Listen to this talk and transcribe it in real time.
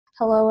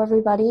Hello,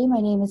 everybody. My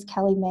name is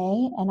Kelley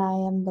May, and I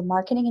am the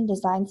Marketing and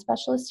Design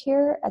Specialist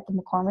here at the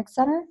McCormick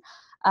Center.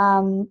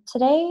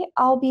 Today,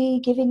 I'll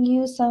be giving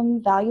you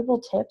some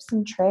valuable tips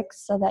and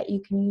tricks so that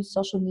you can use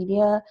social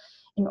media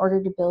in order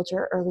to build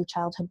your early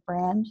childhood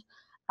brand.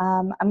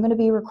 I'm going to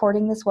be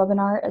recording this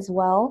webinar as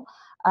well,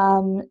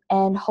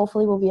 and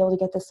hopefully we'll be able to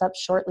get this up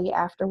shortly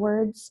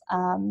afterwards,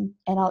 and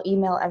I'll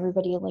email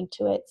everybody a link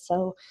to it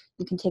so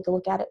you can take a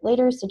look at it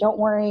later. So don't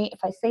worry if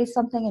I say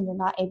something and you're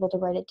not able to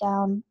write it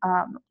down.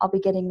 I'll be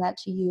getting that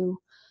to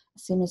you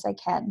as soon as I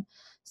can.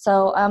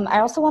 So I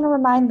also want to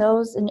remind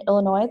those in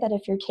Illinois that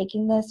if you're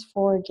taking this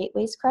for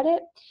Gateways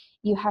credit,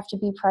 you have to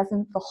be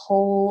present the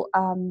whole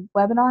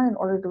webinar in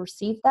order to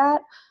receive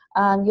that.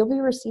 You'll be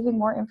receiving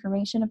more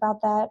information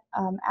about that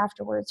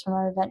afterwards from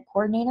our event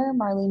coordinator,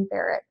 Marlene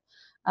Barrett.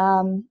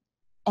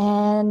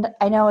 And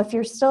I know if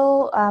you're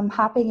still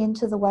hopping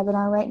into the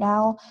webinar right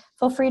now,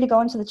 feel free to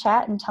go into the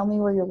chat and tell me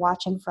where you're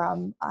watching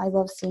from. I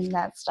love seeing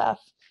that stuff.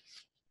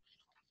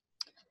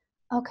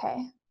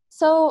 Okay,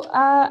 so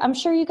I'm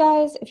sure you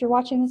guys, if you're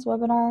watching this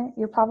webinar,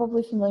 you're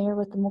probably familiar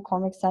with the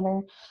McCormick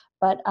Center,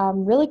 but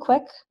really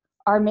quick,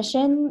 our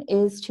mission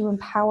is to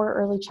empower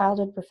early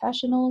childhood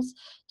professionals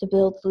to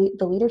build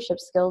the leadership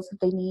skills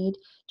that they need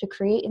to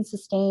create and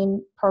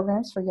sustain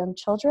programs for young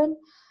children.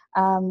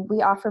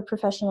 We offer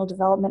professional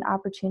development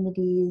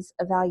opportunities,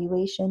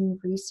 evaluation,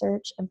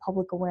 research, and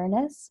public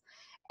awareness,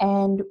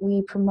 and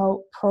we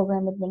promote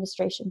program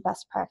administration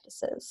best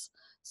practices.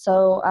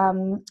 So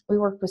we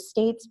work with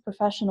states,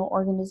 professional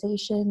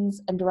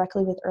organizations, and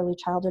directly with early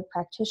childhood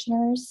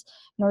practitioners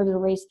in order to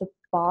raise the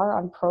bar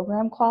on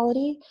program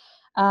quality.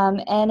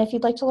 And if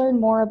you'd like to learn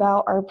more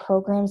about our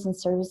programs and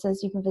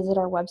services, you can visit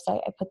our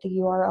website. I put the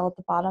URL at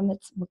the bottom.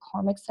 It's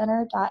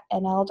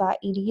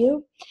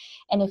mccormickcenter.nl.edu.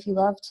 And if you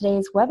love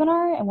today's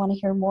webinar and want to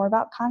hear more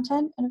about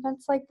content and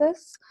events like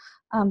this,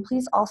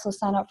 please also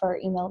sign up for our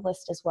email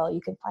list as well.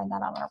 You can find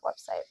that on our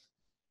website.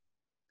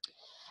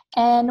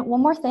 And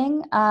one more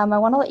thing, I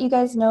want to let you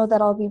guys know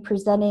that I'll be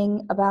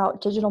presenting about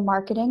digital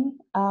marketing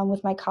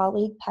with my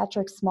colleague,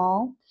 Patrick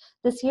Small,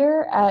 this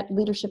year at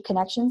Leadership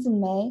Connections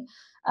in May.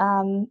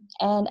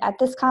 And at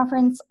this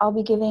conference, I'll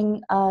be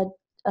giving a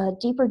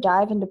deeper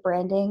dive into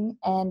branding,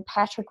 and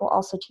Patrick will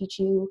also teach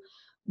you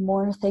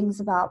more things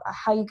about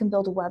how you can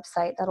build a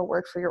website that'll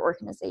work for your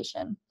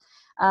organization.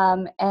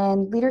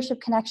 And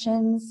Leadership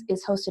Connections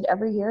is hosted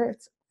every year.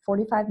 It's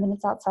 45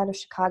 minutes outside of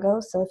Chicago,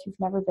 so if you've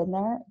never been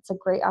there, it's a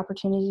great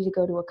opportunity to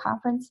go to a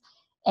conference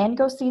and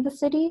go see the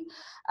city.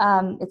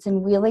 It's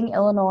in Wheeling,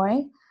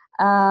 Illinois.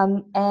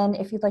 And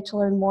if you'd like to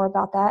learn more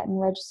about that and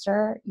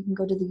register, you can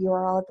go to the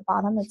URL at the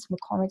bottom. It's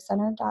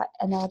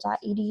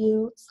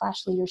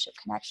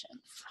mccormickcenter.nl.edu/leadershipconnections.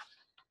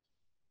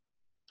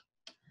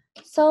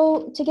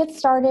 So to get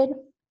started,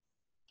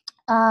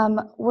 I'm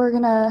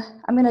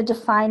gonna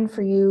define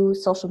for you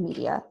social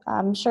media.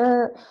 I'm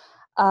sure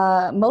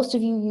most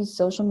of you use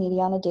social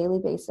media on a daily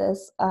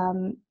basis,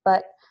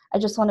 but I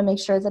just want to make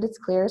sure that it's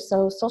clear.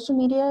 So social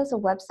media is a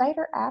website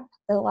or app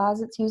that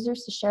allows its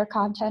users to share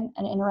content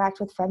and interact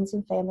with friends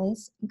and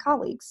families and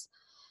colleagues.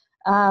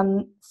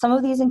 Some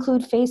of these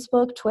include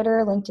Facebook,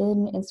 Twitter,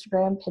 LinkedIn,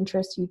 Instagram,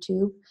 Pinterest,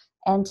 YouTube.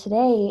 And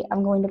today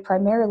I'm going to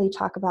primarily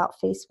talk about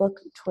Facebook,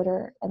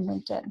 Twitter, and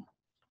LinkedIn.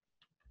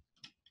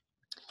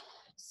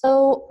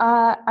 So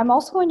I'm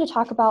also going to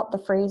talk about the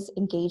phrase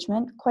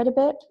engagement quite a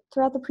bit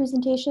throughout the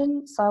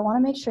presentation. So I want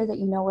to make sure that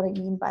you know what I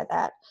mean by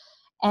that.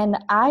 And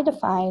I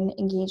define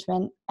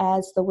engagement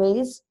as the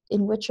ways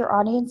in which your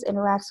audience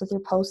interacts with your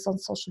posts on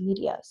social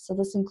media. So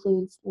this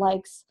includes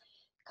likes,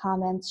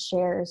 comments,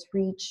 shares,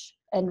 reach,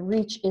 and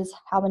reach is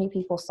how many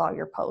people saw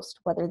your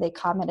post, whether they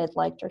commented,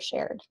 liked, or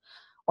shared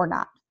or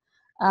not.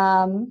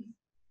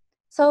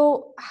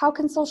 So how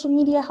can social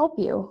media help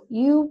you?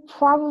 You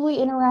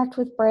probably interact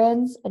with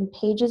brands and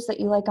pages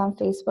that you like on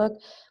Facebook,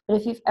 but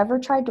if you've ever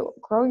tried to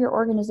grow your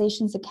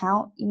organization's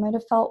account, you might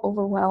have felt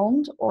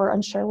overwhelmed or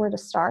unsure where to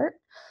start.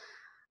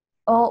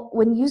 Well,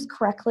 when used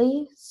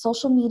correctly,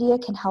 social media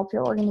can help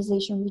your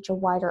organization reach a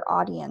wider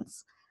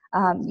audience.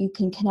 You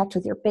can connect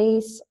with your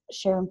base,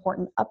 share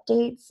important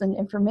updates and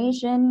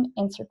information,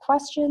 answer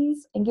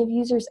questions, and give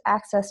users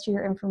access to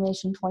your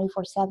information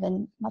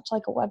 24/7, much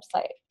like a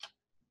website.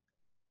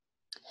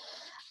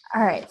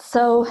 All right,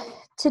 so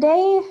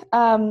today,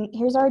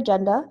 here's our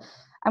agenda.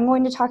 I'm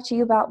going to talk to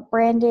you about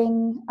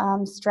branding,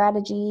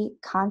 strategy,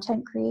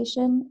 content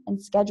creation, and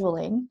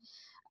scheduling,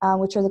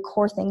 which are the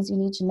core things you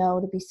need to know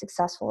to be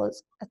successful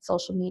at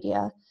social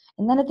media.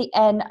 And then at the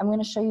end, I'm going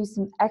to show you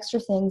some extra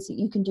things that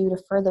you can do to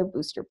further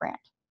boost your brand.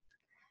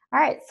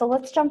 All right, so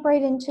let's jump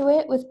right into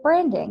it with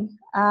branding.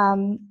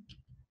 I'm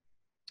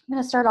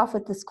going to start off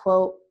with this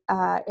quote.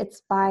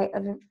 It's by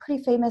a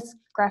pretty famous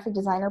graphic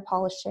designer,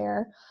 Paula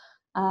Scher.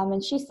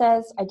 And she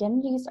says,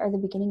 "Identities are the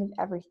beginning of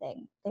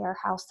everything. They are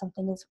how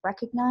something is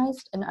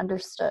recognized and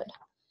understood."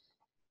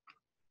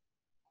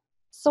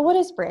 So what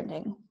is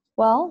branding?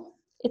 Well,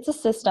 it's a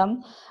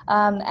system.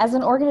 As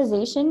an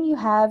organization, you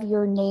have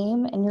your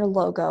name and your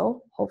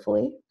logo,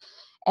 hopefully,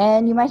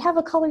 And you might have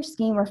a color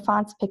scheme or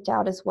fonts picked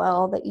out as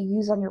well that you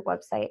use on your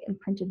website and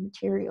printed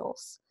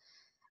materials.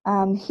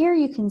 Here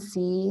you can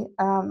see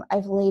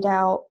I've laid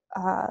out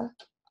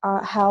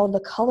how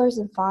the colors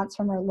and fonts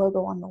from our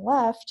logo on the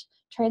left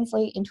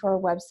translate into our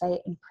website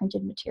and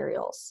printed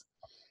materials.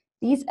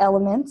 These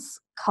elements,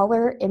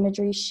 color,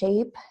 imagery,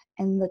 shape,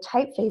 and the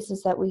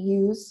typefaces that we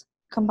use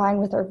combine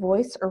with our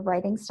voice or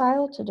writing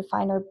style to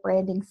define our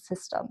branding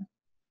system.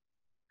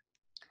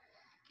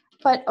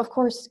 But of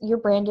course, your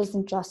brand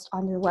isn't just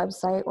on your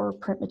website or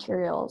print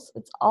materials.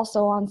 It's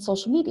also on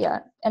social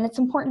media, and it's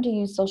important to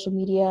use social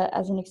media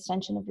as an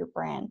extension of your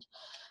brand.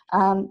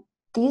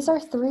 These are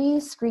 3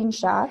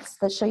 screenshots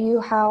that show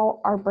you how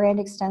our brand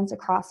extends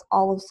across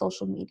all of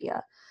social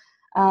media.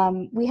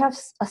 We have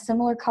a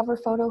similar cover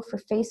photo for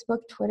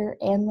Facebook, Twitter,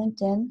 and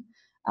LinkedIn.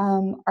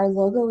 Our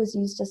logo is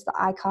used as the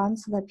icon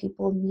so that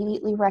people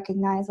immediately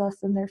recognize us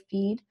in their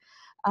feed.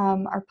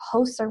 Our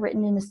posts are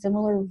written in a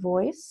similar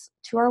voice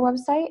to our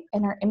website,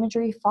 and our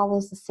imagery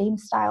follows the same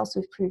styles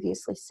we've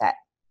previously set.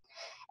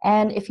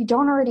 And if you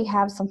don't already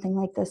have something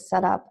like this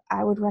set up,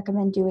 I would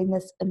recommend doing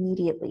this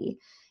immediately.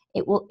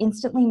 It will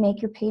instantly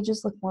make your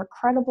pages look more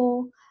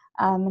credible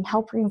and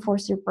help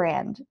reinforce your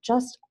brand.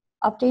 Just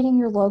updating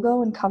your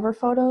logo and cover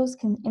photos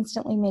can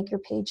instantly make your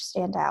page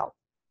stand out.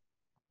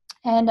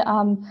 And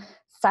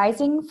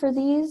sizing for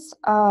these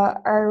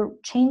are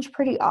changed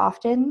pretty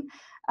often,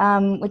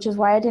 which is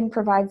why I didn't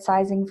provide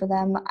sizing for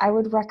them. I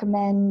would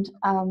recommend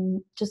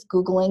just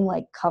Googling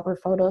like cover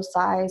photo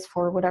size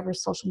for whatever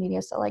social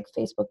media, so like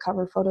Facebook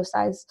cover photo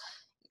size,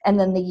 and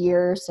then the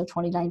year, so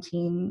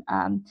 2019,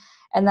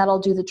 and that'll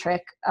do the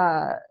trick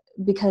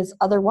because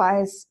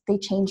otherwise they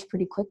change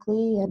pretty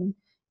quickly, and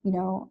you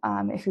know,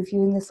 if you're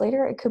viewing this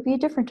later, it could be a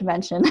different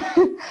dimension.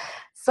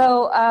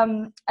 So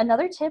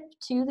another tip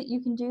too that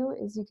you can do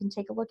is you can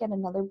take a look at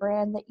another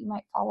brand that you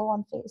might follow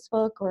on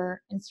Facebook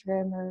or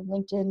Instagram or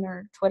LinkedIn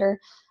or Twitter,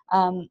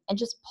 and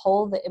just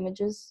pull the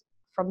images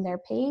from their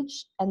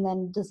page and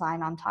then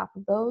design on top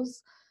of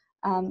those.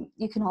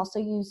 You can also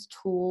use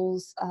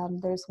tools.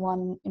 There's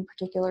one in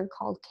particular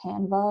called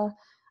Canva,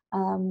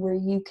 where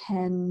you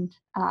can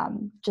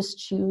just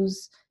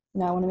choose, you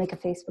know, I want to make a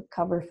Facebook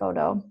cover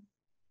photo,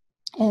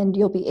 and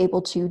you'll be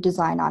able to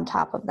design on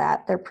top of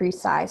that. They're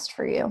pre-sized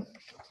for you.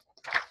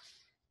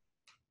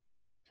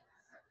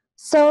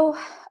 So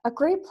a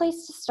great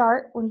place to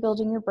start when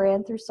building your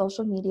brand through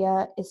social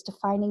media is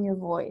defining your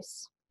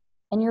voice.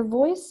 And your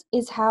voice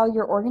is how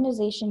your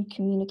organization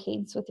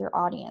communicates with your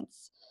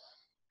audience.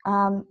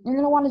 You're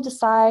going to want to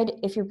decide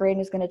if your brand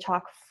is going to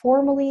talk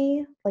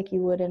formally, like you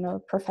would in a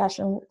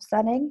professional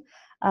setting,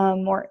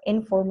 or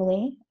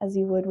informally, as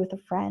you would with a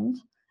friend.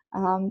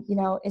 You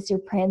know, is your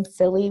brand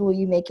silly? Will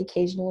you make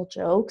occasional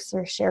jokes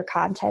or share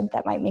content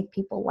that might make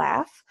people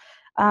laugh?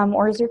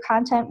 Or is your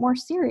content more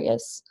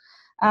serious?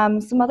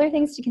 Some other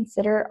things to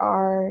consider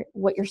are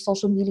what your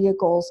social media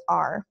goals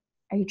are.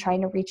 Are you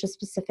trying to reach a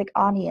specific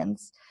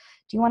audience?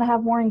 Do you want to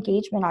have more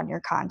engagement on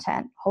your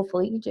content?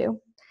 Hopefully you do.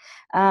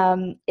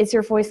 Is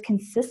your voice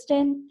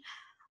consistent?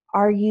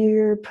 Are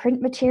your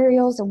print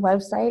materials and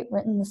website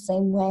written the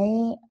same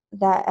way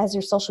that as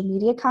your social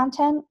media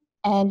content?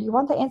 And you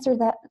want the answer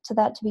to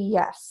that to be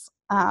yes.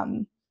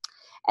 And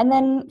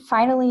then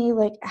finally,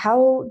 like,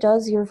 how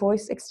does your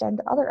voice extend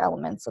to other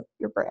elements of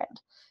your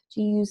brand?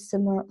 Do you use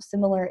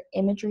similar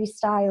imagery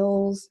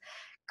styles,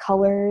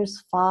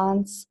 colors,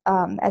 fonts,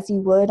 as you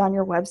would on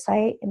your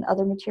website and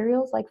other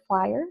materials like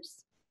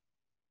flyers?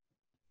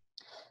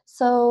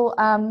 So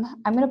I'm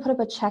going to put up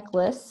a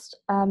checklist,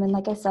 and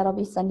like I said, I'll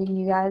be sending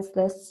you guys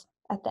this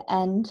at the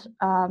end.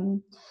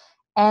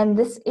 And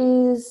this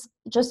is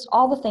just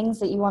all the things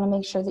that you want to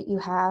make sure that you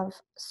have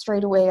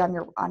straight away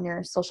on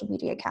your social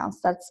media accounts.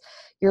 That's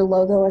your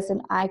logo as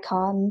an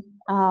icon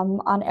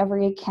on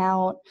every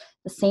account,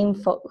 the same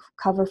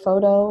cover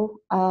photo.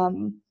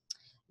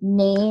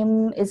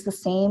 Name is the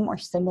same or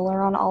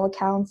similar on all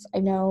accounts. I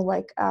know,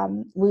 like,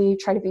 we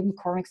try to be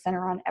McCormick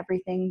Center on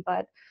everything,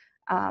 but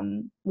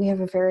we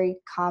have a very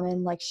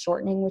common like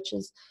shortening, which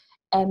is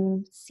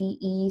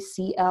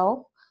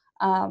MCECL,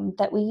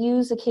 that we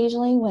use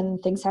occasionally when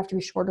things have to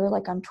be shorter,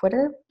 like on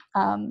Twitter.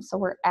 So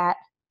we're at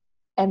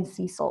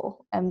MCECL,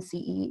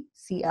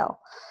 MCECL.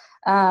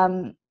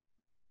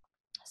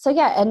 So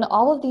yeah, and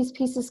all of these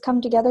pieces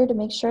come together to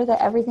make sure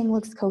that everything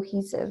looks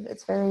cohesive.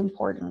 It's very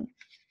important.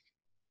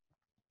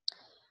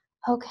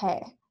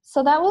 Okay,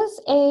 so that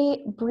was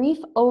a brief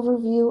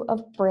overview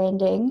of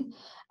branding,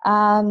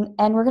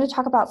 and we're going to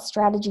talk about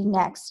strategy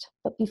next.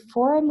 But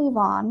before I move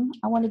on,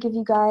 I want to give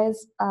you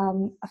guys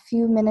a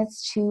few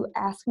minutes to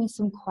ask me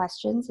some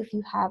questions if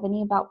you have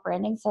any about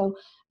branding. So I'm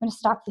going to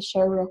stop the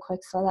share real quick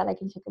so that I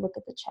can take a look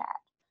at the chat.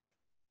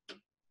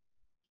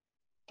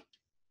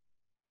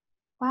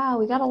 Wow,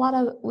 we got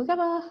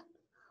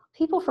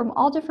people from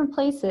all different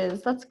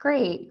places. That's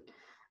great.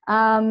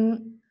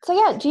 So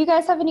yeah, do you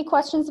guys have any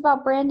questions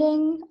about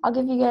branding? I'll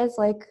give you guys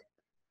like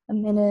a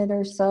minute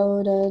or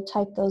so to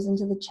type those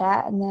into the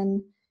chat, and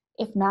then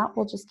if not,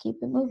 we'll just keep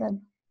it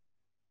moving.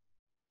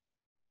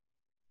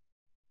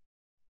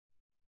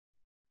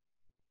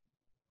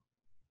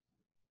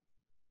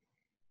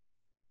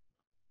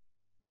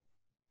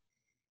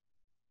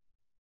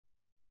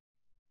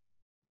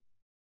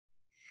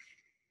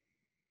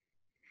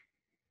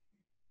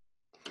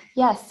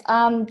 Yes,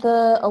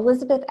 the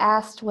Elizabeth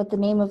asked what the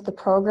name of the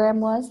program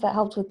was that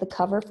helped with the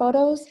cover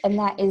photos, and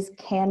that is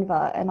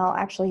Canva. And I'll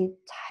actually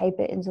type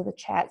it into the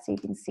chat so you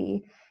can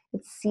see.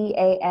 It's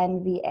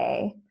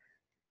Canva.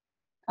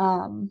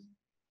 Um,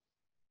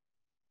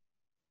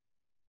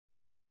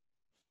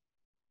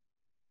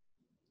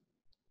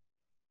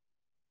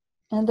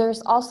 and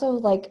there's also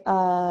like,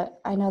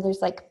 I know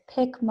there's like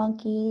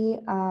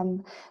PicMonkey.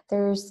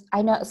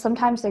 I know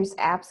sometimes there's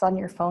apps on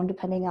your phone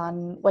depending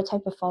on what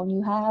type of phone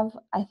you have.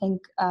 I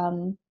think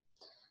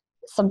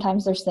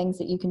sometimes there's things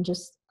that you can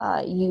just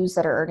use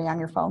that are already on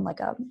your phone,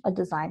 like a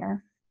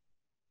designer.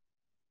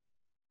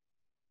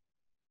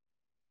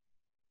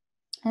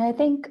 And I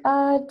think,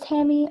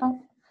 Tammy,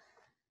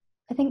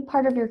 I think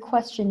part of your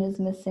question is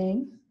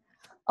missing.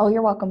 Oh,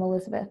 you're welcome,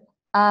 Elizabeth.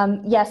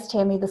 Yes,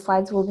 Tammy, the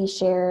slides will be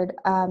shared.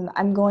 I'm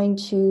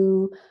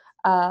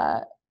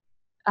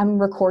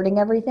recording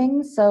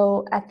everything.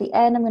 So at the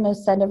end, I'm going to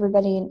send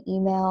everybody an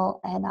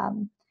email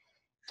and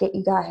get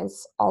you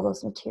guys all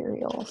those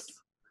materials.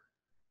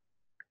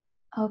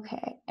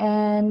 Okay,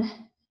 and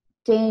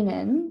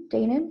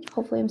Danon,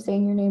 hopefully I'm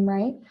saying your name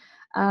right,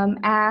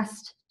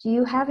 asked, do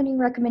you have any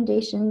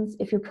recommendations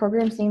if your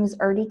program's name is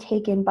already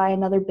taken by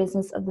another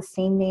business of the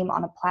same name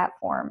on a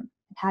platform?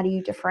 How do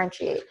you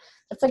differentiate?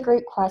 That's a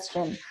great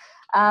question.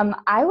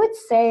 I would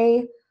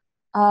say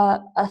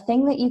a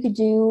thing that you could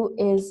do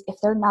is if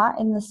they're not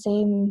in the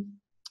same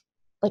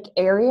like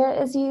area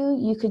as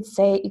you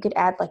could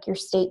add like your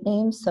state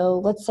name. So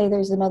let's say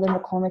there's another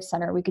McCormick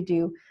Center. We could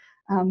do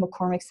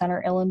McCormick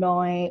Center,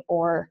 Illinois,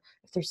 or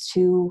if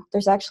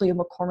there's actually a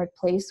McCormick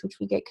Place, which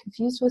we get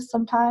confused with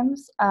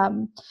sometimes.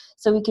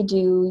 So we could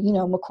do,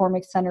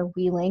 McCormick Center,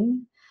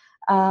 Wheeling.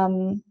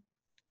 And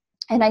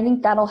I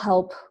think that'll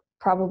help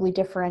probably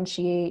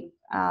differentiate.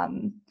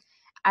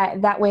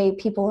 That way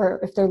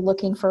if they're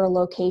looking for a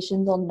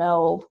location, they'll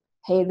know,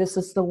 hey, this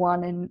is the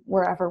one in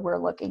wherever we're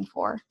looking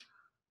for.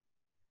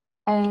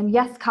 And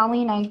yes,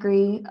 Colleen, I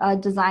agree.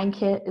 Design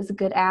Kit is a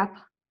good app.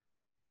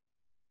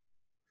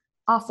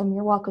 Awesome.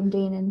 You're welcome,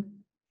 Danon.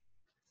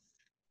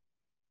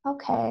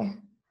 Okay.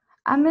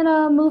 I'm going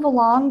to move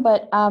along,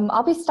 but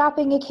I'll be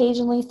stopping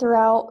occasionally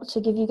throughout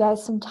to give you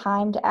guys some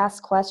time to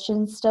ask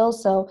questions still.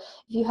 So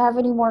if you have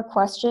any more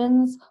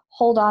questions,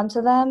 hold on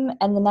to them.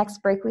 And the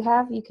next break we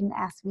have, you can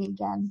ask me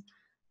again.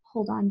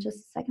 Hold on just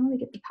a second. Let me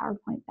get the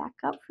PowerPoint back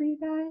up for you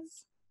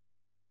guys.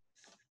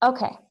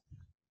 Okay.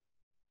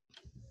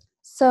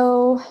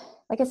 So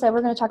like I said,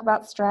 we're going to talk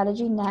about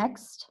strategy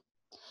next.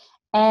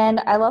 And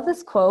I love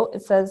this quote.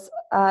 It says,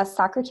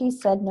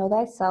 Socrates said, know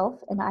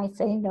thyself, and I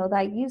say, know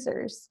thy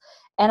users.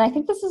 And I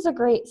think this is a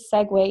great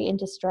segue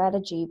into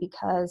strategy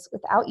because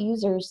without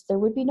users, there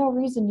would be no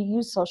reason to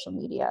use social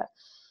media.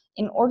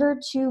 In order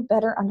to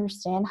better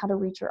understand how to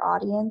reach your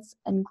audience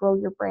and grow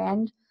your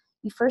brand,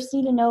 you first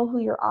need to know who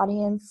your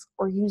audience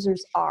or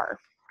users are.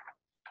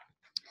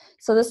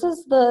 So this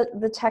is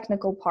the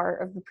technical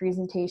part of the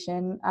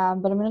presentation,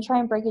 but I'm going to try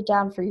and break it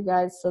down for you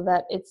guys so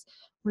that it's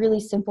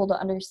really simple to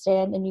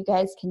understand and you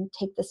guys can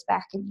take this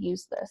back and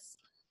use this.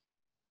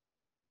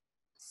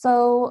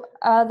 So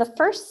the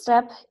first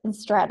step in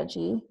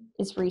strategy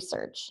is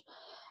research.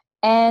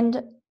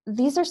 And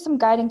these are some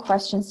guiding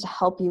questions to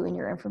help you in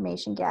your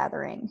information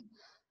gathering.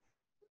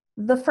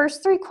 The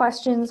first three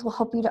questions will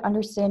help you to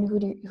understand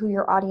who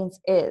your audience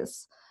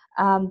is.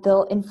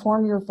 They'll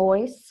inform your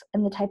voice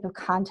and the type of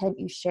content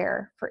you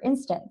share. For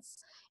instance,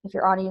 if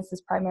your audience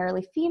is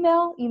primarily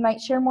female, you might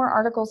share more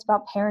articles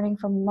about parenting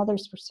from a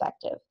mother's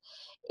perspective.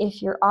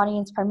 If your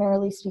audience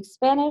primarily speaks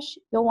Spanish,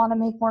 you'll want to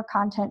make more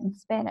content in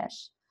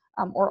Spanish,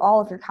 or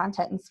all of your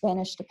content in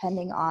Spanish,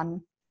 depending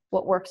on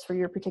what works for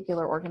your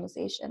particular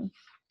organization.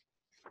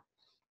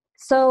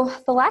 So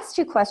the last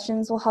two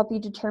questions will help you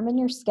determine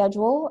your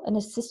schedule and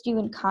assist you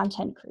in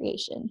content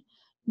creation.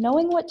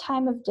 Knowing what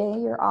time of day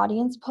your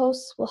audience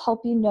posts will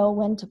help you know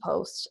when to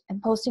post,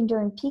 and posting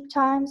during peak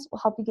times will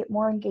help you get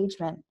more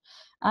engagement.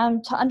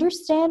 To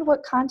understand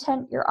what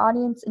content your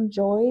audience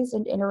enjoys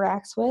and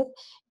interacts with,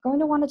 you're going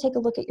to want to take a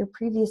look at your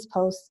previous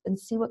posts and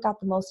see what got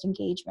the most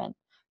engagement.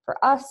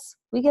 For us,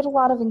 we get a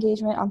lot of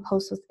engagement on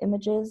posts with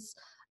images,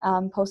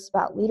 posts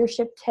about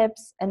leadership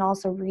tips, and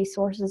also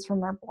resources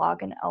from our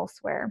blog and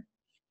elsewhere.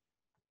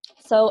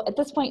 So at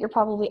this point, you're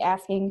probably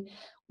asking,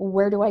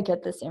 where do I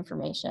get this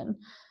information?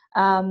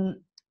 And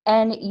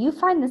you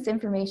find this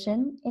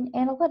information in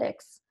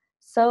analytics.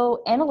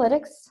 So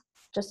analytics,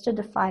 just to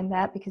define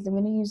that, because I'm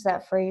going to use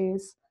that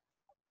phrase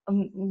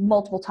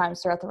multiple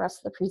times throughout the rest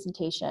of the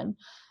presentation.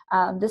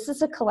 This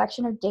is a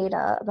collection of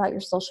data about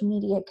your social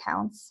media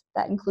accounts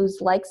that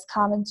includes likes,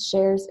 comments,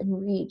 shares,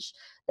 and reach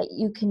that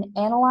you can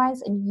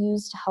analyze and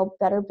use to help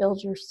better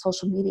build your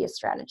social media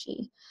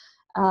strategy.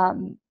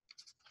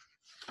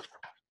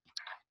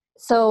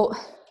 So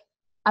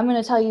I'm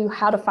going to tell you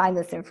how to find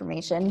this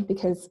information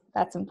because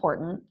that's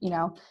important.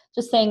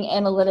 Just saying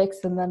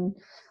analytics and then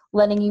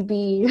letting you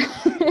be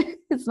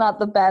it's not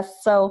the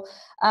best. So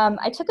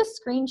I took a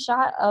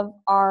screenshot of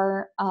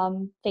our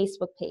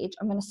Facebook page.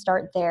 I'm going to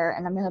start there,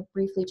 and I'm going to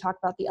briefly talk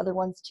about the other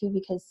ones too,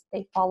 because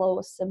they follow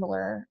a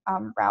similar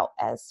route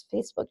as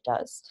Facebook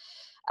does.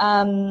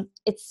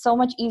 It's so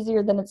much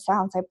easier than it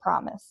sounds, I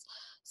promise.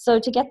 So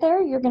to get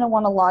there, you're going to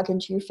want to log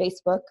into your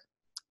Facebook,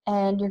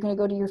 and you're going to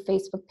go to your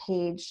Facebook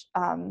page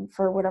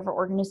for whatever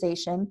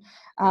organization.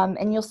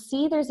 And you'll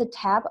see there's a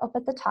tab up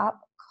at the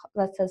top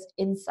that says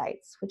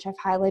Insights, which I've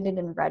highlighted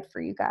in red for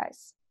you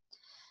guys.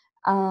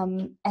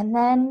 And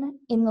then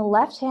in the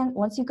left hand,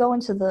 once you go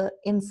into the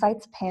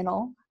Insights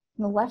panel,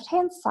 in the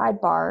left-hand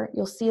sidebar,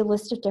 you'll see a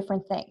list of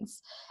different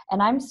things.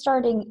 And I'm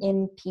starting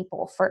in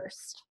People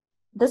first.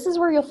 This is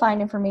where you'll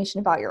find information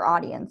about your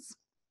audience.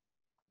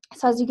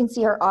 So as you can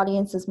see, our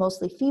audience is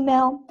mostly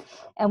female,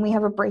 and we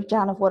have a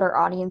breakdown of what our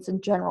audience in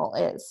general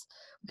is.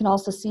 We can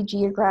also see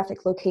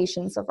geographic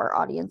locations of our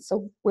audience,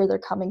 so where they're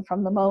coming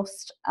from the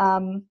most.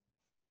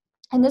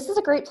 And this is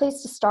a great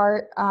place to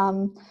start.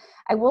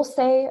 I will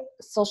say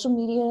social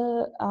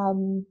media,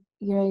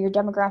 your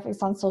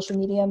demographics on social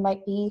media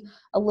might be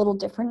a little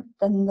different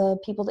than the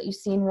people that you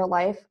see in real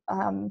life,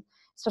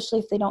 especially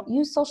if they don't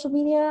use social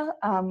media.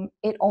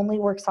 It only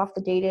works off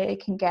the data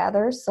it can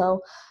gather.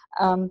 So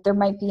there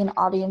might be an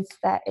audience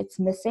that it's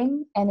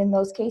missing. And in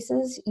those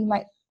cases, you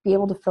might be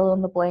able to fill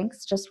in the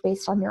blanks just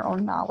based on your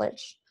own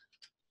knowledge.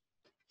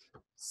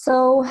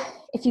 So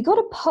if you go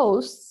to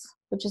Posts,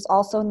 which is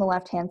also in the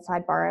left-hand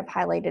sidebar, I've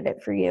highlighted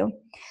it for you.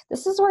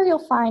 This is where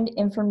you'll find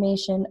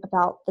information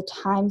about the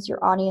times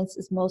your audience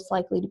is most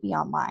likely to be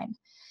online.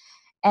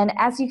 And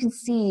as you can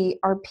see,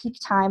 our peak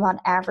time on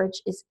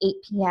average is 8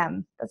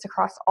 p.m. That's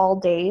across all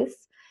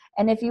days.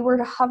 And if you were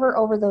to hover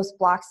over those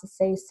blocks to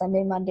say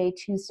Sunday, Monday,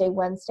 Tuesday,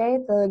 Wednesday,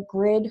 the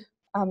grid,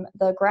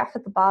 the graph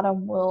at the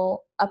bottom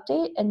will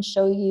update and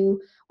show you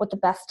what the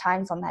best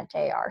times on that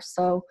day are.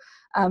 So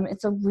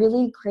it's a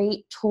really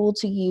great tool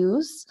to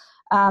use.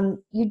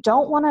 You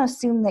don't want to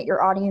assume that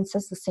your audience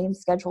has the same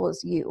schedule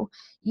as you.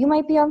 You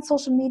might be on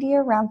social media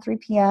around 3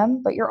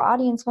 p.m., but your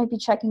audience might be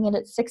checking it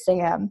at 6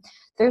 a.m.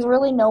 There's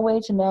really no way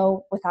to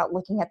know without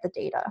looking at the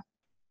data.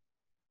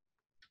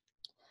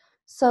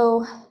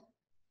 So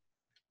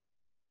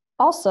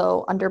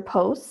also under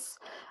Posts,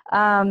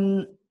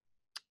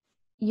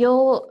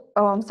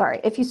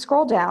 if you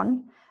scroll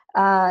down,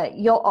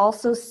 you'll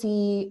also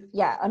see,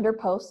 under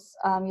Posts,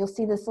 you'll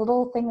see this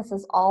little thing that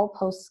says All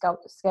Posts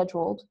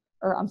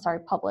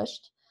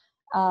Published,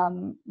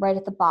 right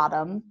at the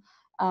bottom,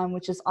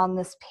 which is on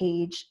this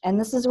page. And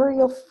this is where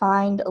you'll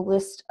find a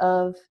list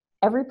of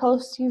every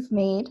post you've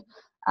made,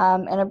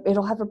 and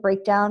it'll have a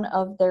breakdown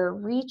of their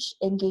reach,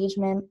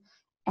 engagement,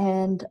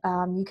 and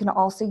you can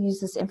also use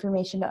this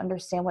information to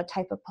understand what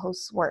type of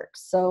posts work.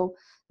 So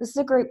this is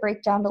a great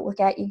breakdown to look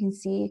at. You can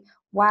see,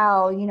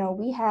 wow,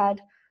 we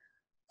had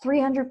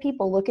 300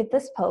 people look at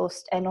this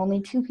post and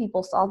only 2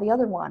 people saw the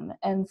other one.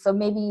 And so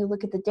maybe you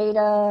look at the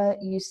data,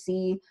 you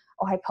see,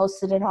 oh, I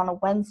posted it on a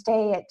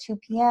Wednesday at 2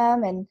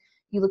 p.m. and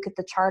you look at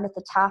the chart at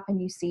the top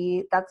and you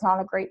see that's not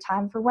a great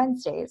time for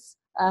Wednesdays.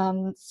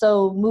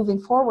 So moving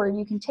forward,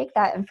 you can take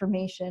that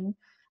information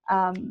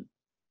and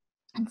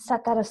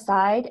set that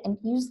aside and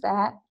use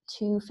that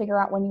to figure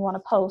out when you want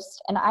to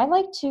post. And I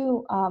like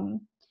to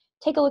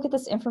take a look at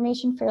this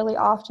information fairly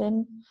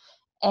often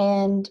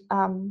and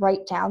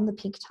write down the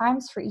peak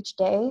times for each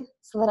day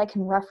so that I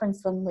can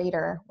reference them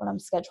later when I'm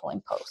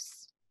scheduling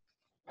posts.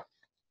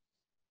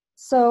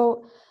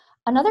 So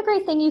another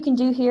great thing you can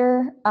do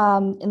here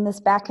in this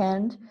back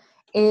end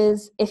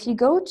is if you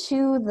go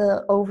to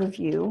the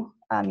overview,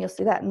 you'll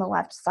see that in the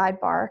left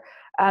sidebar,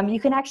 you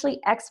can actually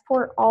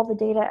export all the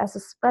data as a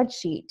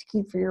spreadsheet to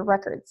keep for your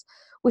records,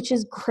 which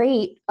is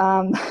great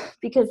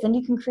because then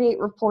you can create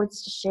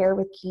reports to share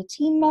with key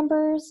team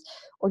members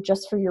or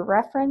just for your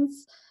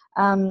reference.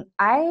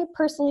 I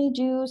personally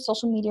do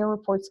social media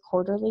reports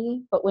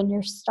quarterly, but when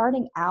you're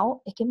starting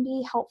out, it can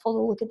be helpful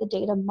to look at the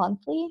data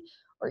monthly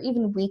or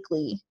even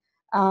weekly.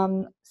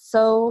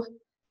 So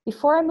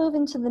before I move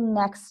into the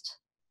next,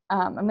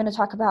 I'm going to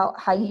talk about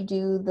how you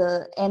do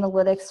the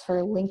analytics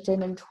for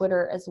LinkedIn and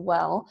Twitter as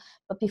well.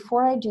 But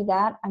before I do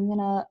that, I'm going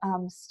to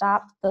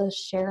stop the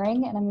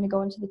sharing and I'm going to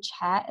go into the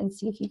chat and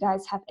see if you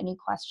guys have any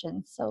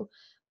questions. So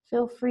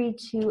feel free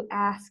to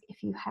ask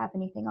if you have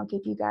anything. I'll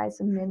give you guys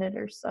a minute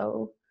or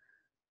so.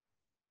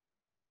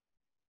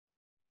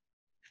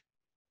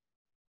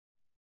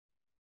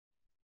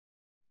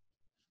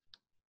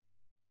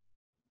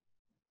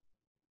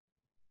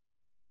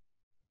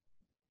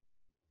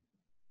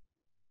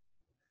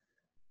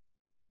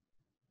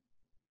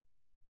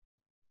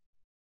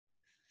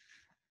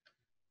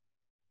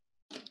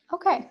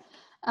 Okay,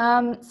 so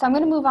I'm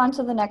going to move on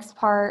to the next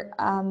part.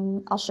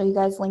 I'll show you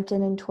guys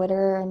LinkedIn and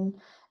Twitter. And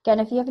again,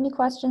 if you have any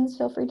questions,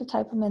 feel free to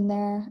type them in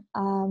there.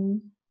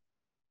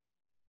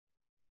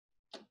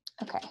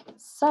 Okay,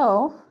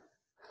 so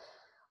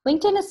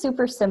LinkedIn is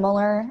super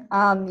similar.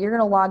 You're going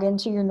to log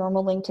into your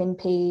normal LinkedIn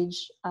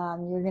page.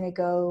 You're going to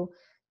go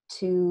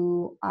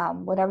to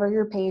whatever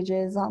your page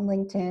is on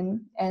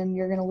LinkedIn, and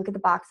you're going to look at the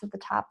box at the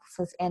top that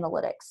says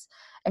Analytics.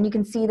 And you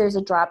can see there's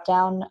a drop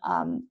down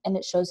and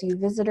it shows you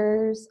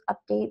visitors,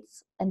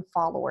 updates, and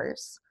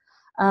followers.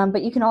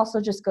 But you can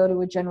also just go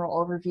to a general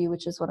overview,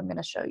 which is what I'm going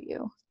to show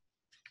you.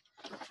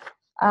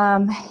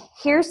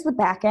 Here's the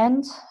back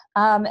end.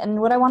 And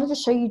what I wanted to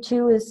show you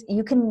too is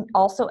you can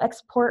also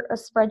export a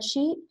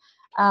spreadsheet.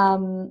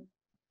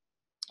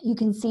 You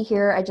can see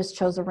here, I just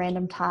chose a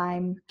random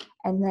time,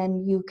 and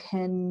then you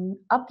can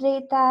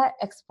update that,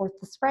 export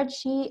the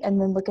spreadsheet,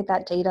 and then look at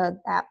that data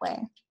that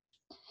way.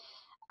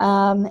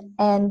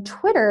 And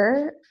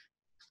Twitter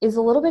is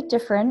a little bit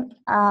different.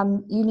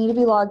 You need to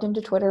be logged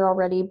into Twitter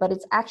already, but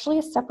it's actually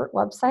a separate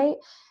website.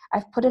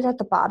 I've put it at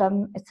the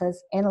bottom. It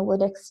says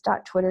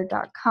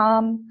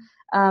analytics.twitter.com.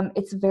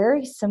 It's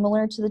very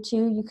similar to the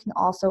two. You can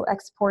also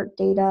export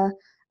data,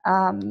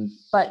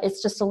 but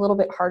it's just a little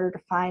bit harder to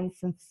find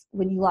since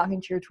when you log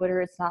into your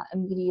Twitter, it's not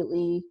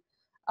immediately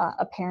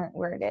apparent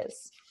where it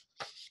is.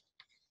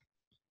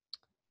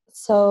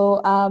 So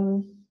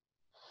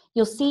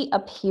you'll see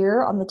up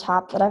here on the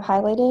top that I've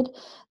highlighted,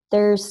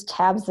 there's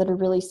tabs that are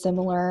really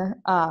similar,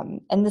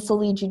 and this will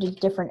lead you to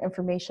different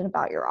information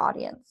about your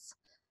audience.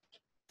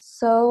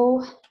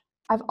 So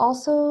I've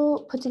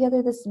also put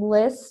together this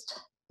list.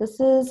 This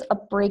is a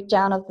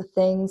breakdown of the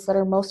things that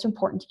are most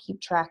important to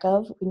keep track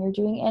of when you're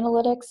doing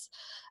analytics.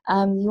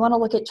 You want to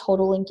look at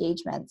total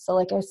engagement. So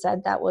like I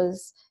said, that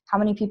was how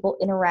many people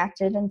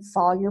interacted and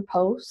saw your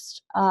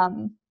post,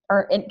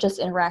 or just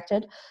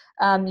interacted.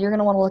 You're going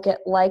to want to look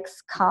at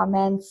likes,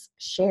 comments,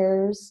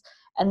 shares,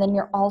 and then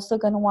you're also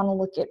going to want to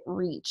look at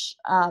reach.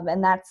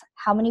 And that's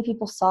how many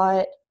people saw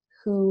it,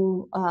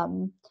 who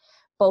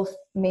both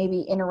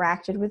maybe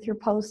interacted with your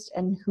post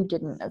and who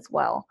didn't as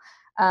well.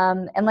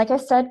 And like I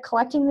said,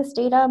 collecting this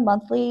data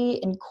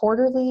monthly and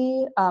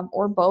quarterly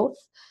or both,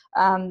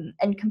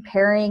 and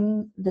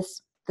comparing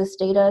this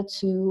data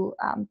to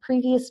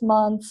previous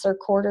months or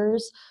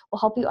quarters will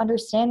help you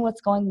understand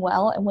what's going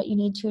well and what you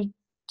need to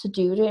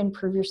do to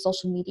improve your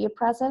social media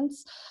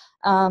presence.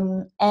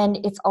 And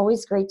it's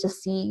always great to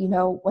see, you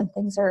know, when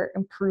things are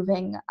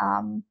improving,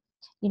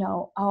 you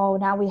know, oh,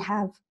 now we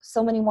have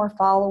so many more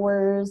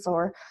followers,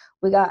 or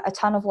we got a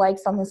ton of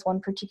likes on this one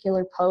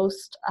particular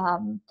post.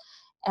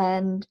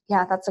 And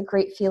yeah, that's a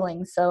great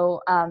feeling.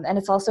 So, and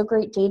it's also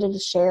great data to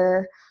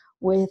share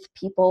with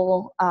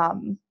people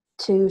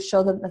to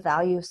show them the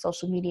value of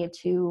social media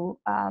too.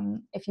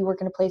 If you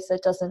work in a place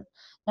that doesn't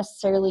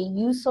necessarily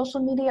use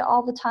social media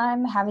all the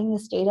time, having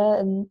this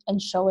data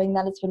and showing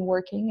that it's been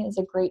working is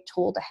a great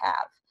tool to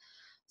have.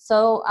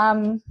 So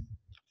I'm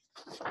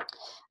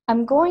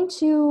going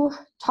to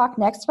talk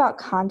next about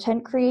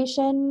content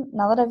creation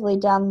now that I've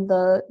laid down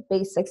the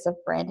basics of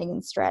branding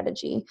and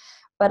strategy.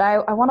 But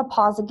I want to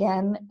pause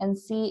again and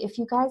see if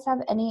you guys have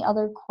any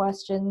other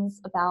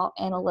questions about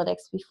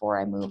analytics before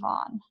I move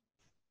on.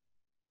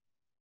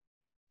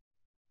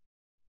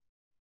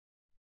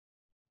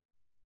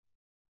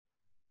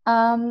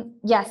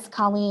 Yes,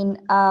 Colleen,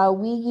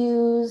 we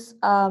use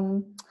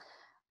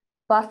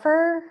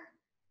Buffer.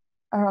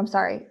 Or I'm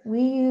sorry,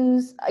 we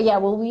use,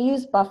 we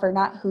use Buffer,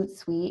 not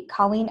Hootsuite.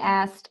 Colleen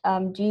asked,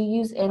 do you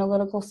use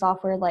analytical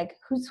software like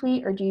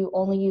Hootsuite, or do you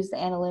only use the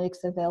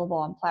analytics available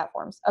on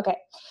platforms? Okay,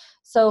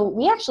 so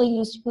we actually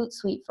used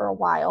Hootsuite for a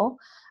while.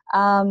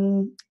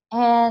 And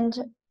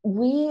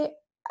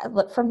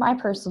from my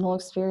personal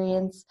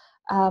experience,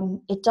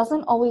 it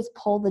doesn't always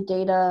pull the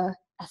data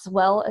as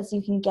well as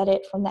you can get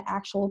it from the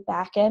actual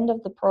back end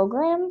of the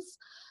programs.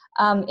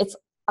 It's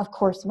of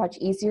course much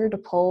easier to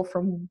pull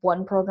from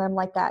one program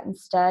like that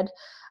instead.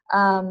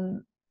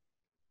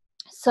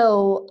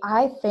 So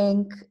I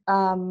think,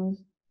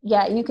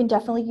 yeah, you can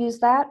definitely use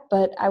that,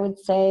 but I would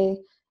say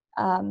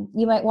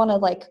you might want to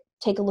like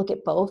take a look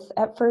at both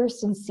at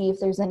first and see if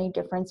there's any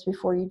difference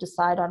before you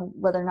decide on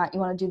whether or not you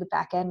want to do the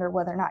back end or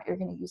whether or not you're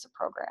going to use a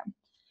program.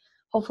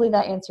 Hopefully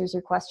that answers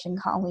your question,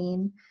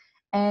 Colleen.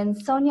 And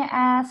Sonia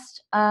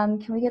asked,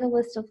 can we get a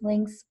list of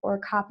links or a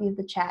copy of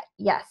the chat?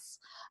 Yes.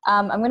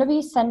 I'm going to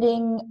be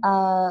sending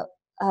a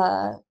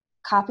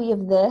copy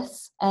of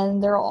this,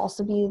 and there will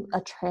also be a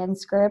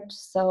transcript,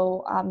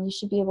 so you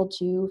should be able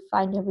to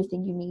find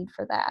everything you need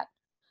for that.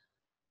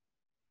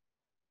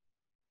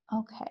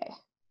 Okay.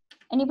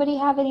 Anybody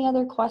have any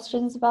other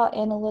questions about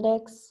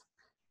analytics?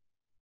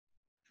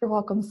 You're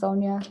welcome,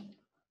 Sonia.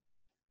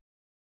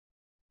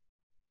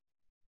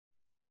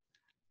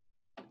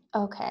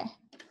 Okay.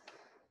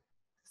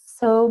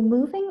 So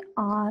moving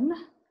on,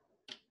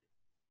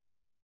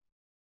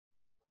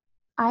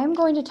 I'm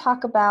going to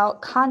talk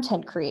about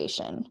content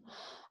creation.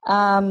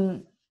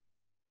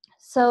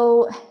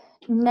 So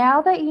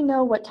now that you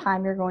know what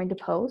time you're going to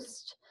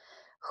post,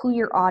 who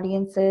your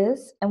audience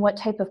is, and what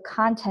type of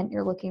content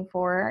you're looking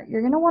for,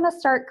 you're going to want to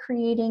start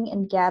creating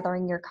and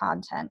gathering your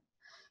content.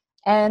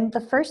 And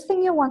the first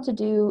thing you'll want to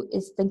do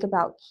is think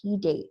about key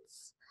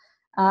dates.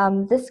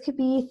 This could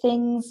be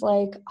things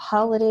like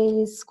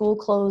holidays, school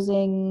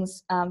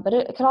closings, but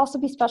it could also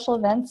be special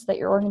events that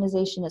your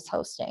organization is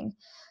hosting.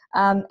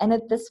 And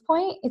at this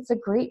point,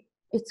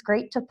 it's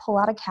great to pull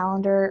out a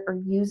calendar or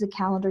use a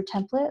calendar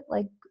template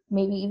like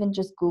maybe even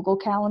just Google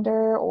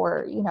Calendar,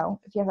 or, you know,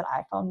 if you have an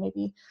iPhone,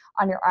 maybe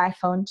on your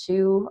iPhone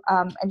too,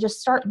 and just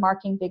start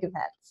marking big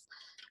events.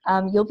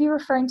 You'll be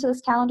referring to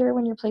this calendar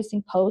when you're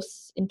placing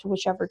posts into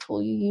whichever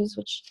tool you use,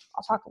 which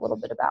I'll talk a little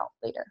bit about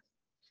later.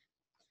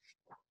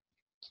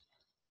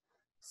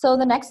 So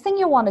the next thing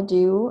you'll want to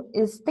do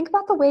is think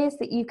about the ways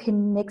that you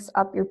can mix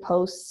up your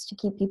posts to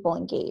keep people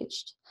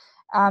engaged.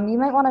 You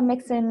might want to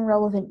mix in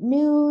relevant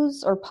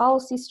news or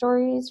policy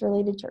stories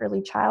related to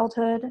early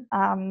childhood,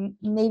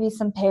 maybe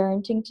some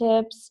parenting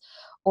tips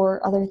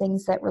or other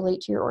things that relate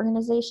to your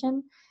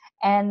organization.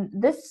 And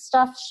this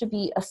stuff should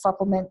be a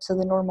supplement to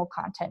the normal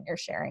content you're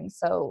sharing.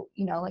 So,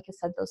 you know, like I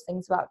said, those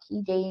things about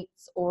key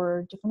dates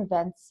or different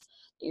events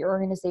that your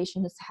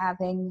organization is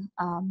having,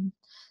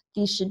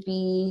 these should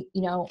be,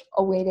 you know,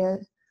 a way to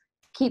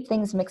keep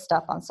things mixed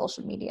up on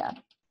social media.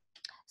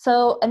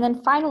 So, and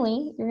then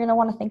finally, you're going to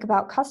want to think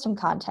about custom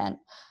content.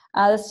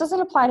 This doesn't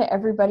apply to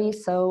everybody,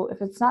 so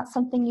if it's not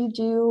something you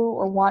do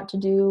or want to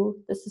do,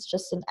 this is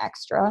just an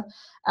extra.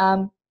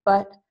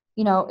 But,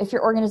 you know, if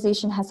your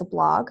organization has a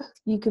blog,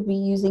 you could be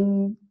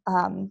using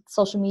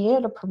social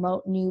media to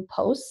promote new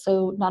posts.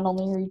 So not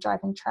only are you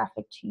driving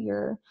traffic to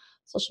your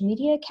social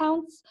media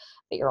accounts,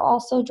 but you're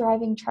also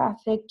driving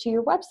traffic to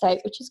your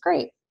website, which is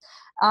great.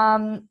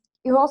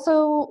 You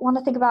also want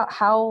to think about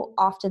how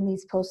often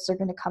these posts are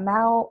going to come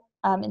out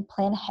and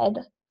plan ahead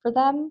for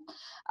them.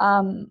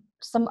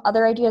 Some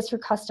other ideas for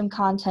custom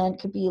content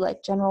could be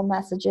like general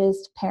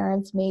messages to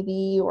parents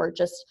maybe, or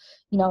just,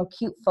 you know,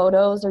 cute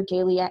photos or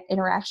daily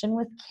interaction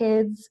with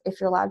kids if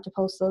you're allowed to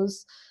post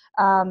those.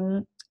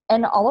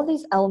 And all of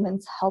these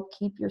elements help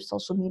keep your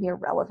social media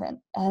relevant.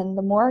 And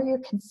the more you're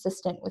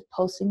consistent with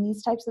posting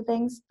these types of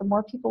things, the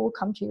more people will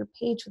come to your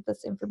page with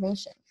this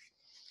information.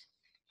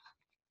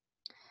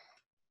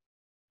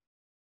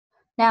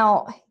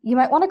 Now, you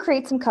might want to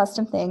create some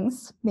custom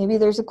things. Maybe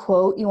there's a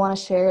quote you want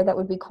to share that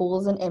would be cool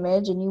as an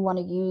image, and you want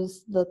to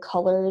use the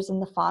colors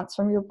and the fonts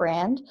from your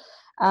brand.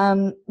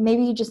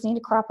 Maybe you just need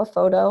to crop a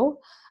photo.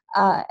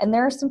 And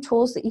there are some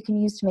tools that you can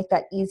use to make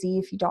that easy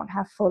if you don't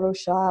have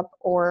Photoshop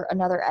or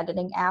another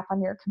editing app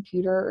on your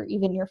computer or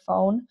even your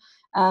phone.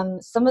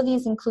 Some of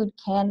these include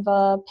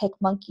Canva,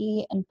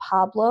 PicMonkey, and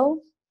Pablo.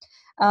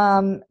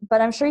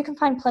 But I'm sure you can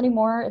find plenty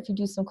more if you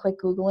do some quick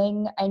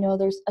Googling. I know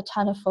there's a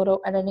ton of photo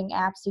editing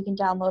apps you can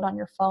download on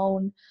your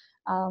phone.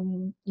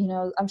 You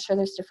know, I'm sure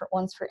there's different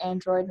ones for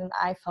Android and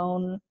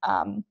iPhone.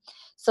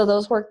 So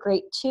those work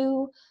great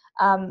too.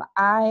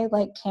 I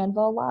like Canva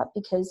a lot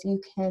because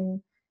you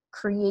can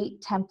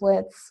create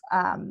templates.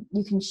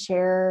 You can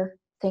share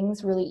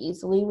things really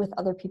easily with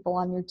other people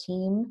on your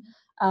team,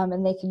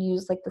 and they can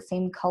use like the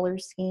same color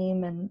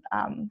scheme and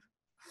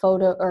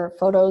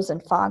photos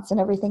and fonts and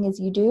everything as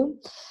you do.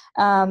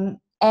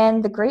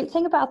 And the great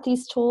thing about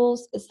these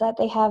tools is that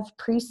they have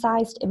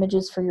pre-sized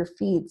images for your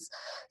feeds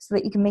so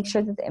that you can make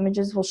sure that the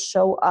images will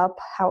show up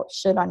how it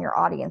should on your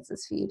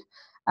audience's feed.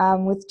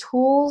 With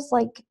tools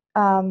like,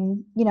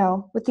 you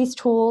know, with these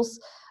tools,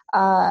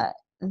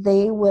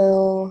 they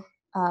will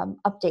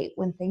update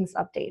when things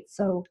update.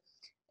 So,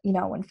 you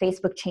know, when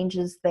Facebook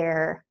changes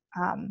their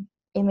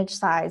image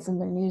size in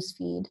their news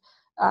feed,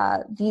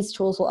 these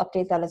tools will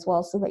update that as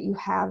well so that you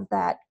have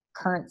that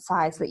current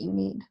size that you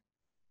need.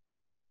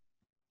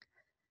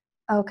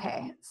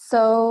 Okay,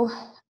 so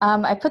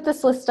I put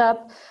this list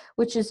up,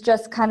 which is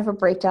just kind of a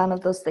breakdown of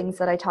those things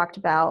that I talked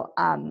about.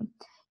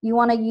 You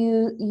want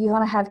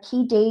to have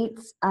key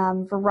dates,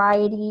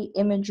 variety,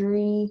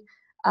 imagery,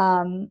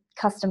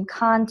 custom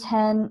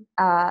content.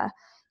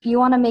 You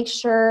want to make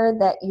sure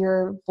that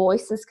your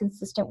voice is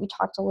consistent. We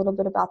talked a little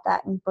bit about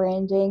that in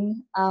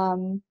branding.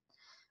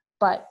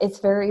 But it's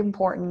very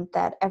important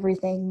that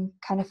everything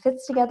kind of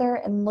fits together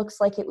and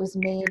looks like it was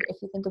made, if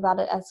you think about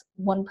it as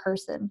one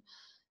person,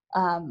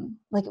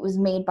 like it was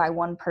made by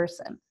one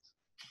person,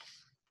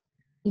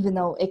 even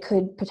though it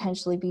could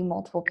potentially be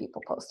multiple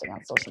people posting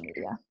on social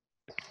media.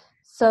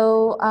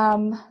 So I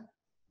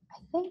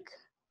think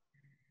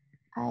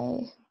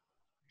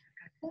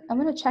I'm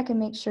going to check and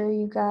make sure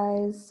you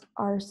guys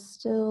are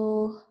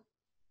still,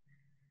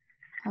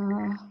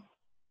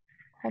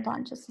 hold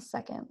on just a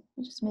second. Let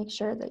me just make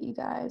sure that you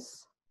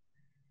guys,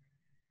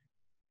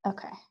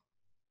 okay.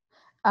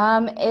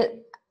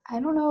 I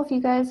don't know if you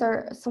guys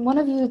are, so one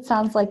of you it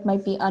sounds like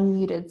might be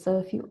unmuted. So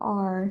if you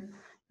are,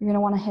 you're going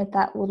to want to hit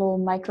that little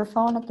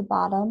microphone at the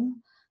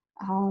bottom.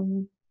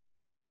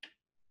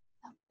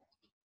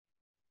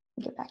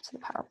 Get back to the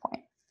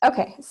PowerPoint.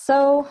 Okay,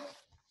 so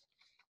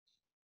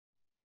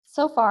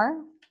far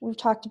we've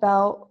talked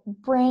about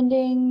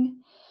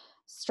branding,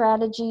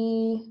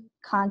 strategy,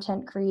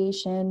 content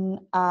creation,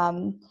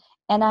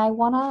 and I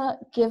want to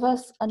give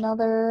us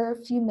another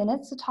few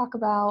minutes to talk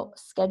about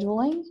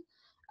scheduling.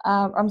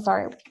 I'm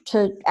sorry,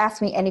 to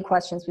ask me any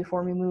questions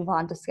before we move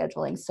on to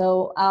scheduling.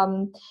 So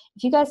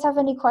if you guys have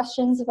any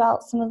questions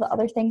about some of the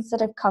other things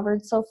that I've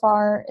covered so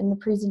far in the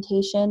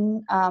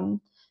presentation,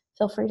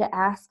 feel free to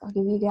ask. I'll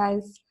give you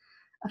guys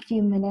a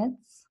few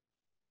minutes.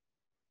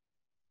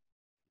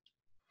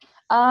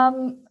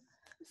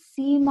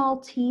 C.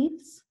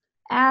 Maltese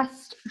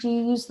asked, do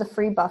you use the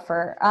free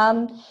Buffer?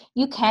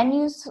 You can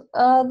use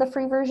the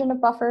free version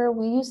of Buffer.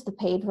 We use the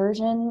paid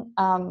version.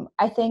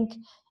 I think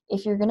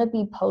if you're going to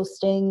be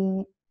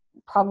posting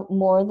probably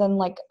more than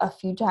like a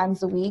few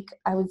times a week,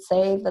 I would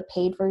say the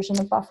paid version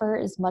of Buffer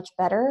is much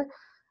better.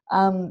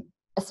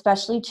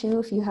 Especially too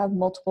if you have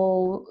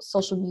multiple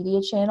social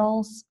media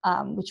channels,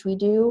 which we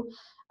do.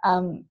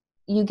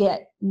 You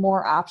get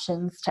more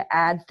options to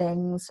add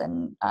things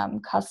and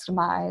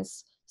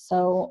customize.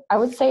 So I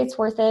would say it's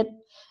worth it,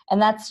 and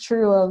that's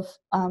true of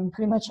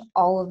pretty much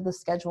all of the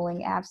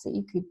scheduling apps that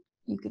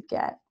you could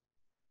get.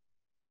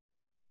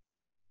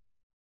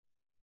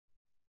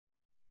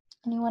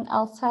 Anyone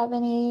else have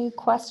any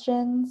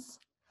questions?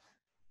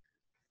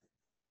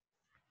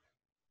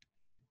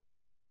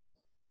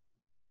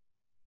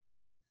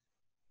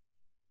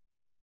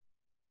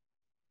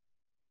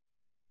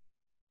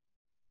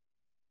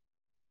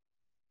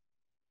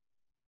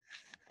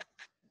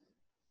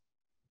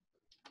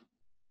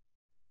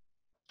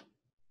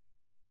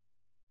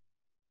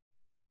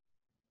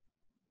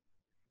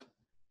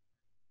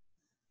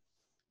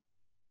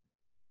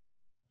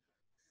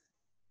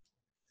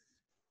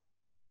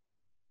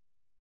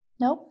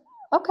 Nope.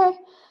 Okay.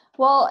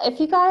 Well, if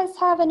you guys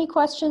have any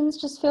questions,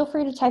 just feel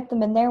free to type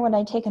them in there. When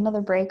I take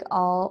another break,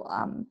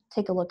 I'll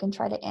take a look and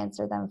try to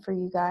answer them for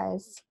you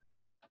guys.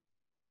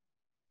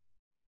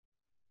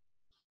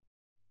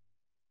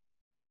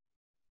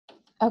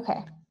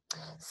 Okay.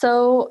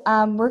 So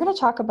we're going to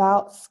talk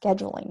about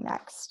scheduling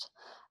next.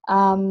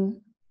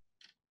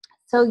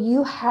 So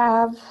you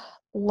have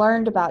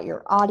learned about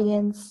your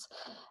audience,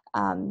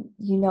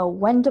 you know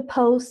when to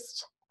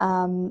post,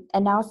 and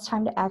now it's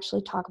time to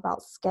actually talk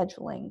about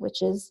scheduling,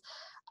 which is,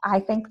 I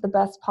think, the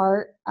best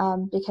part,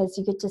 because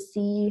you get to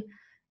see,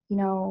 you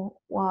know,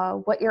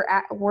 what your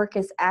work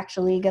is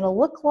actually going to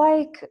look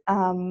like,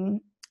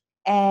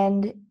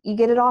 and you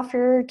get it off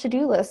your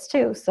to-do list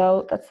too.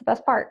 So that's the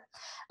best part.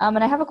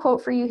 And I have a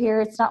quote for you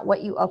here. It's not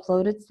what you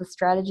upload, it's the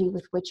strategy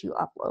with which you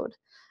upload.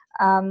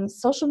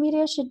 Social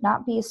media should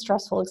not be a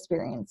stressful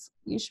experience.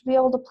 You should be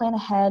able to plan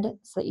ahead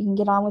so that you can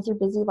get on with your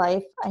busy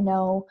life. I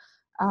know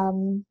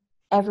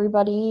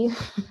everybody,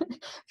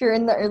 if you're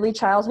in the early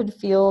childhood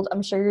field,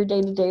 I'm sure your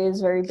day-to-day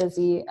is very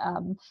busy,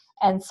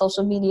 and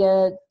social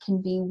media can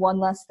be one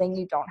less thing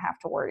you don't have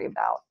to worry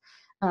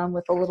about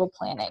with a little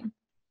planning.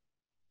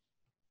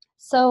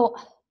 So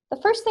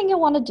the first thing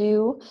you'll want to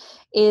do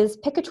is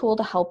pick a tool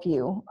to help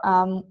you.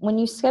 When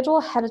you schedule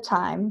ahead of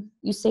time,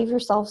 you save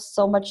yourself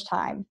so much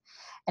time.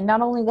 And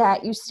not only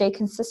that, you stay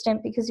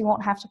consistent because you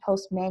won't have to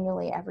post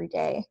manually every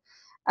day.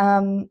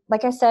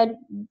 Like I said,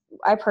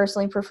 I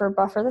personally prefer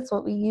Buffer. That's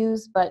what we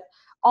use, but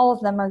all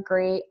of them are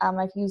great.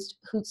 I've used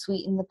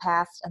Hootsuite in the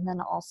past, and then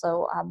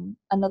also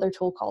another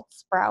tool called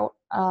Sprout,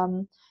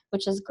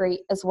 which is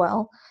great as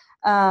well.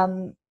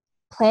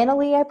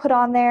 Planoly I put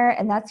on there,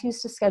 and that's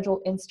used to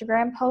schedule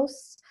Instagram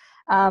posts.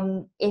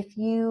 If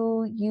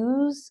you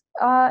use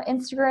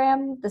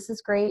Instagram, this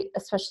is great,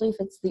 especially if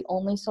it's the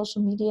only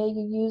social media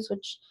you use,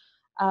 which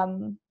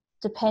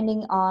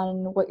depending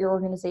on what your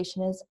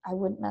organization is, I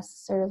wouldn't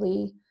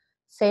necessarily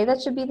say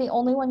that should be the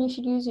only one you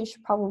should use. You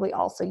should probably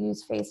also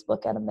use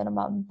Facebook at a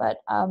minimum, but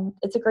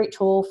it's a great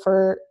tool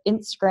for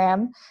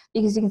Instagram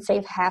because you can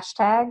save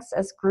hashtags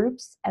as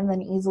groups and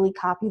then easily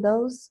copy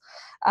those.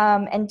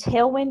 And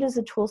Tailwind is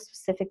a tool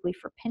specifically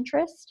for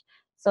Pinterest.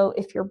 So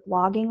if you're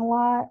blogging a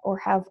lot or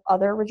have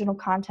other original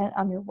content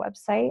on your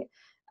website,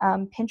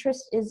 Pinterest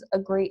is a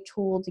great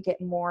tool to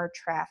get more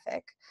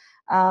traffic.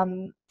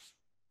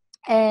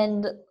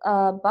 And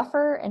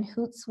Buffer and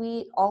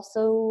Hootsuite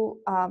also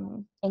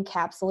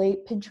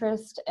encapsulate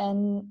Pinterest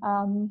and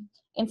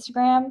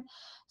Instagram.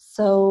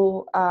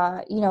 So,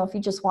 you know, if you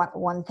just want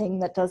one thing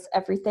that does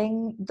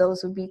everything,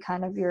 those would be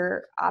kind of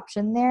your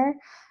option there.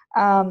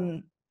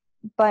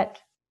 But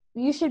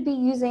you should be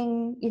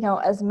using, you know,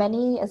 as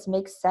many as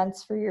makes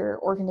sense for your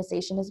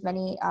organization, as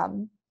many,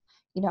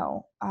 you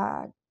know,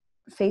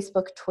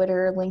 Facebook,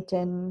 Twitter,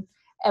 LinkedIn,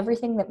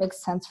 everything that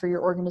makes sense for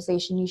your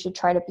organization, you should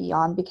try to be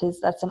on because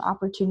that's an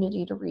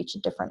opportunity to reach a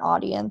different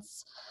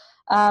audience.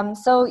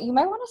 So you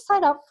might want to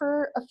sign up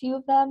for a few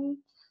of them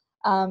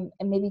and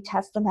maybe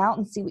test them out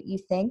and see what you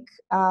think.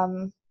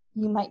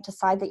 You might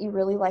decide that you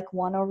really like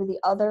one over the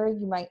other.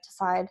 You might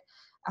decide,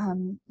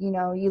 you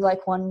know, you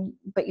like one,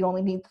 but you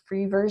only need the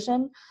free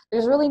version.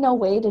 There's really no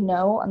way to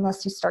know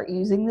unless you start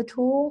using the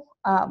tool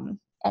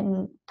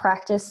and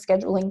practice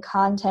scheduling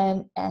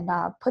content and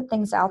put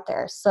things out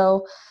there.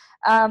 So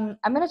I'm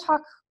going to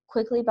talk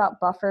quickly about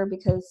Buffer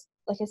because,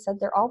 like I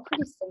said, they're all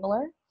pretty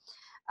similar.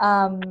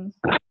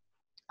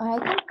 I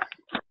think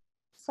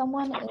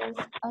someone is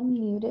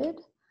unmuted.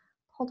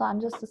 Hold on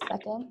just a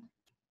second.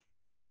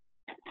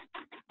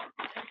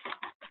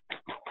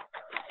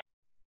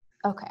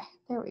 Okay,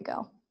 there we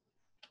go.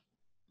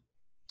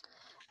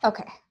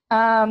 Okay,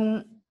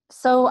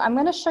 so I'm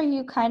going to show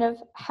you kind of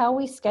how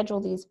we schedule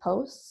these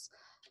posts.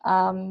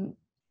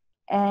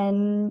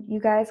 And you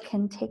guys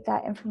can take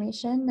that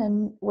information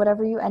and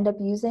whatever you end up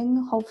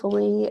using,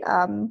 hopefully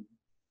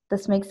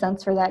this makes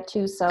sense for that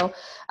too. So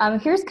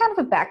here's kind of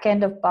a back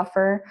end of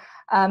Buffer,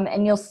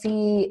 and you'll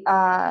see,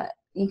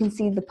 you can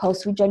see the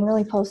posts. We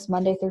generally post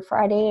Monday through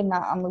Friday and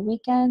not on the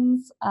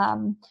weekends.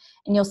 And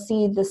you'll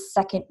see the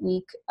second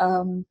week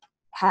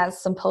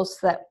has some posts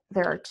that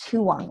there are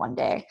 2 on one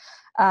day.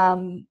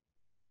 And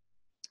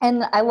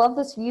I love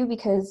this view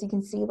because you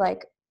can see,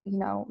 like, you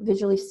know,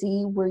 visually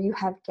see where you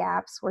have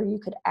gaps, where you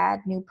could add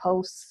new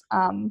posts.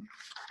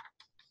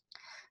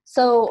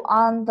 So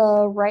on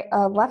the right,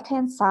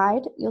 left-hand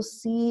side, you'll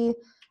see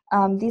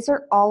these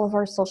are all of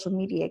our social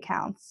media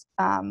accounts.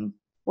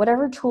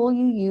 Whatever tool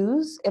you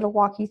use, it'll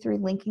walk you through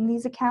linking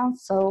these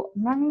accounts. So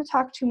I'm not going to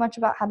talk too much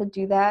about how to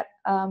do that.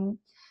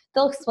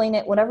 They'll explain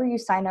it. Whatever you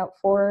sign up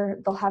for,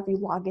 they'll have you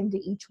log into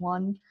each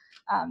one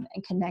and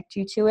connect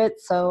you to it.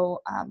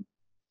 So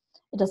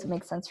it doesn't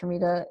make sense for me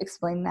to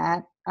explain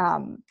that.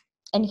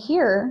 And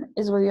here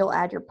is where you'll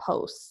add your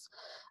posts.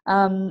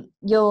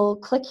 You'll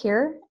click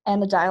here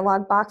and a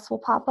dialog box will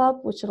pop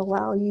up, which will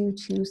allow you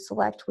to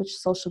select which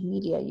social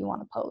media you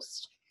want to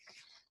post.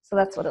 So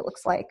that's what it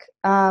looks like.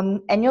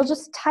 And you'll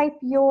just type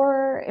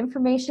your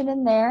information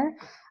in there,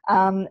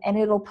 and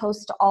it'll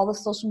post to all the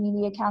social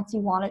media accounts you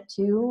want it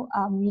to.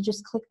 You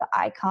just click the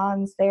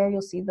icons there.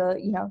 You'll see the,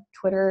 you know,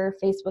 Twitter,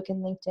 Facebook,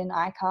 and LinkedIn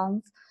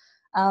icons.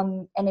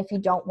 And if you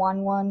don't want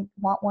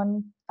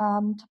one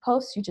to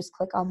post, you just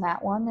click on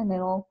that one and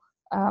it'll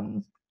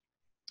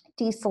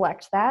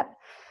deselect that.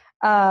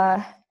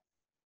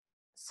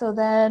 So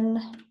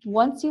then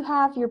once you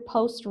have your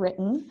post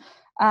written,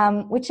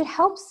 which it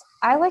helps,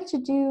 I like to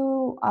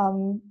do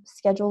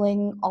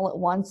scheduling all at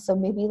once. So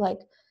maybe like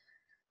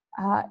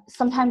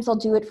sometimes I'll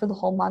do it for the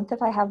whole month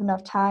if I have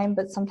enough time,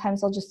 but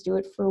sometimes I'll just do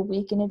it for a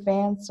week in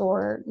advance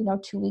or, you know,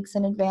 2 weeks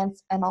in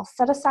advance, and I'll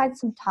set aside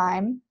some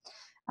time.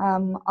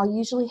 I'll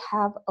usually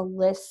have a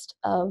list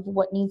of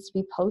what needs to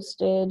be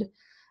posted.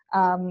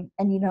 And,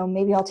 you know,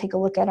 maybe I'll take a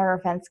look at our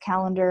events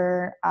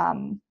calendar.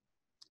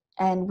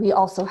 And we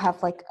also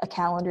have like a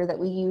calendar that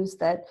we use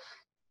that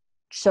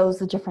shows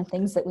the different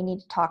things that we need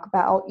to talk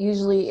about.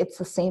 Usually it's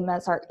the same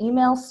as our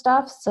email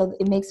stuff, so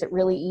it makes it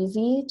really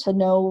easy to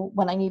know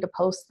when I need to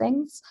post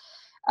things.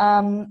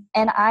 And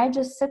I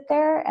just sit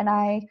there and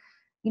I,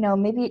 you know,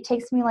 maybe it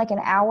takes me like an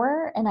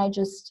hour and I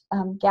just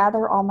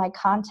gather all my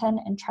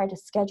content and try to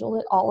schedule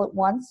it all at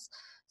once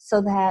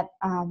so that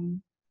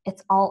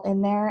it's all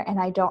in there and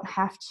I don't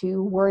have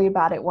to worry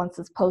about it once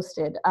it's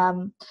posted.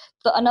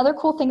 Another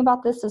cool thing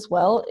about this as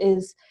well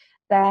is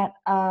that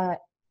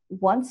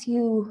once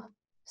you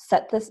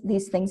set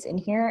these things in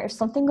here, if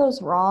something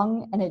goes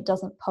wrong and it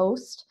doesn't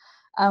post,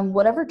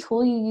 whatever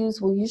tool you use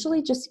will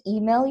usually just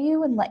email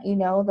you and let you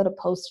know that a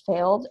post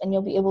failed, and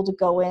you'll be able to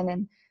go in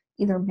and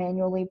either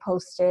manually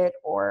post it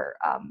or,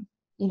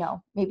 you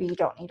know, maybe you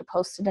don't need to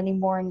post it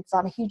anymore and it's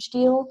not a huge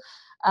deal.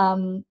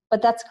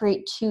 But that's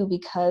great too,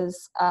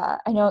 because I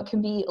know it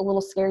can be a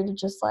little scary to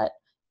just let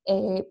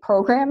a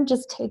program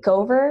just take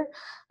over.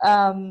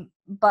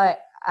 But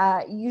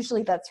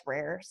usually that's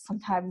rare.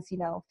 Sometimes, you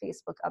know,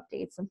 Facebook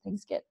updates and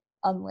things get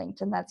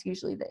unlinked, and that's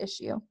usually the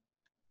issue.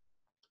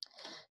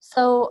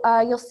 So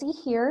you'll see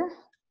here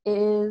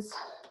is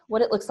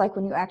what it looks like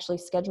when you actually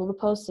schedule the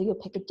post. So you'll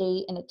pick a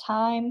date and a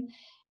time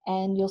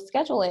and you'll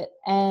schedule it.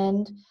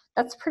 And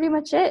that's pretty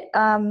much it.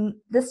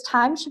 This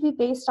time should be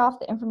based off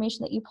the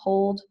information that you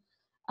pulled.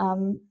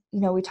 You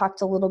know, we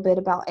talked a little bit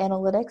about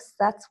analytics.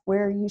 That's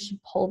where you should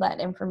pull that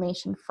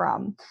information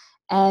from.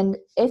 And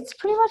it's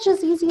pretty much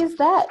as easy as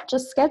that,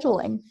 just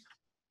scheduling.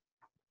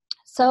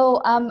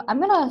 So I'm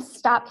going to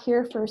stop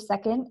here for a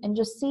second and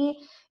just see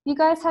if you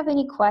guys have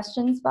any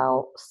questions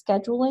about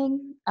scheduling.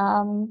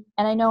 And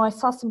I know I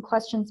saw some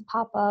questions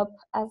pop up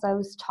as I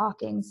was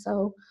talking,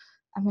 so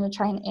I'm going to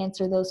try and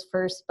answer those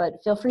first,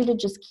 but feel free to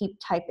just keep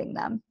typing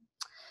them.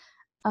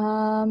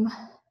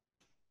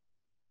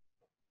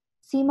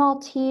 C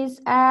Maltese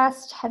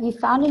asked, have you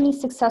found any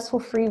successful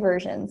free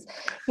versions?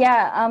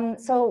 Yeah,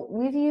 so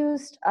we've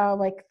used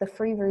like the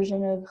free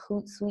version of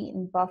Hootsuite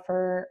and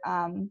Buffer,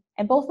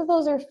 and both of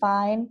those are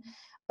fine,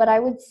 but I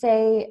would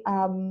say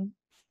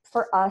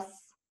for us,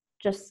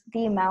 just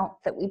the amount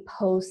that we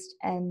post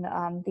and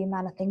the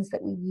amount of things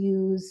that we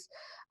use,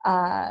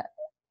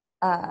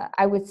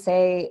 I would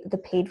say the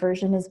paid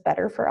version is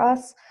better for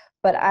us,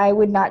 but I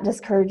would not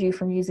discourage you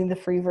from using the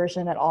free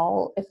version at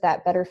all if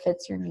that better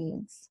fits your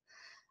needs.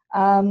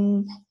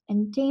 And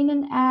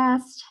Danon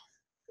asked,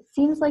 it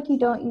seems like you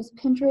don't use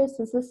Pinterest.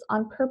 Is this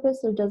on purpose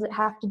or does it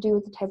have to do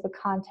with the type of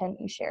content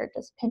you share?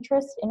 Does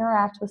Pinterest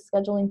interact with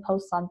scheduling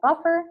posts on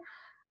Buffer?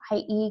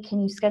 I.e., can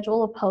you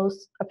schedule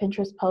a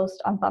Pinterest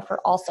post on Buffer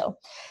also?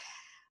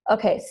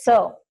 Okay,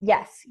 so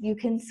yes, you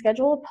can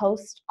schedule a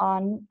post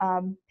on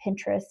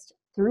Pinterest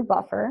through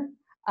Buffer,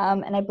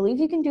 and I believe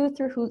you can do it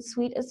through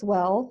Hootsuite as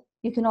well.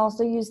 You can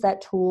also use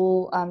that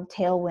tool,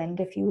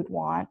 Tailwind, if you would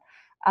want.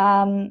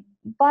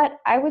 But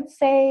I would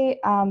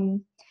say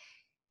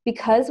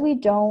because we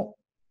don't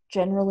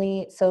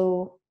generally,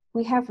 so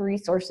we have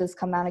resources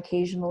come out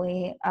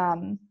occasionally,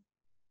 and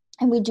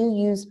we do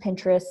use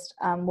Pinterest.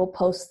 We'll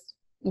post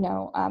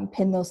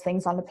pin those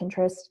things onto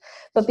Pinterest.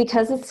 But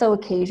because it's so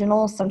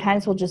occasional,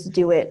 sometimes we'll just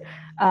do it,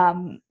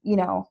 on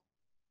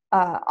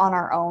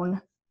our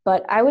own.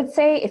 But I would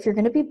say if you're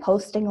going to be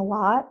posting a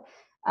lot,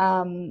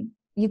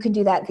 you can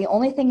do that. The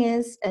only thing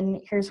is,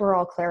 and here's where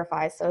I'll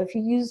clarify. So if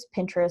you use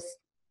Pinterest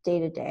day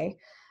to day,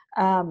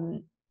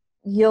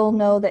 you'll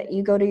know that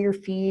you go to your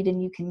feed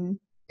and you can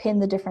pin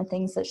the different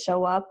things that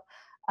show up.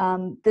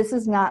 This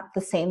is not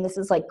the same. This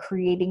is like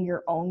creating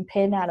your own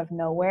pin out of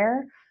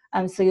nowhere.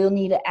 So you'll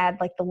need to add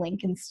like the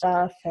link and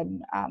stuff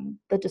and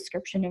the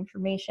description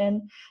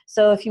information.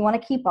 So if you want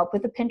to keep up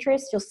with the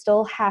Pinterest, you'll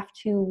still have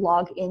to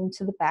log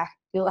into the back.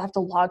 You'll have to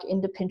log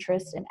into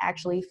Pinterest and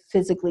actually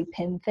physically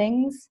pin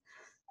things.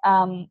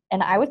 And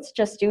I would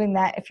suggest doing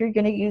that. If you're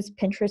going to use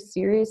Pinterest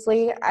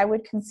seriously, I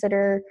would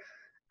consider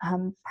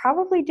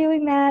probably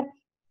doing that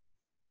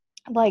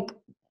like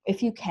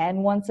if you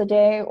can once a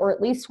day or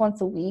at least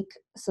once a week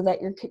so that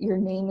your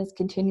name is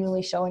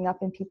continually showing up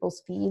in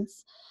people's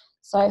feeds.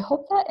 So I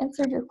hope that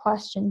answered your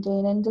question,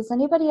 Dana. And does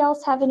anybody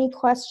else have any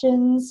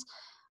questions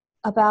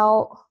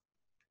about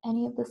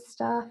any of this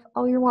stuff?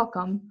 Oh, you're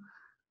welcome.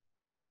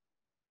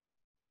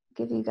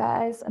 Give you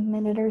guys a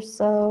minute or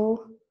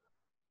so.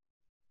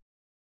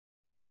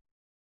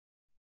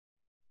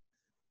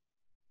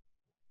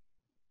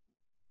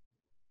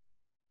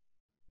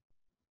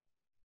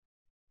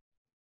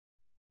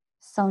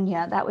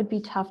 Sonia, that would be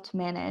tough to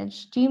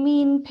manage. Do you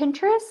mean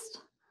Pinterest?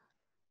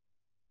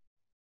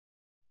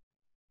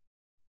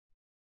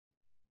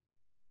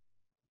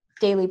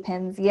 Daily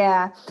pins,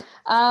 yeah.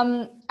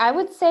 I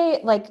would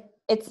say like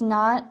it's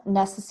not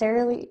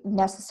necessarily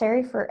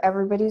necessary for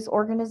everybody's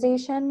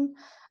organization.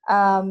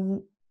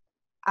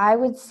 I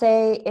would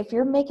say if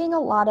you're making a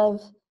lot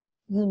of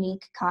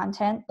unique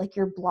content, like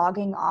you're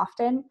blogging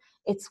often,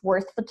 it's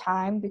worth the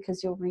time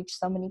because you'll reach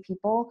so many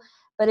people.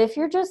 But if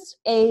you're just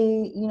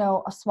a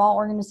small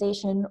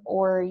organization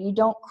or you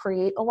don't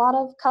create a lot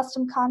of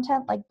custom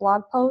content like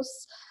blog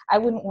posts, I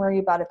wouldn't worry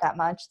about it that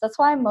much. That's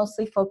why I'm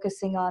mostly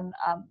focusing on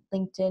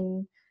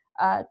LinkedIn,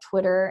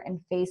 Twitter, and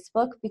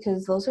Facebook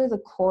because those are the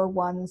core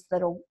ones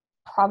that'll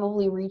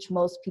probably reach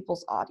most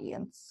people's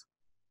audience.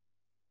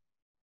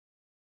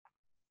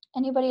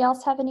 Anybody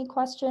else have any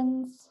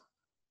questions?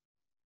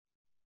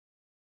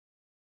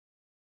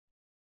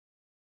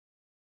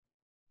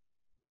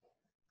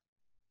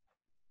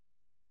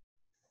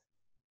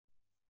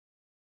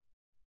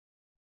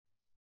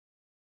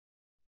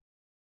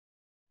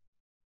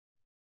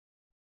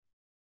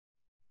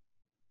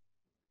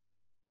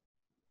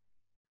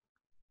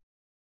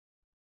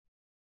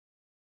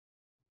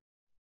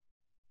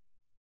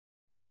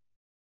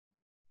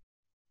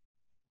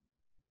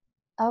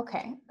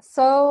 Okay,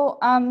 so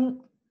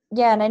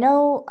yeah, and I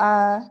know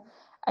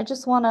I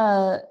just want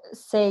to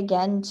say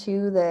again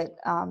too that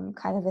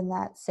kind of in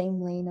that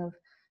same lane of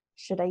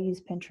should I use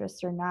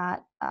Pinterest or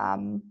not?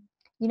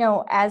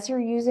 As you're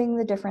using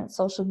the different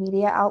social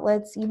media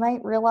outlets, you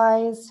might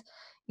realize,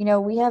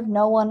 we have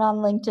no one on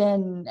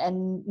LinkedIn,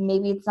 and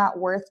maybe it's not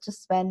worth to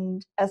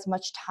spend as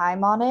much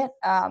time on it.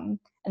 And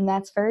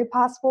that's very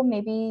possible.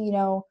 Maybe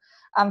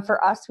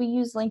for us, we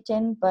use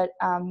LinkedIn, but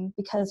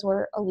because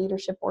we're a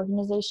leadership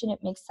organization, it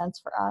makes sense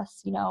for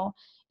us.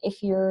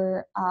 If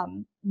you're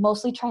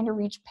mostly trying to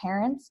reach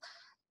parents,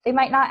 they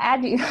might not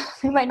add you.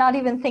 They might not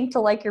even think to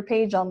like your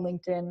page on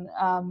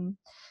LinkedIn.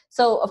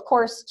 So, of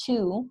course,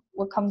 too,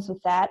 what comes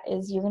with that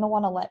is you're going to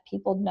want to let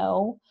people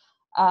know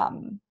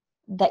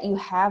that you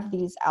have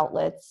these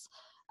outlets.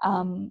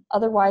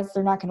 Otherwise,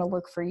 they're not going to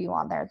look for you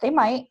on there. They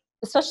might,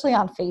 especially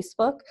on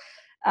Facebook.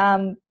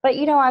 But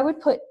I would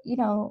put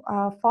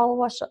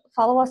follow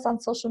us on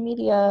social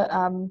media,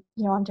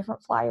 on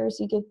different flyers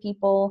you give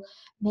people.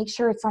 Make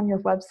sure it's on your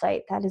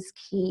website. That is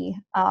key.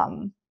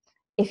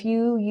 If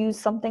you use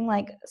something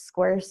like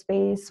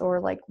Squarespace or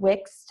like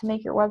Wix to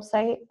make your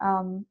website,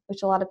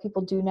 which a lot of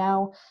people do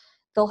now,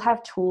 they'll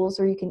have tools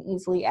where you can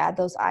easily add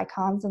those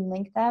icons and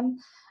link them.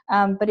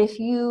 But if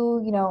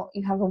you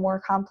have a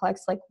more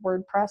complex like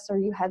WordPress, or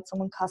you had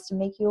someone custom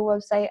make you a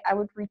website, I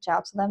would reach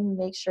out to them and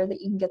make sure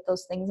that you can get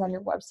those things on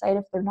your website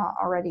if they're not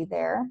already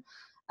there.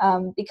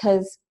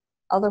 Because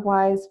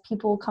otherwise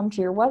people will come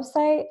to your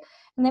website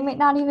and they might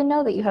not even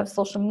know that you have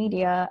social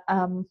media.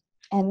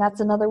 And that's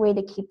another way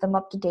to keep them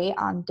up to date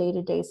on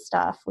day-to-day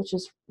stuff, which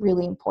is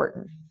really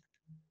important.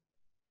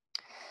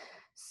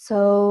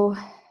 So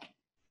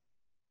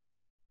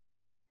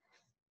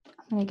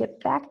I'm going to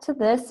get back to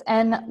this.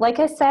 And like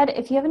I said,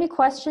 if you have any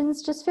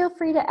questions, just feel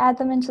free to add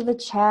them into the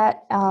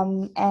chat.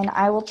 And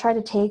I will try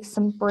to take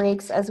some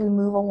breaks as we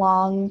move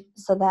along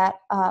so that,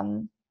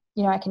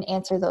 I can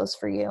answer those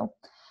for you.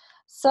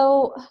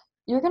 So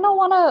you're going to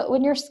want to,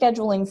 when you're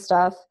scheduling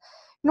stuff,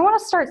 you want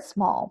to start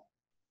small.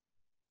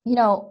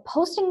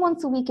 Posting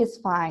once a week is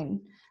fine.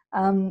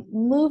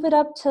 Move it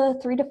up to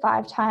 3 to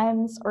 5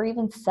 times or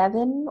even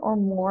 7 or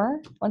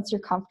more once you're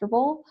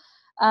comfortable.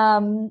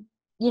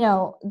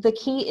 The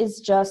key is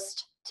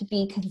just to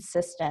be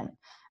consistent.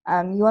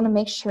 You want to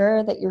make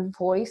sure that your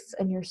voice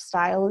and your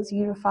style is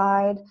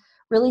unified.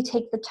 really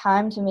take the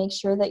time to make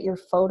sure that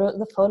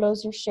the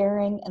photos you're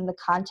sharing and the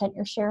content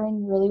you're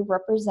sharing really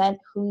represent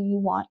who you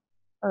want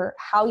or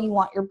how you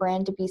want your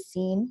brand to be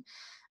seen.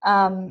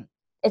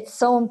 It's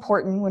so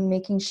important when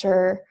making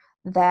sure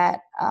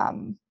that,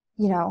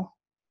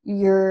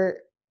 your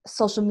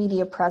social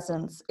media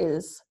presence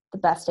is the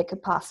best it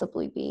could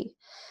possibly be.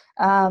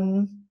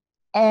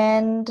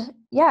 And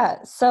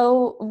yeah,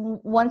 so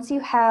once you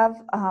have,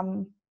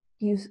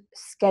 you've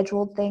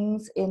scheduled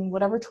things in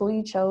whatever tool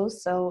you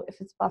chose. So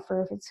if it's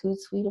Buffer, if it's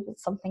Hootsuite, if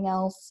it's something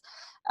else,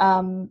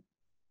 you're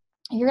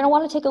going to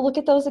want to take a look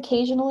at those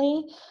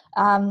occasionally.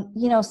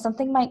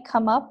 Something might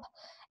come up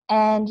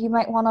and you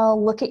might want to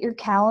look at your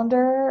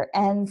calendar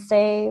and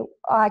say, oh,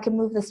 I can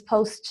move this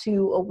post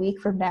to a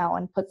week from now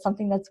and put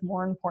something that's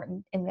more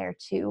important in there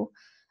too.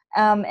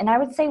 And I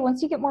would say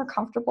once you get more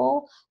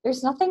comfortable,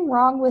 there's nothing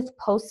wrong with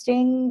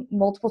posting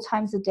multiple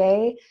times a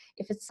day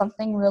if it's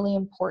something really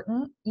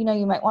important. You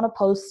might want to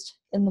post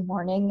in the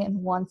morning and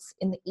once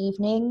in the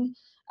evening,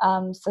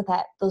 so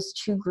that those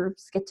two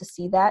groups get to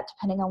see that,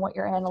 depending on what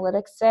your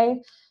analytics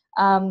say.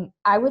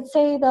 I would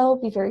say, though,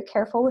 be very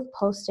careful with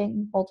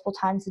posting multiple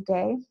times a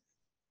day.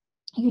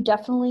 You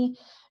definitely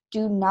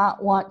do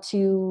not want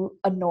to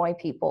annoy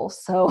people.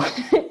 So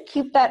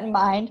keep that in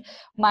mind.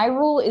 My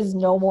rule is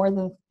no more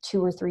than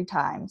 2 or 3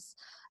 times.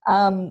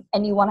 And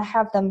you want to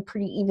have them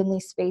pretty evenly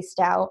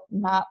spaced out,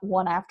 not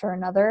one after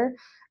another,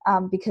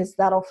 because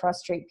that'll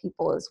frustrate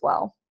people as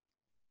well.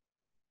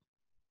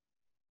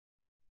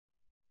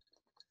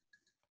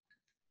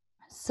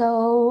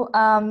 So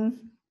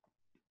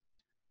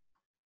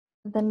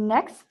the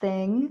next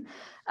thing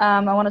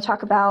I want to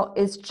talk about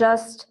is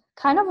just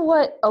kind of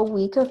what a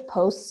week of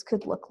posts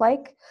could look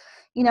like.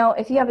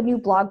 If you have a new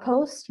blog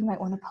post, you might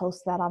want to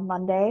post that on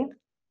Monday.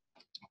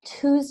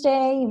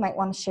 Tuesday, you might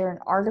want to share an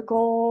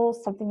article,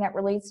 something that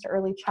relates to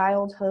early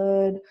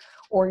childhood,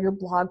 or your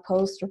blog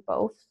post, or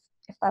both,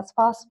 if that's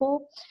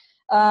possible.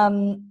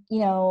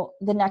 The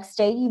next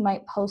day, you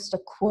might post a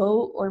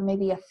quote or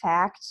maybe a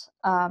fact.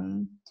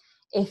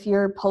 If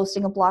you're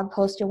posting a blog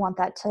post, you want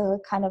that to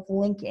kind of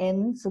link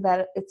in so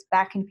that it's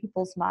back in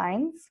people's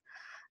minds.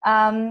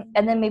 And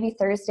then maybe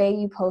Thursday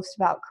you post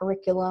about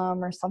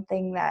curriculum or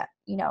something that,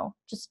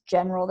 just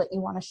general that you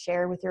want to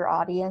share with your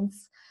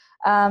audience.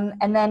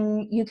 And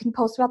then you can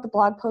post about the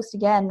blog post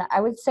again.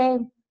 I would say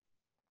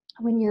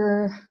when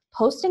you're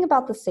posting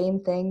about the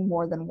same thing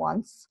more than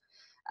once,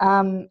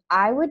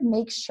 I would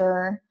make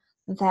sure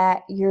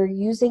that you're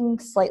using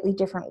slightly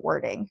different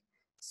wording.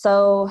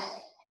 So,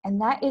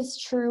 and that is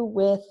true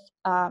with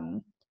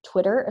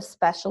Twitter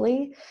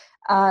especially.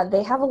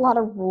 They have a lot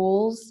of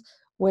rules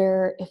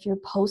where if you're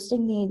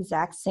posting the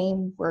exact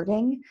same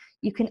wording,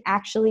 you can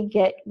actually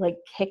get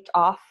kicked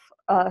off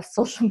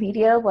social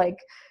media.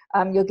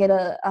 You'll get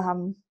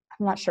I'm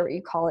not sure what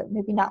you call it,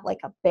 maybe not like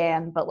a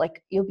ban, but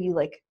you'll be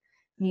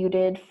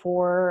muted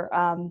for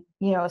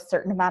a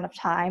certain amount of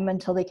time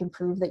until they can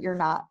prove that you're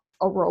not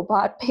a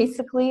robot,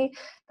 basically,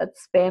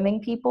 that's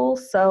spamming people.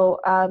 So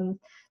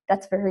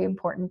that's very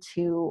important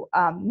to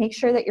make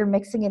sure that you're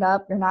mixing it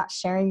up. You're not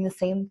sharing the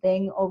same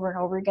thing over and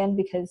over again,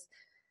 because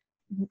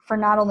for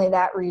not only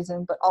that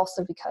reason, but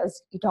also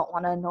because you don't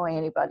want to annoy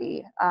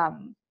anybody.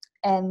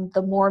 And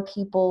the more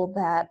people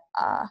that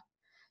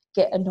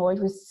get annoyed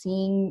with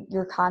seeing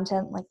your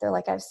content, they're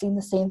like, I've seen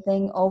the same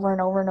thing over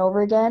and over and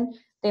over again,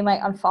 they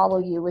might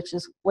unfollow you, which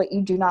is what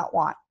you do not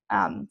want.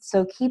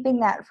 So keeping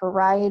that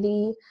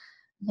variety,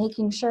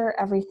 making sure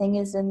everything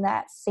is in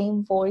that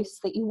same voice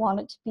that you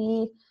want it to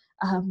be,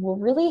 will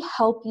really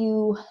help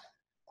you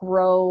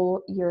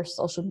grow your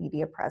social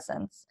media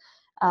presence.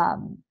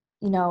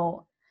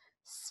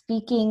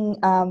 Speaking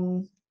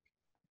from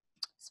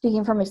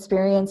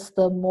experience,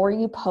 the more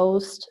you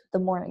post, the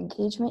more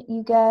engagement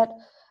you get.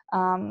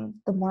 And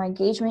the more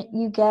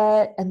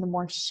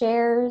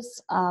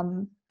shares,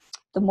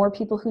 the more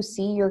people who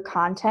see your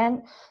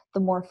content, the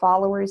more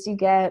followers you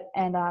get,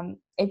 and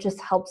it just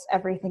helps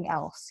everything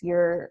else.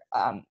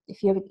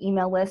 If you have an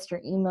email list,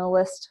 your email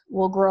list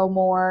will grow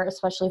more,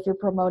 especially if you're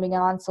promoting it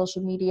on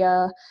social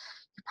media.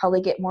 You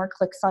probably get more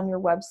clicks on your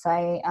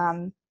website.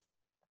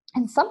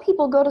 And some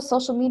people go to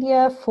social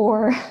media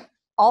for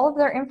all of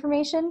their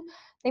information.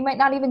 They might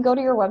not even go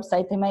to your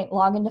website. They might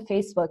log into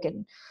Facebook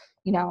and,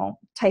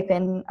 type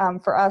in,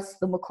 for us,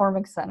 the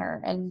McCormick Center,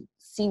 and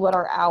see what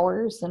our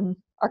hours and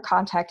our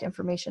contact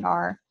information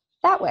are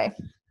that way.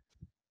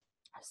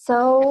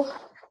 So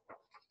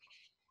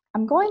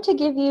I'm going to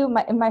give you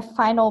my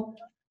final,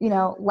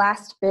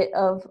 last bit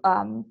of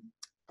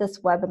this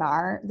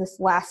webinar, this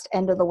last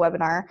end of the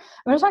webinar.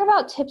 I'm going to talk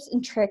about tips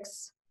and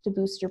tricks to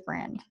boost your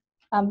brand.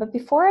 But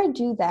before I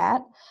do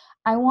that,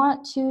 I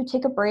want to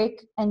take a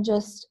break and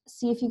just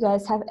see if you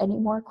guys have any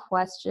more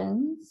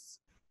questions.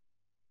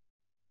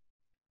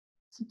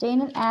 So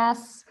Dana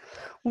asks,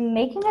 when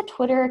making a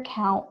Twitter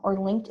account or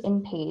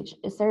LinkedIn page,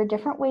 is there a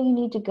different way you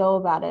need to go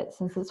about it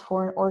since it's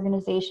for an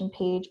organization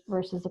page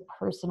versus a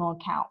personal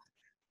account?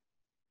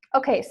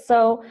 Okay,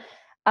 so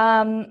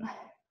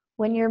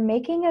when you're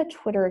making a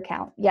Twitter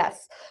account,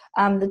 yes,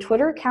 the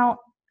Twitter account,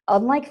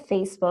 unlike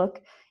Facebook,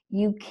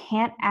 you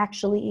can't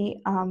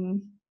actually,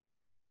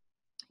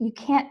 you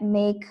can't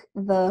make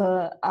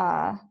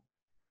the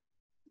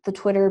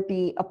Twitter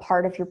be a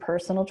part of your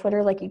personal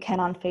Twitter like you can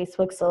on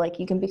Facebook. So like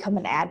you can become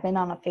an admin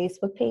on a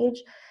Facebook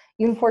page.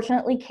 You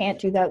unfortunately can't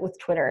do that with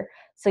Twitter.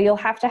 So you'll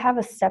have to have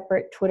a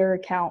separate Twitter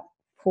account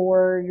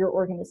for your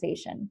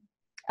organization.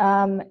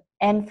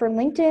 And for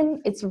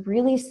LinkedIn, it's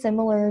really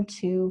similar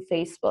to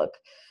Facebook,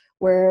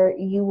 where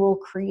you will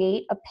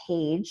create a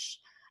page.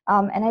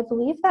 And I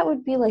believe that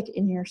would be like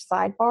in your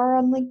sidebar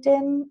on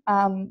LinkedIn.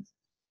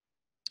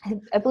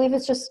 I believe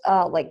it's just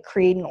like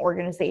create an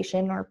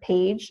organization or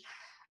page.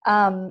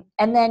 And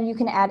then you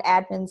can add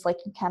admins like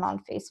you can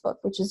on Facebook,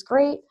 which is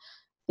great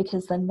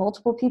because then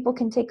multiple people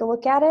can take a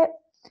look at it.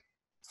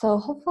 So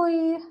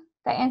hopefully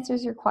that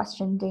answers your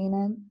question,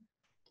 Dana.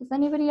 Does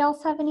anybody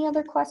else have any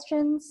other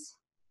questions?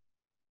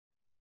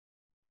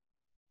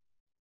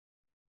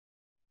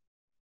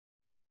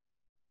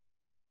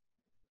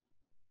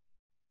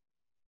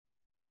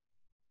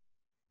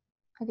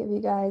 I'll give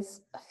you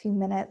guys a few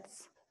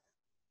minutes.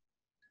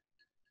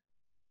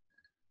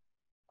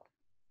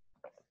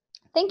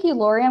 Thank you,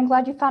 Lori. I'm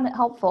glad you found it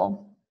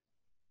helpful.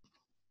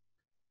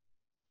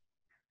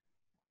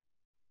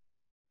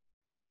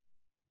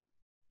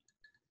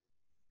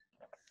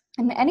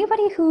 And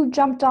anybody who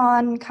jumped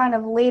on kind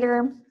of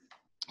later,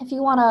 if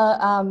you want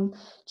to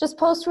just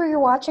post where you're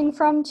watching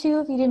from too,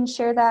 if you didn't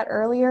share that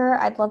earlier,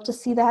 I'd love to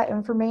see that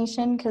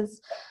information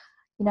because,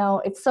 you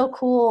know, it's so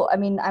cool. I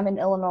mean, I'm in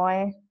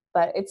Illinois,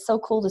 but it's so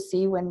cool to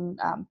see when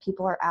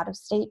people are out of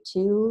state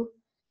too.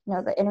 You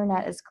know, the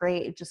internet is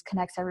great. It just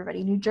connects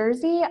everybody. New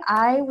Jersey,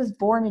 I was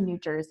born in New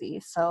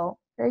Jersey, so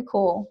very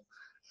cool.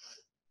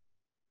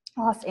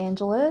 Los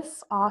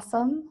Angeles,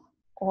 awesome.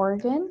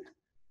 Oregon.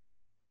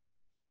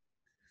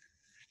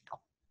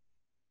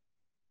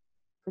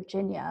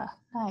 Virginia,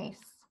 nice.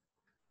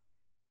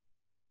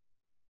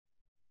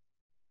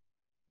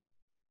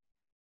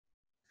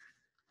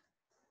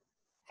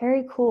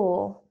 Very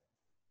cool.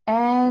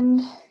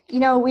 And, you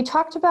know, we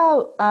talked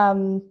about,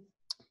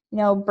 you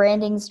know,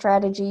 branding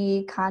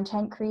strategy,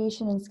 content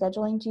creation, and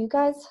scheduling. Do you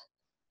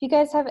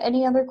guys have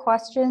any other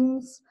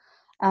questions?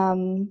 You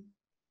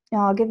know,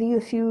 I'll give you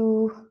a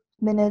few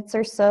minutes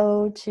or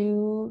so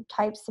to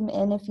type some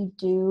in if you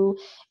do.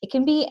 It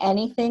can be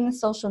anything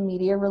social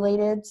media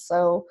related.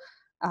 So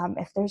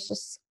if there's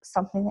just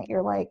something that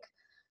you're like,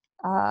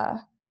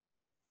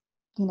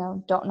 you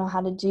know, don't know how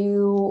to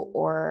do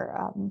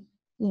or,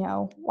 you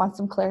know, want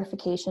some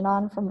clarification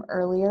on from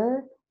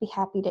earlier, be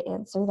happy to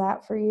answer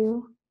that for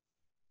you.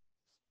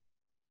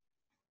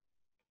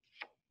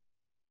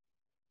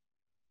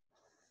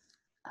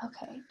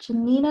 Okay,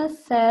 Janina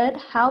said,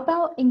 how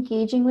about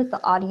engaging with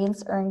the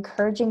audience or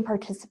encouraging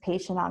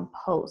participation on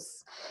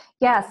posts?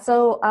 Yeah,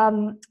 so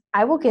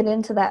I will get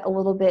into that a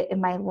little bit in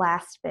my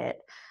last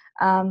bit.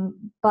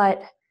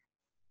 But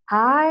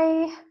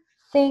I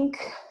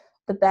think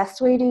the best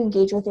way to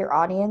engage with your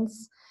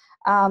audience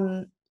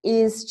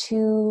is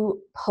to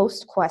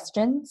post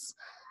questions.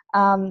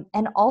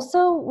 And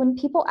also, when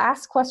people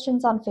ask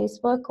questions on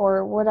Facebook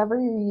or whatever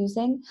you're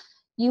using,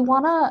 you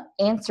want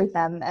to answer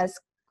them as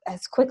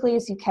quickly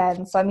as you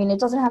can. So, I mean, it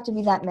doesn't have to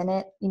be that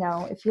minute. You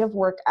know, if you have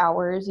work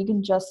hours, you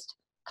can just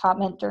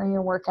comment during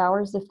your work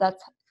hours if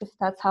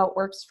that's how it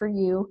works for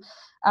you.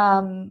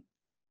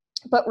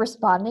 But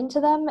responding to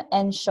them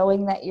and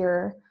showing that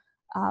you're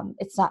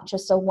it's not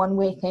just a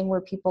one-way thing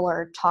where people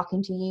are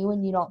talking to you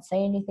and you don't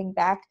say anything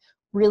back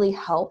really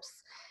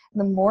helps.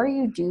 The more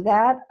you do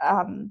that,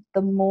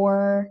 the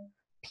more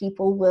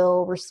people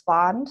will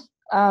respond.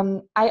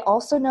 I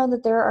also know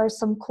that there are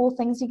some cool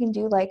things you can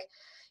do, like,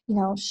 you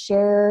know,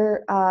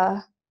 share,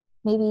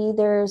 maybe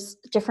there's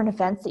different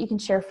events that you can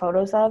share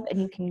photos of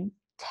and you can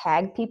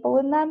tag people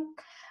in them.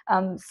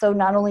 So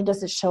not only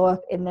does it show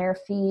up in their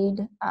feed,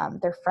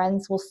 their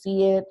friends will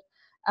see it,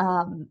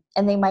 and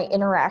they might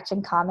interact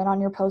and comment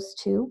on your post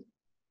too.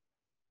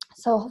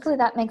 So hopefully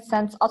that makes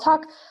sense. I'll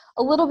talk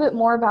a little bit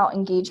more about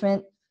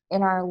engagement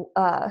in our,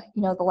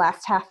 you know, the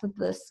last half of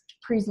this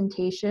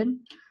presentation.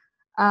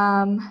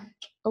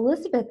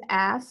 Elizabeth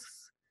asks,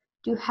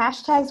 do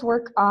hashtags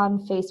work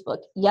on Facebook?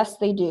 Yes,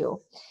 they do.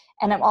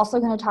 And I'm also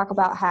going to talk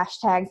about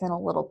hashtags in a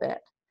little bit.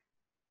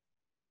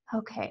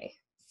 Okay,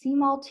 C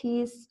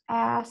Maltese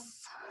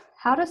asks,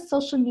 how does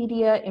social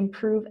media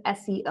improve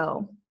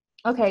SEO?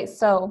 Okay,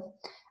 so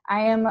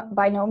I am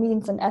by no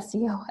means an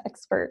SEO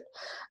expert,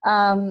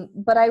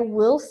 but I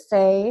will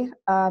say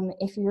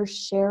if you're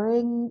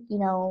sharing, you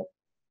know,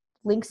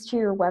 links to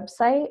your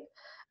website,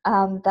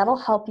 that'll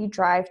help you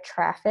drive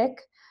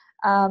traffic.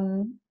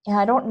 And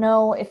I don't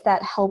know if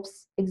that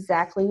helps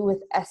exactly with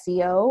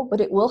SEO, but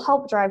it will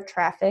help drive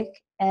traffic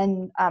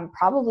and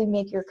probably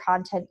make your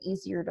content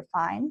easier to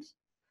find.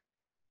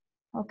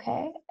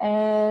 Okay,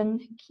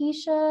 and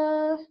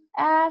Keisha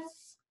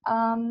asks,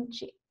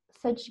 she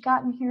said she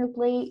got in here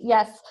late.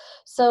 Yes,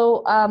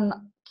 so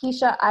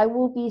Keisha, I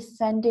will be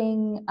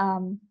sending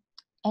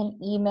an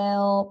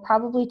email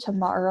probably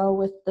tomorrow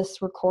with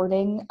this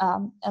recording.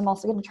 I'm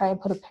also going to try and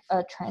put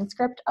a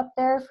transcript up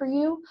there for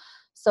you.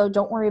 So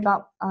don't worry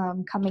about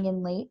coming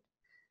in late.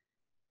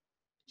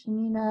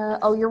 Janina,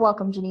 oh, you're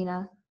welcome,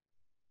 Janina.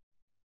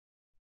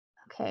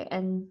 Okay,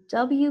 and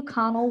W.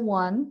 Connell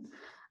 1,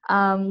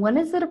 when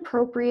is it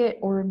appropriate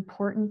or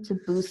important to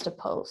boost a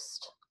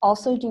post?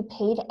 Also, do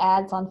paid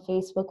ads on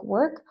Facebook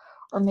work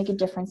or make a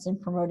difference in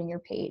promoting your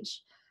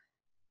page?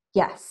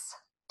 Yes,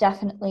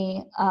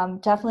 definitely.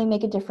 Definitely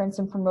make a difference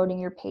in promoting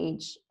your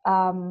page.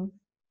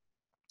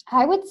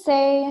 I would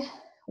say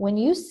when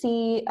you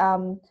see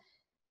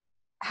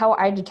how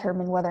I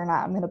determine whether or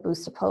not I'm going to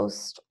boost a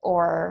post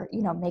or,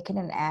 make it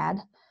an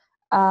ad,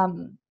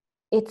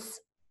 it's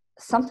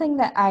something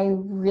that I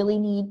really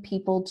need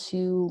people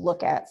to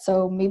look at.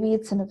 So maybe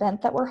it's an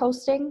event that we're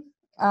hosting.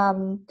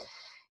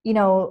 We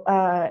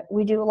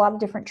do a lot of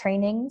different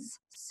trainings.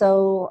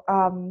 So,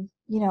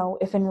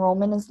 if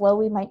enrollment is low,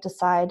 we might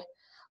decide,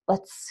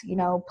 let's,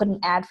 put an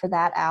ad for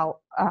that out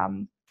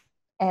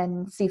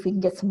and see if we can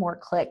get some more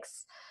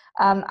clicks.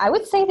 I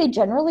would say they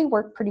generally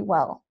work pretty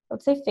well. I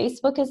would say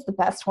Facebook is the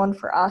best one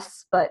for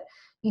us, but,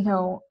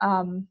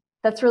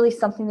 that's really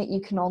something that you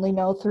can only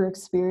know through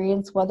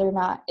experience, whether or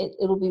not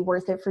it'll be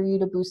worth it for you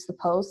to boost the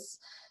posts.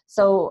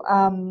 So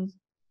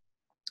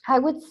I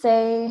would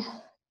say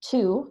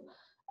too,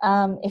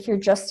 if you're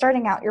just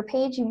starting out your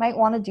page, you might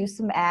want to do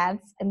some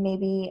ads, and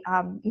maybe,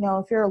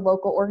 if you're a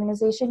local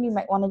organization, you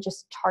might want to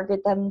just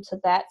target them to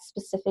that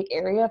specific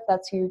area if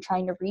that's who you're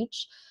trying to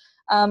reach.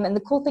 And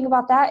the cool thing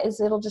about that is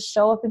it'll just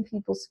show up in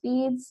people's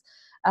feeds,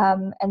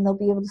 and they'll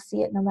be able to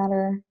see it no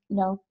matter,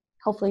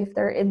 hopefully if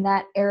they're in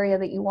that area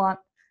that you want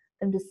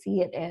them to see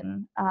it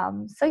in.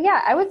 So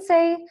yeah, I would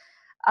say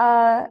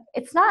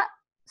it's not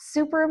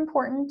super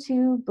important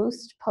to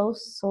boost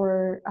posts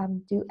or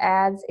do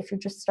ads if you're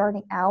just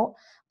starting out,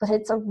 but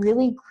it's a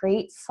really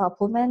great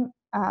supplement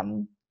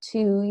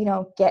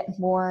to get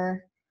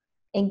more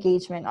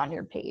engagement on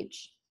your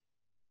page.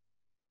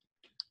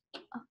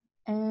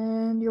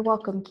 And you're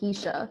welcome,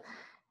 Keisha.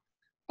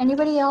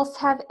 Anybody else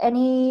have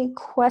any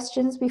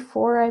questions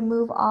before I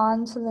move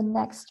on to the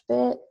next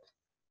bit?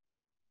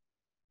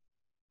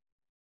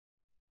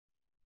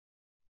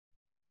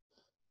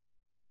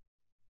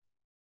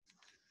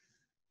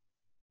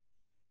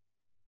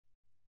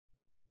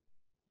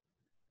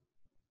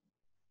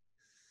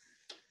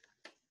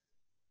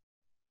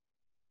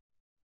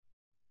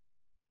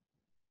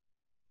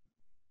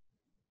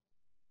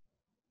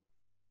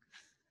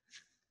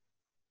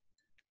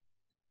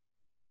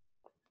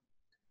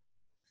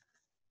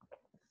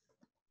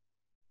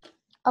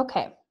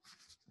 Okay,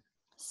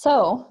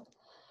 so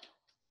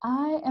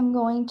I am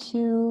going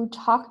to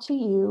talk to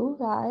you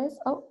guys.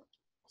 Oh,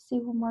 I see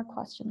one more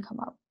question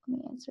come up. Let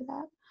me answer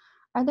that.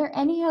 Are there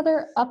any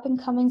other up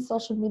and coming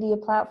social media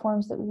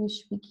platforms that we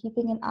should be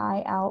keeping an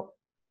eye out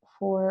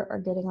for or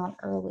getting on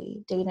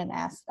early? Dayton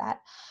asked that.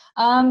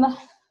 I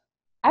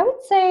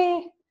would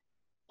say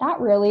not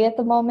really at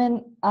the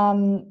moment.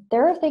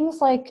 There are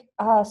things like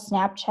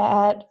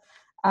Snapchat,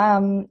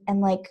 and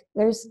like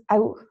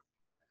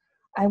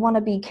I want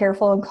to be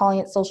careful in calling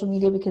it social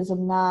media because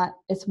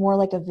it's more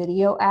like a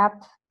video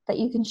app that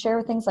you can share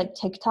with things like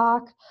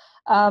TikTok.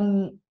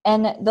 And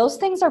those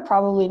things are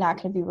probably not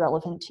going to be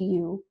relevant to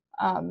you.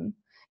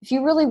 If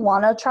you really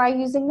want to try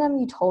using them,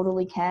 you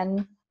totally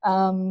can.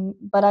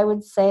 But I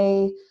would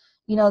say,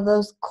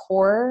 those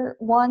core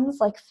ones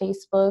like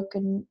Facebook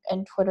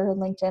and Twitter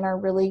and LinkedIn are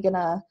really going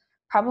to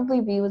probably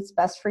be what's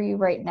best for you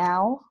right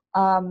now.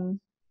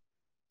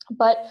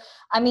 But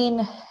I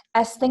mean,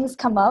 as things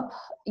come up,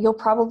 you'll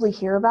probably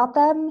hear about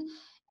them.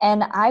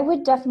 And I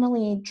would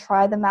definitely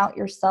try them out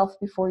yourself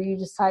before you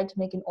decide to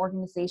make an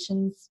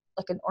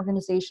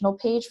organizational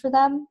page for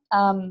them.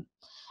 And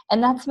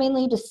that's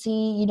mainly to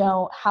see,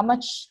 how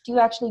much do you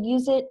actually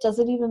use it? Does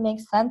it even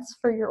make sense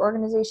for your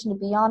organization to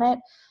be on it?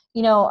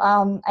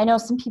 I know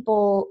some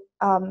people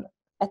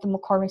at the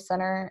McCormick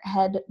Center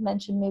had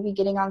mentioned maybe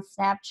getting on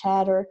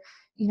Snapchat or,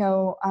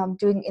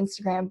 doing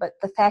Instagram. But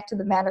the fact of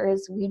the matter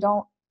is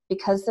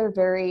because they're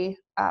very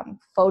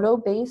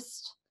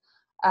photo-based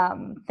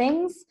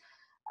things,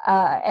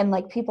 and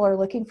like people are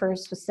looking for a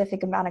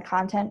specific amount of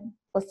content,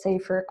 let's say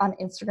on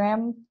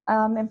Instagram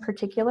in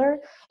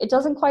particular, it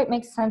doesn't quite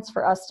make sense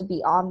for us to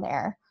be on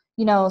there.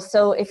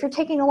 So if you're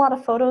taking a lot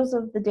of photos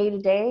of the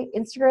day-to-day,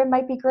 Instagram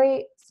might be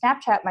great,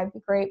 Snapchat might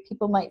be great.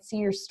 People might see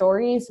your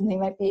stories and they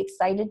might be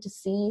excited to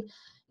see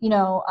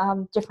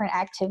different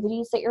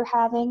activities that you're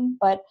having,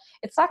 but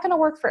it's not going to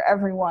work for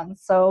everyone.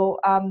 So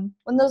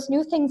when those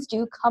new things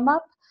do come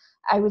up,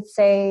 I would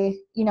say,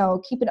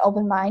 keep an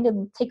open mind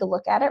and take a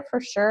look at it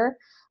for sure.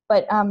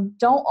 But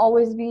don't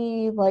always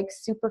be like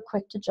super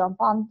quick to jump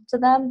onto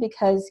them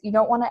because you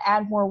don't want to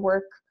add more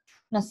work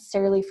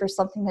necessarily for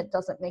something that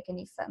doesn't make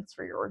any sense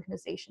for your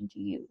organization to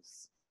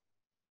use.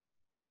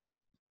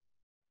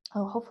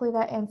 Oh, hopefully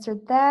that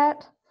answered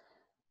that.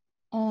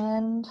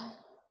 And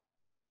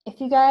if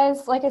you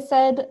guys, like I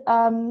said,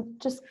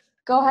 just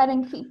go ahead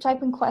and keep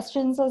typing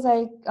questions as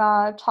I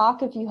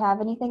talk if you have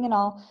anything, and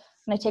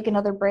when I take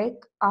another break,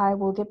 I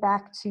will get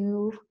back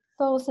to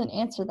those and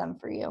answer them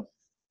for you.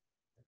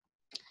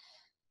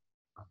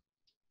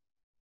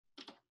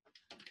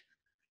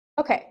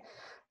 Okay,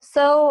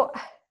 so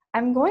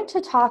I'm going to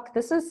talk,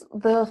 this is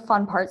the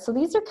fun part. So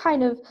these are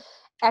kind of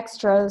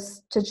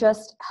extras to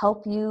just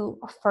help you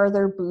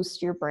further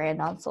boost your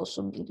brand on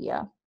social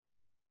media.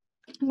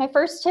 My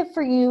first tip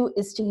for you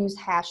is to use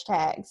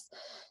hashtags.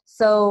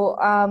 So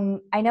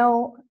I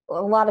know a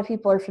lot of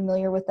people are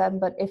familiar with them,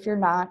 but if you're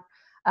not,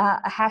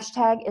 a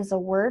hashtag is a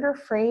word or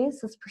phrase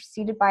that's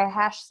preceded by a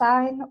hash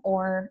sign,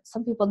 or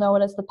some people know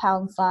it as the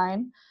pound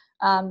sign,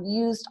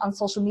 used on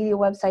social media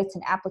websites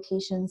and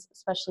applications,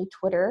 especially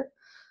Twitter,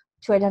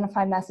 to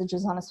identify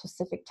messages on a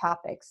specific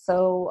topic.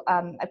 So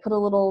I put a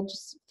little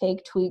just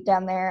fake tweet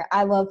down there.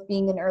 I love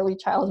being an early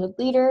childhood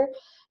leader,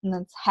 and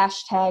that's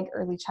hashtag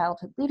early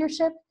childhood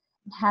leadership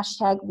and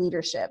hashtag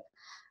leadership.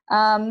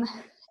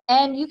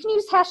 And you can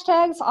use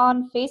hashtags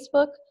on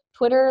Facebook,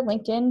 Twitter,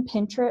 LinkedIn,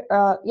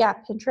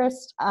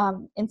 Pinterest,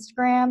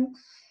 Instagram.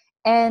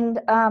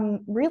 And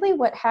really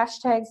what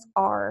hashtags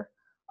are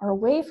a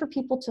way for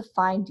people to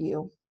find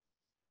you.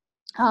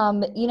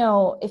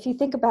 If you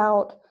think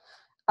about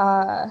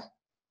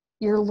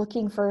you're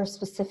looking for a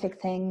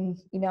specific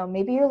thing,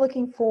 maybe you're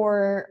looking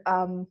for,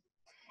 and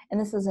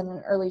this isn't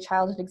an early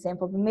childhood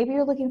example, but maybe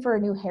you're looking for a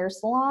new hair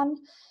salon.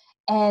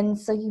 And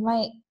so you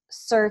might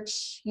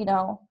search,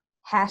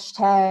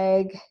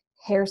 hashtag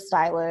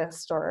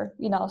hairstylist or,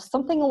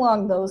 something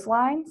along those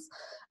lines.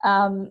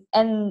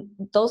 And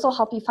those will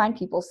help you find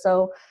people.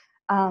 So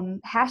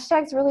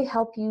hashtags really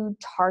help you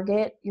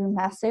target your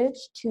message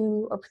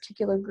to a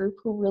particular group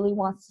who really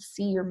wants to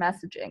see your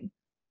messaging.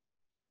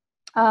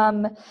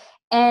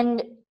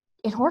 And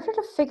in order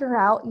to figure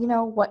out,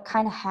 what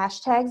kind of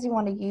hashtags you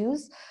want to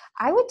use,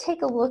 I would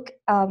take a look,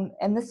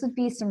 and this would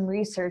be some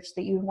research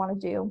that you would want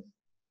to do.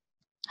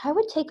 I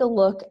would take a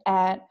look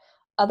at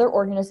other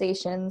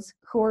organizations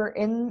who are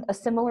in a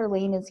similar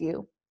lane as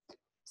you.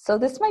 So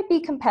this might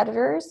be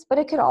competitors, but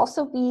it could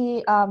also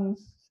be,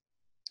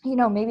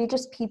 maybe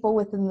just people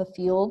within the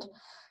field.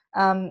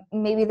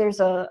 Maybe there's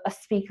a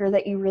speaker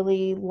that you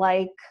really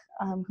like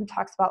who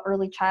talks about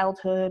early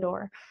childhood,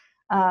 or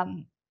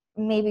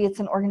maybe it's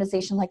an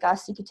organization like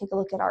us. You could take a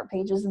look at our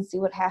pages and see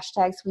what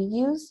hashtags we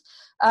use.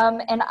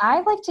 And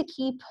I like to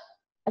keep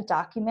a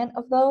document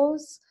of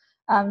those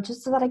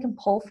just so that I can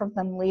pull from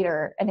them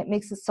later. And it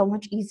makes it so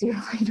much easier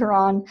later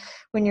on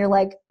when you're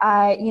like,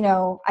 I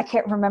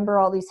can't remember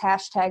all these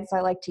hashtags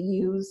I like to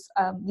use.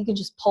 You can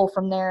just pull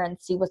from there and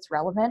see what's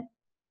relevant.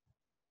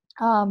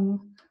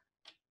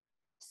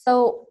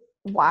 So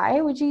why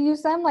would you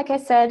use them? Like I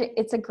said,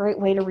 it's a great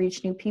way to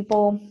reach new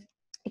people.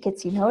 It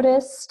gets you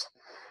noticed.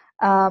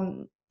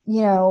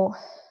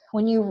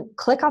 When you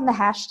click on the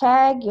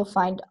hashtag, you'll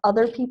find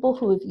other people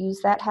who have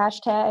used that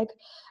hashtag.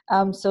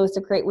 So it's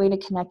a great way to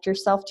connect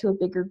yourself to a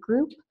bigger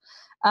group.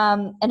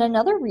 And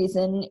another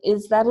reason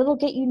is that it'll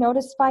get you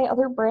noticed by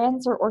other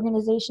brands or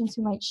organizations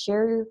who might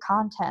share your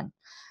content.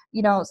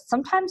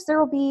 Sometimes there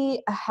will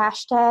be a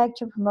hashtag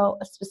to promote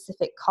a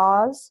specific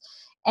cause.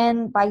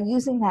 And by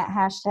using that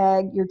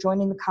hashtag, you're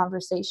joining the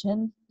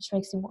conversation, which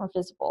makes you more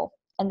visible.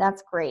 And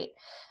that's great.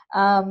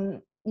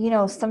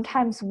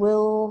 Sometimes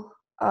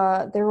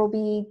there will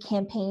be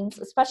campaigns,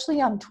 especially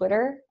on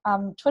Twitter.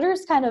 Twitter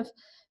is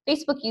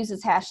Facebook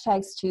uses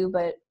hashtags too,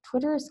 but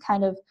Twitter is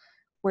kind of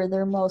where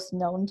they're most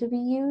known to be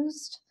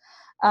used.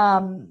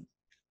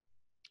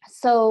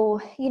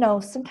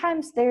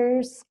 Sometimes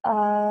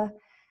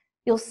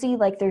you'll see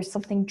like there's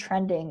something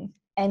trending.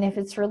 And if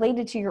it's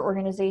related to your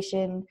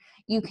organization,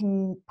 you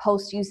can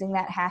post using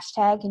that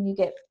hashtag and you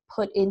get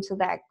put into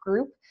that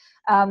group.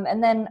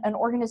 And then an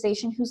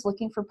organization who's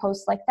looking for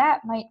posts like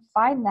that might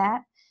find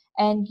that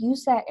and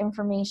use that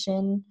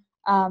information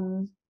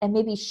and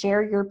maybe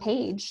share your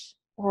page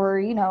or,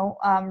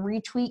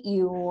 retweet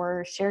you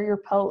or share your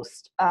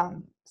post.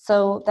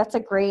 So that's a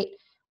great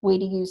way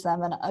to use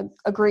them and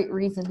a great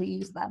reason to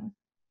use them.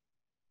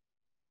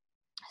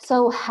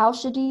 So how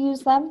should you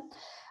use them?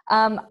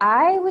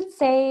 I would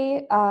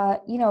say,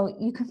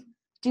 you can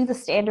do the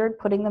standard,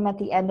 putting them at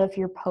the end of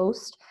your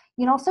post.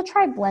 You can also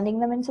try blending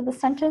them into the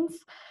sentence.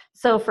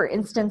 So for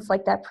instance,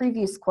 like that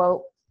previous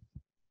quote,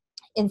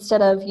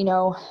 instead of,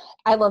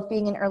 I love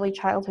being an early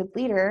childhood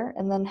leader,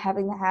 and then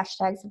having the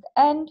hashtags at the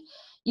end,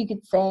 you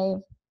could say,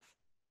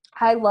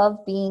 I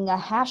love being a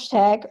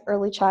hashtag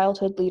early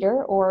childhood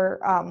leader, or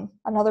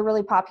another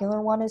really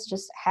popular one is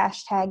just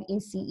hashtag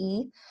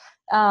ECE.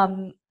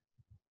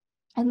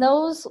 And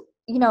those,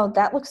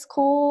 that looks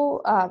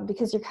cool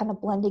because you're kind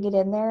of blending it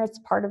in there. It's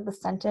part of the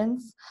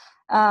sentence.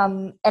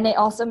 And it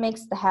also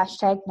makes the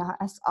hashtag not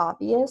as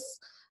obvious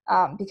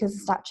because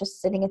it's not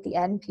just sitting at the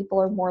end.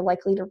 People are more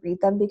likely to read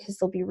them because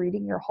they'll be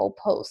reading your whole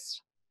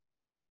post.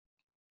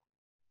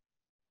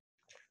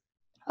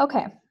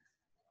 Okay.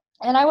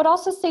 And I would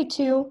also say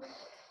too,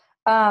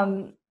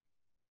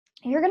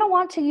 you're going to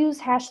want to use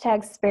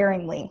hashtags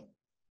sparingly.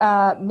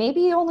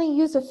 Maybe only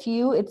use a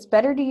few. It's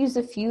better to use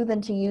a few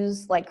than to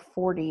use like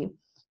 40.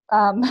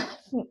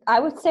 I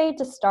would say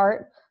to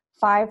start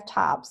 5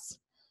 tops.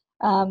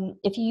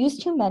 If you use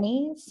too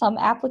many, some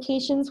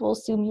applications will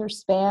assume you're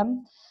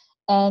spam,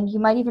 and you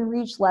might even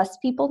reach less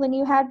people than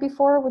you had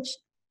before, which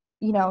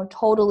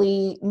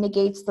totally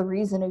negates the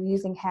reason of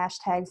using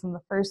hashtags in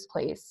the first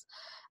place.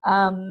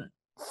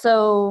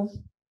 So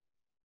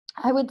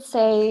I would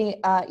say,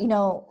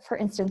 for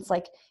instance,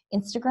 like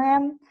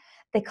Instagram,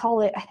 they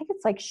call it, I think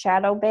it's like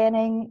shadow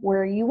banning,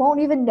 where you won't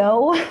even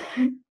know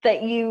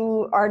that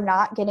you are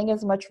not getting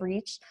as much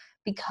reach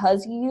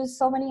because you use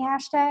so many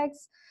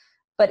hashtags.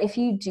 But if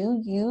you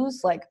do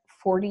use like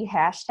 40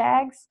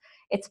 hashtags,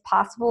 it's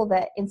possible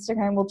that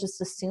Instagram will just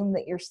assume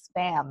that you're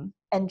spam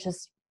and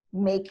just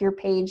make your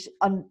page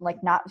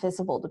not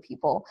visible to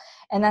people.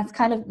 And that's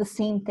kind of the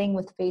same thing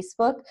with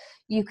Facebook.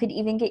 You could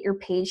even get your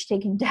page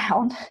taken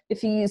down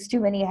if you use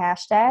too many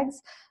hashtags.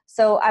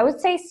 So I would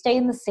say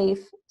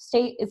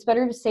it's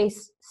better to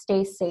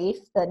stay safe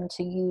than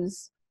to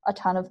use a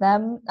ton of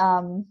them.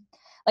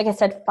 Like I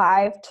said,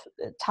 5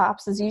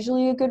 tops is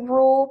usually a good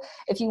rule.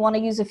 If you want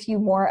to use a few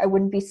more, I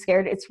wouldn't be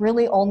scared. It's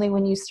really only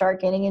when you start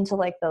getting into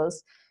like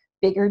those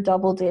bigger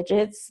double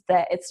digits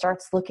that it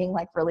starts looking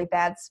like really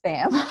bad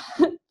spam.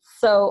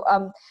 So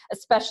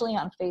especially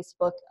on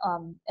Facebook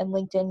and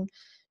LinkedIn.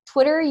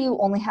 Twitter, you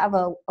only have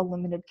a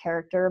limited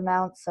character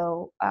amount,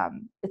 so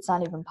it's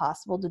not even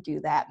possible to do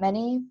that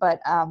many. But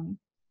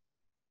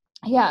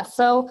yeah,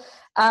 so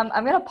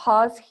I'm going to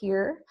pause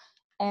here.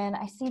 And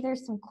I see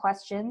there's some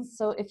questions.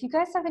 So if you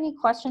guys have any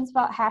questions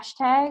about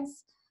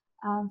hashtags,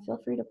 feel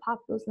free to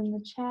pop those in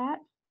the chat.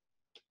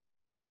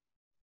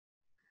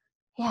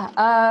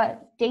 Yeah,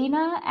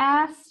 Dana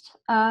asked,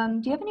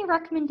 do you have any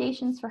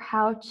recommendations for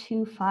how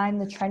to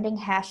find the trending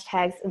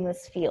hashtags in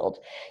this field?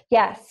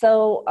 Yeah,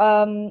 so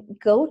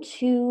go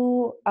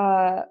to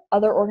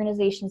other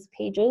organizations'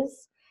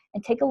 pages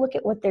and take a look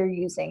at what they're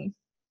using.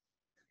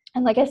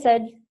 And like I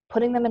said,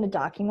 putting them in a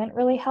document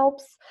really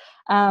helps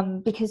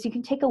because you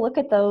can take a look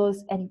at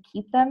those and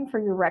keep them for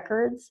your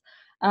records.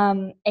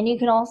 And you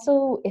can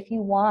also, if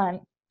you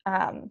want,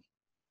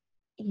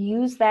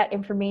 use that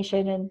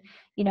information. And,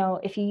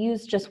 if you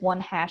use just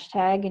one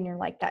hashtag and you're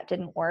like, that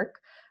didn't work,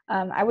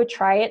 I would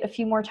try it a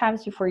few more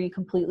times before you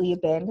completely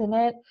abandon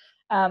it.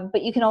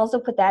 But you can also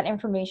put that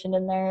information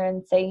in there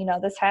and say,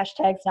 this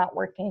hashtag's not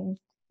working,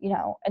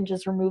 and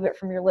just remove it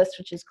from your list,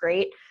 which is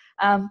great.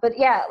 But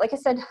yeah, like I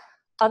said,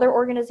 other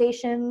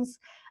organizations,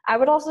 I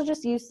would also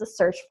just use the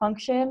search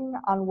function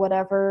on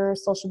whatever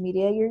social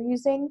media you're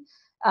using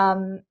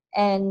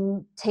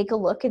and take a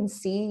look and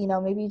see,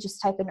 maybe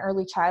just type in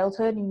early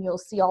childhood and you'll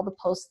see all the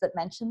posts that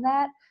mention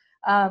that.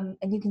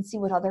 And you can see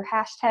what other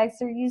hashtags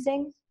they're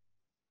using.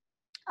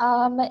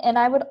 And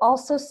I would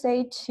also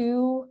say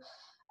too,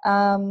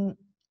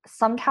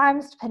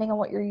 sometimes depending on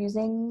what you're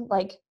using,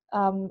 like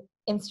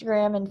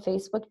Instagram and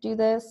Facebook do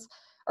this,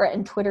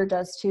 and Twitter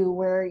does too,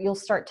 where you'll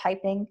start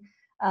typing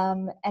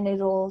and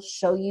it'll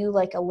show you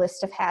like a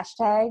list of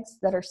hashtags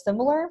that are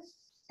similar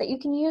that you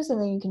can use,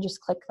 and then you can just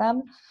click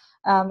them,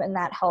 and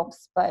that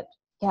helps. But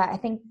yeah, I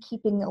think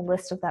keeping a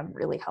list of them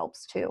really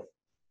helps too.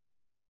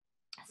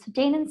 So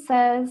Danon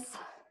says,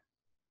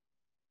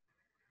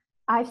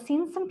 I've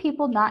seen some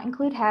people not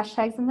include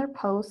hashtags in their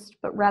post,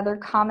 but rather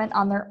comment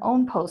on their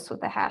own posts with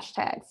the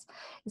hashtags.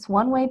 Is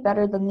one way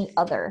better than the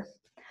other?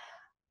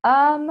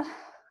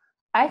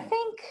 I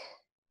think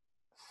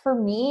for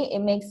me, it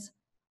makes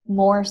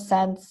more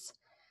sense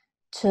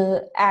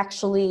to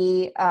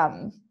actually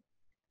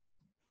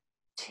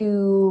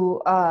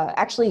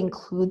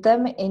include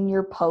them in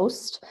your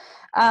post.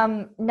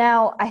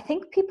 Now, I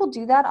think people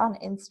do that on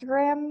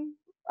Instagram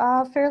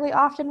fairly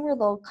often, where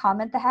they'll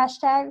comment the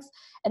hashtags,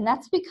 and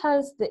that's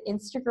because the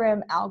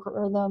Instagram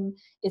algorithm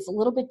is a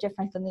little bit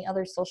different than the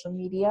other social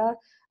media,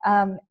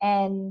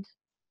 and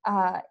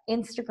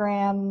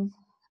Instagram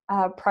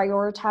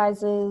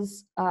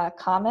prioritizes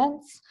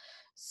comments.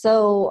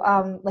 So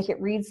like it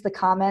reads the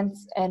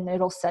comments and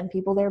it'll send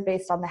people there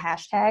based on the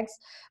hashtags.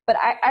 But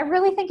I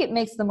really think it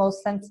makes the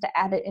most sense to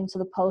add it into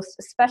the post,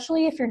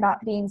 especially if you're not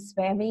being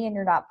spammy and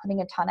you're not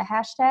putting a ton of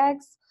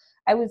hashtags.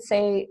 I would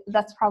say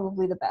that's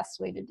probably the best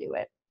way to do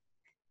it.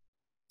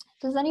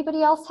 Does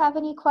anybody else have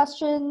any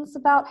questions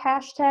about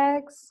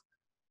hashtags?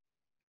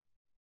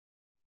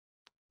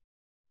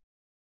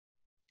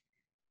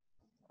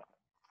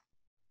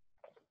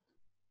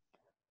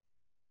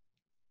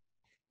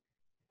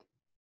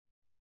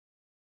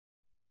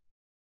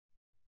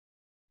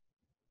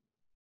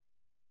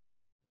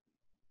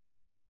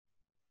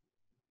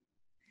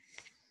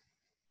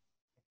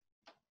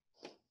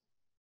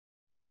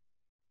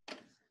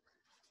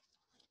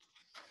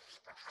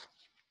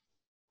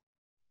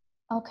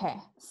 Okay,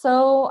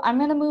 so I'm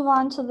going to move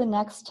on to the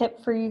next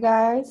tip for you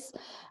guys.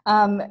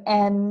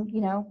 And,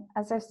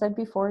 as I've said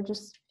before,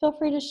 just feel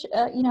free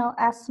to,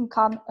 ask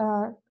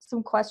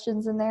some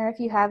questions in there if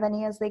you have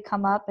any as they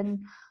come up, and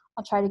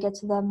I'll try to get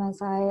to them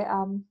as I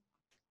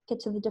get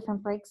to the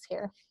different breaks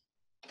here.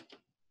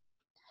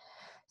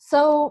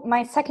 So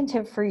my second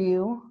tip for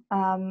you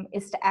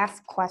is to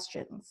ask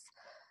questions.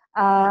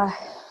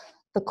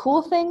 The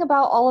cool thing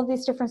about all of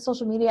these different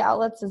social media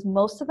outlets is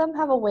most of them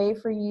have a way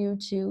for you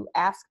to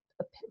ask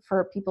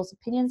for people's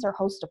opinions or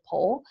host a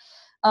poll.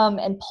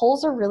 And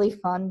polls are really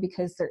fun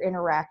because they're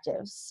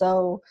interactive.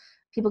 So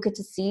people get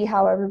to see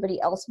how everybody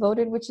else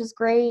voted, which is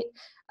great.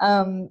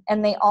 And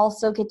they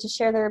also get to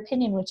share their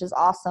opinion, which is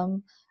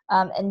awesome.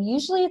 And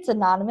usually it's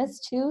anonymous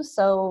too.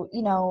 So,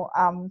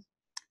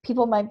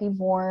 people might be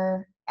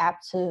more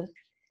apt to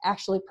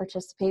actually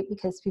participate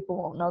because people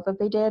won't know that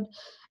they did.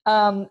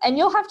 And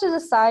you'll have to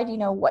decide,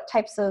 what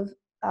types of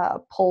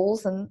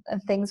polls and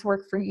things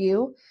work for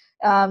you.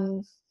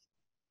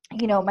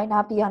 It might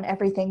not be on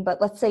everything, but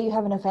let's say you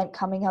have an event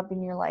coming up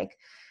and you're like,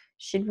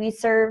 should we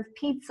serve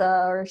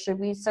pizza or should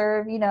we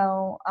serve,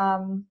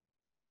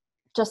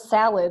 just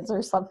salads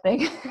or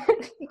something?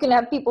 You can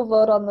have people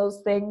vote on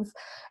those things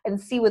and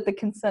see what the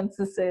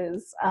consensus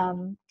is.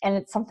 And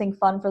it's something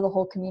fun for the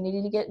whole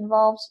community to get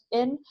involved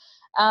in.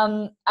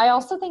 I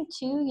also think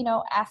too,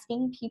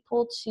 asking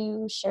people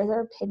to share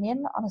their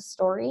opinion on a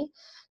story.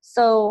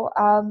 So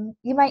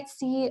you might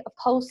see a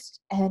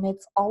post and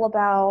it's all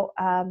about,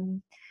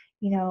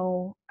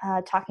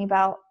 talking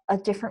about a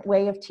different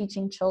way of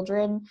teaching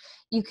children.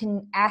 You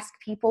can ask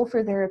people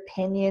for their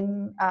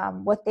opinion,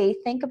 what they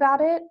think about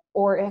it,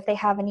 or if they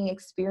have any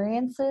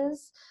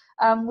experiences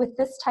with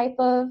this type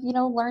of,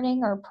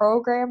 learning or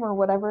program or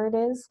whatever it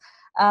is.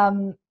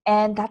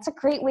 And that's a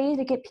great way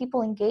to get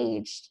people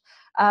engaged.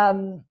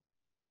 And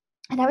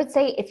I would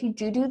say if you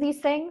do these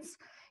things,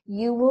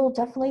 you will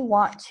definitely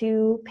want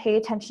to pay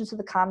attention to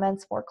the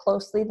comments more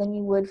closely than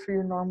you would for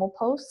your normal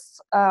posts.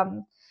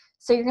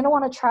 So you're going to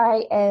want to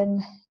try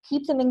and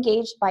keep them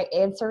engaged by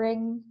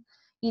answering.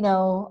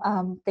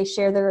 They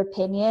share their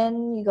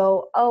opinion. You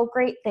go, oh,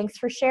 great, thanks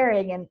for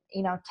sharing, and,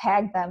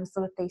 tag them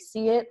so that they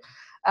see it.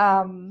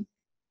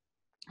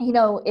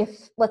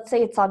 If, let's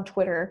say it's on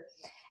Twitter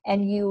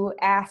and you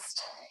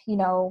asked,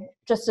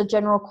 just a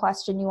general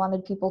question you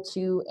wanted people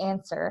to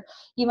answer,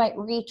 you might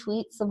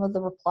retweet some of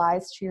the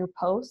replies to your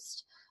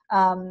post.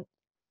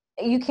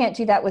 You can't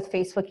do that with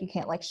Facebook. You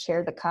can't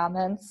share the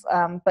comments,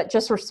 but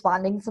just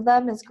responding to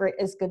them is good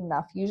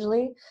enough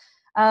usually.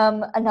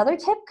 Another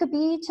tip could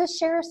be to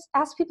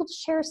ask people to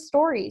share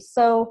stories.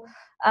 So,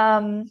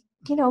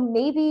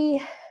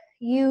 maybe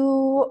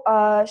you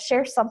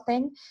share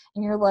something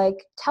and you're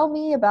like, tell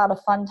me about a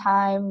fun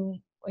time,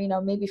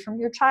 maybe from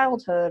your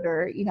childhood,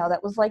 or,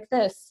 that was like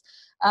this.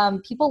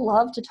 People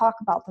love to talk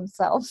about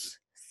themselves.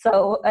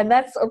 So, and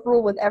that's a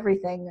rule with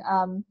everything.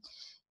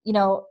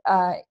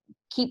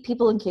 Keep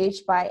people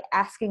engaged by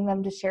asking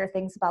them to share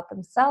things about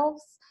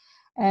themselves.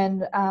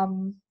 And,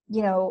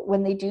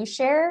 when they do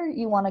share,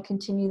 you want to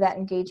continue that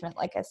engagement,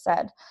 like I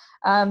said.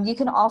 You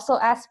can also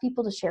ask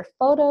people to share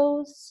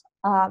photos.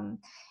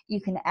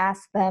 You can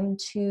ask them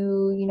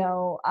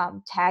to,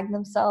 tag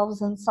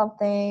themselves in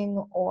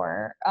something,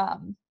 or,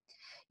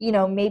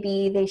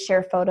 maybe they share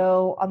a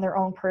photo on their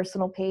own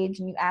personal page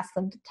and you ask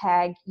them to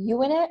tag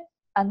you in it.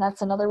 And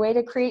that's another way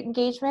to create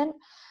engagement.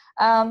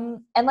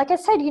 And like I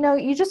said,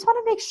 you just want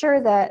to make sure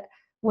that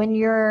when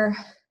you're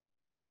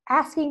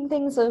asking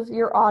things of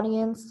your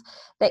audience,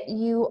 that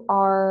you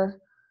are,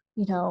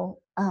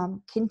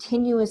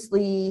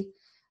 continuously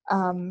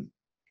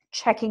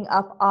checking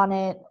up on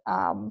it.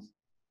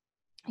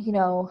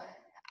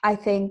 I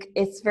think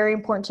it's very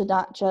important to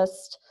not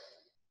just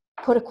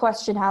put a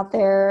question out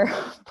there,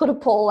 put a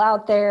poll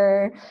out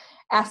there,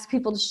 ask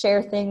people to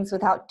share things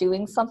without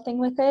doing something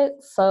with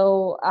it.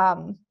 So,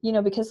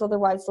 because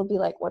otherwise they'll be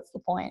like, what's the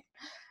point?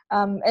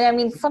 And I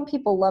mean, some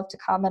people love to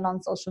comment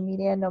on social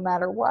media no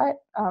matter what.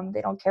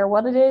 They don't care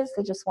what it is.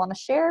 They just want to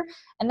share.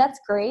 And that's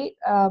great.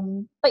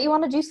 But you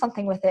want to do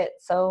something with it.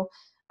 So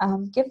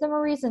give them a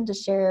reason to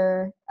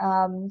share.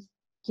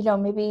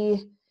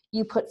 Maybe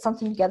you put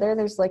something together.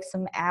 There's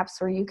some apps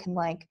where you can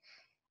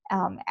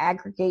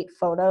aggregate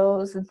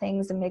photos and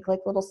things and make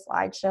little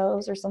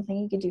slideshows or something.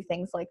 You could do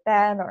things like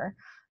that. Or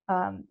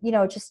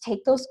just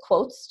take those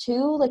quotes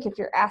too. If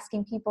you're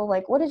asking people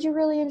what did you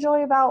really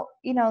enjoy about,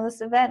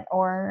 this event,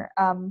 or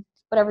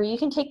whatever, you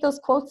can take those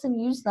quotes and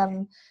use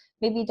them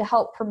maybe to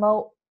help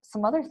promote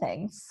some other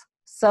things.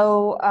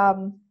 So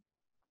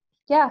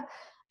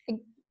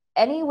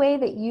any way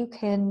that you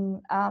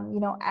can,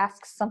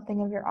 ask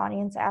something of your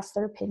audience, ask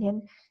their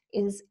opinion,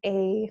 is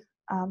a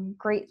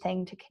great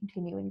thing to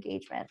continue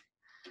engagement.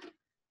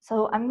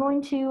 So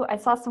I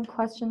saw some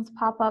questions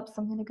pop up, so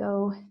I'm going to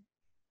go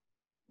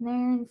there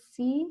and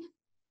see.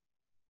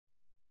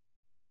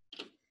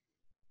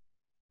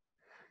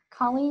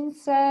 Colleen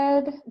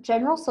said,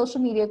 general social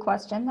media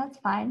question, that's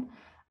fine.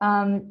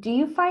 Do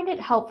you find it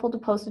helpful to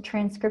post a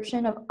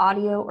transcription of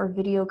audio or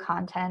video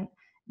content?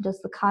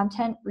 Does the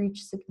content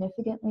reach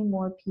significantly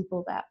more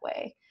people that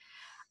way?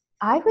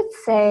 I would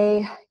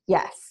say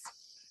yes.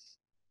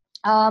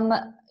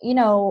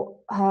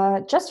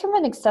 Just from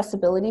an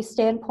accessibility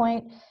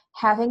standpoint,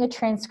 having a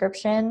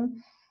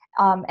transcription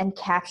and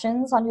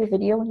captions on your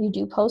video when you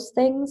do post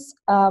things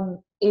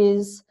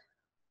is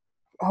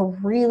a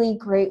really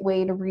great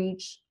way to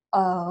reach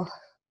a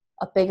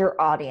bigger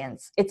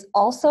audience. It's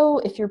also,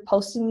 if you're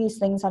posting these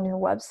things on your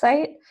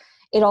website,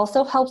 it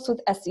also helps with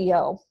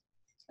SEO.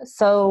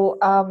 So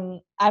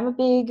I'm a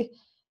big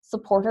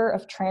supporter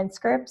of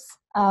transcripts.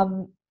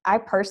 I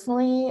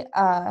personally,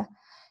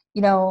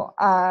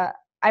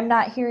 I'm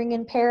not hearing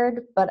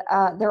impaired, but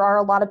there are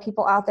a lot of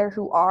people out there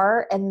who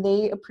are, and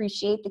they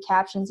appreciate the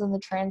captions and the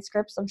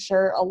transcripts, I'm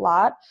sure, a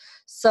lot.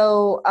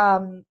 So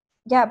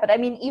yeah, but I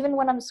mean, even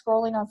when I'm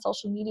scrolling on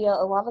social media,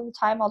 a lot of the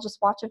time I'll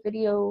just watch a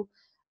video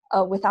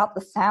without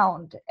the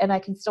sound, and I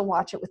can still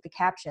watch it with the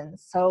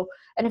captions. So,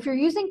 and if you're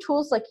using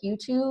tools like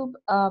YouTube,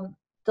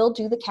 they'll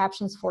do the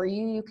captions for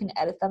you. You can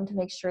edit them to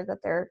make sure that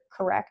they're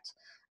correct.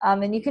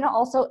 And you can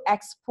also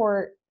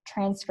export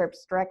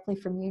transcripts directly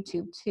from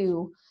YouTube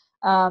too.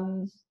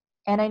 And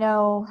I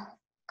know,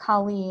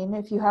 Colleen,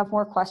 if you have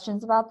more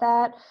questions about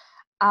that,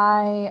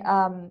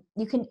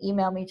 you can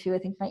email me too. I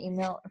think my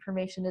email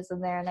information is in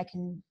there, and I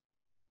can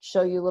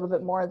show you a little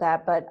bit more of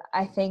that. But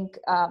I think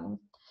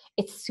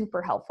it's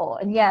super helpful.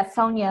 And yeah,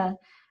 Sonia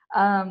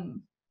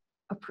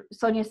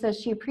says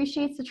she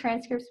appreciates the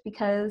transcripts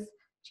because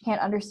she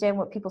can't understand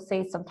what people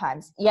say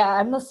sometimes. Yeah,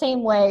 I'm the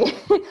same way.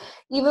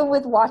 Even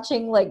with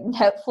watching like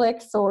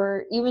Netflix,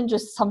 or even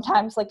just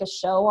sometimes like a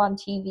show on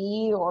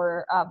TV,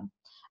 or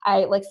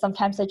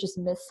sometimes I just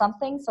miss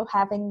something. So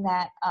having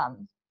that,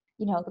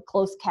 the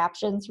closed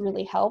captions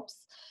really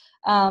helps.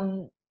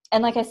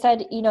 And like I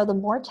said, the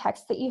more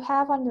text that you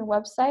have on your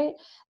website,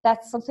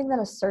 that's something that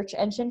a search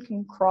engine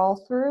can crawl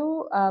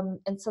through.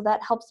 And so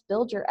that helps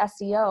build your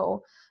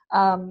SEO.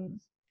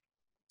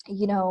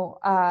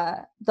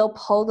 They'll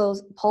pull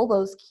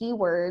those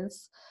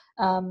keywords,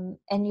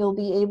 and you'll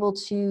be able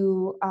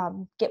to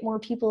get more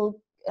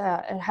people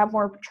and have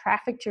more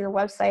traffic to your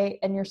website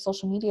and your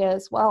social media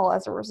as well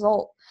as a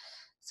result.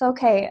 So,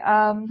 okay,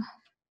 one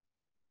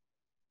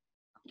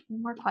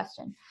more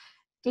question.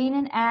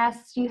 Danon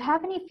asks, do you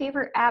have any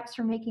favorite apps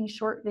for making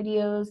short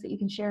videos that you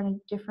can share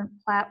on different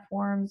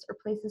platforms, or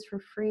places for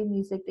free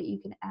music that you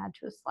can add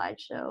to a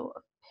slideshow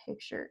of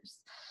pictures?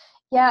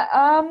 Yeah,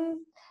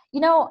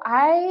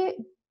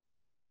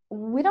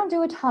 we don't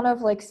do a ton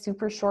of like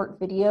super short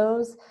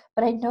videos,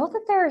 but I know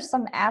that there are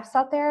some apps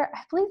out there.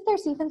 I believe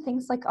there's even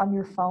things like on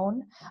your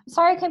phone. I'm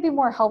sorry I can't be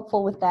more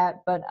helpful with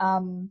that, but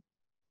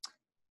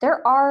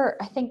there are,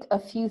 I think, a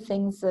few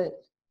things that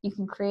you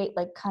can create,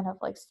 like kind of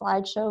like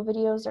slideshow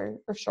videos or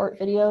short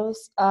videos.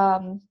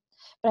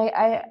 But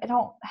I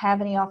don't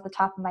have any off the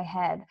top of my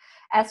head.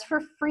 As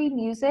for free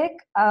music,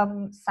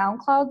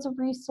 SoundCloud's a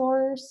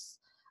resource,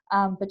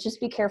 but just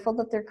be careful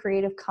that they're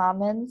Creative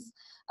Commons.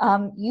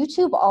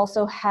 YouTube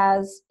also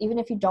has, even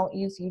if you don't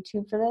use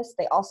YouTube for this,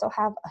 they also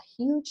have a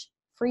huge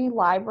free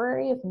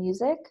library of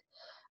music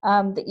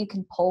that you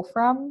can pull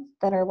from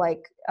that are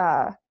like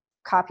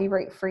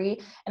copyright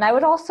free. And I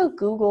would also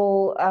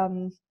Google,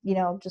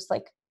 just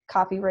like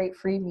copyright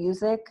free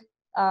music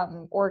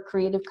or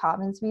Creative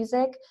Commons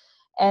music,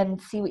 and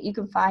see what you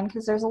can find,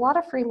 because there's a lot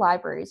of free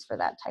libraries for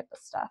that type of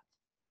stuff.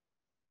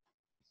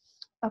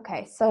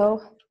 Okay,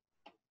 so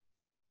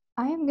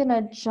I am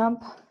gonna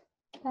jump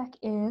back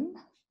in,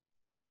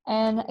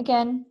 and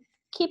again,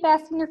 keep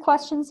asking your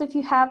questions if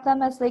you have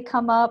them as they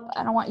come up.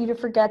 I don't want you to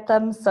forget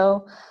them,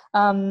 so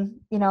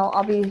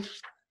I'll be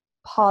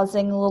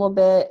pausing a little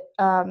bit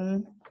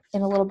in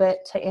a little bit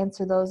to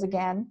answer those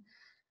again.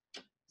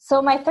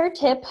 So my third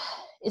tip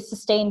is to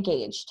stay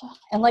engaged.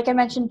 And like I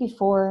mentioned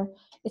before,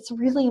 it's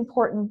really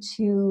important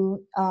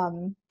to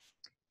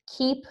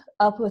keep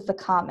up with the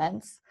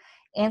comments,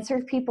 answer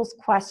people's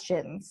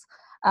questions.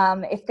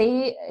 If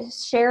they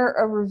share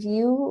a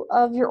review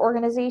of your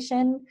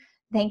organization,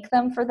 thank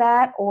them for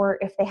that. Or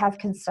if they have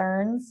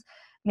concerns,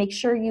 make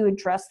sure you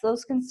address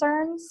those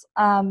concerns.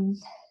 And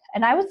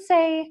I would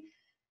say,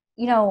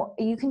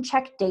 you can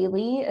check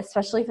daily,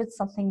 especially if it's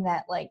something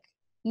that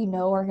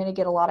are going to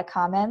get a lot of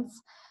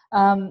comments.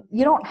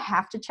 You don't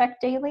have to check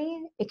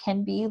daily. It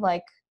can be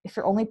like, if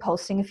you're only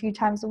posting a few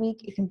times a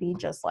week, it can be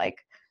just like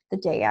the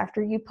day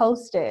after you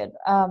posted.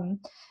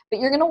 But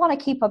you're going to want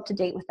to keep up to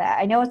date with that.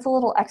 I know it's a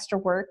little extra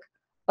work,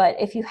 but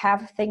if you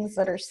have things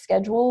that are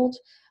scheduled,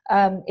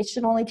 it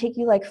should only take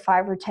you like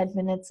 5 or 10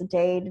 minutes a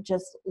day to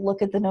just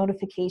look at the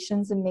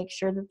notifications and make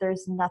sure that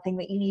there's nothing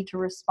that you need to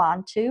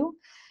respond to.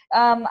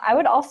 I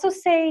would also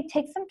say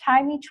take some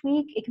time each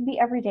week. It can be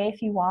every day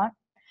if you want,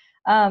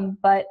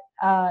 but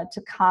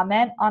to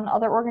comment on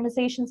other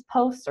organizations'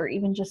 posts, or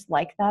even just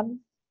like them,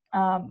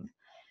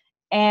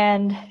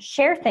 and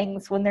share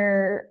things when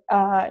they're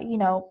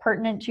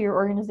pertinent to your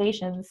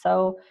organization.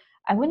 So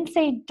I wouldn't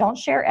say don't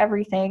share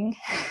everything.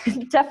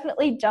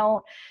 Definitely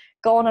don't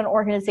go on an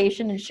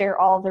organization and share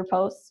all of their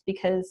posts,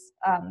 because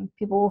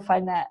people will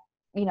find that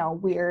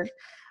weird.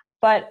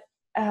 But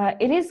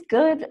it is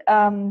good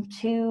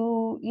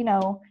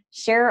to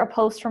share a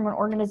post from an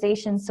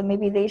organization. So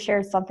maybe they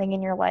shared something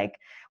and you're like,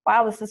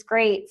 wow, this is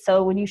great.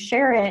 So when you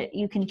share it,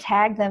 you can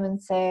tag them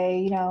and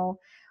say,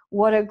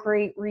 what a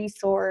great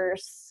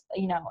resource,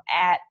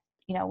 at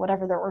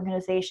whatever their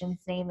organization's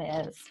name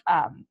is.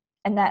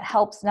 And that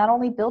helps not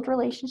only build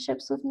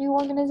relationships with new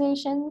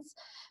organizations,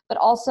 but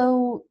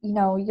also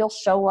you'll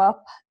show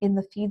up in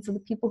the feeds of the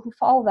people who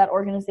follow that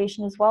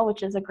organization as well,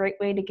 which is a great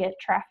way to get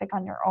traffic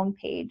on your own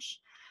page.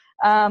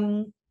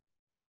 So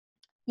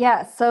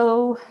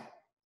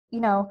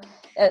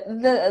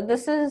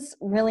this is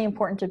really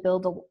important to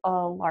build a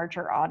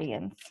larger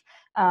audience.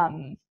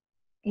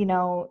 You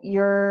know,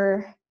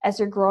 as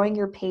you're growing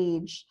your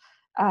page,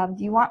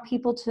 you want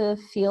people to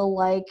feel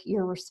like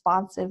you're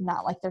responsive,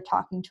 not like they're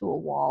talking to a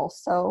wall.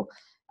 So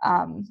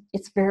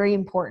it's very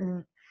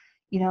important,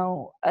 you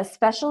know,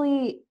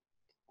 especially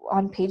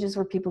on pages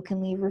where people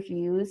can leave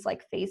reviews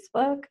like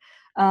Facebook.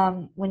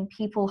 When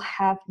people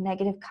have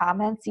negative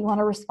comments, you want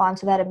to respond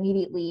to that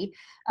immediately.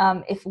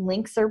 If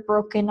links are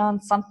broken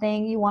on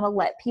something, you want to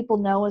let people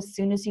know as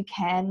soon as you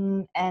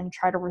can and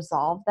try to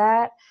resolve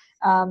that.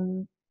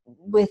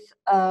 With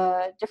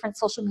different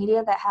social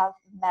media that have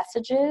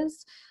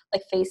messages,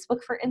 like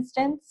Facebook, for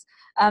instance,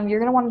 you're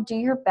going to want to do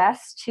your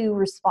best to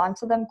respond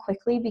to them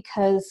quickly,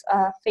 because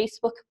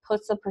Facebook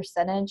puts a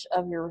percentage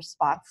of your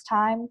response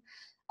time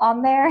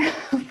on there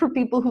for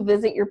people who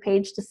visit your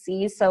page to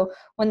see. So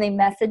when they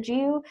message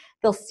you,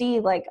 they'll see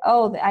like,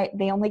 oh,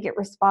 they only get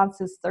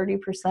responses 30%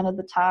 of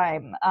the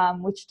time,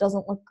 which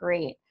doesn't look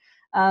great.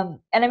 And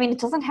I mean, it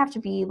doesn't have to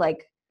be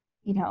like,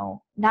 you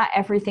know, not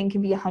everything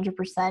can be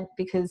 100%,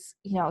 because,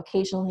 you know,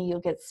 occasionally you'll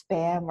get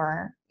spam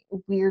or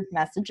weird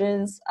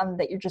messages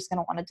that you're just going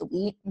to want to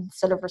delete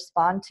instead of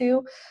respond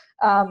to.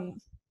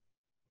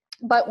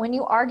 But when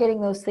you are getting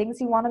those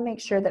things, you want to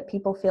make sure that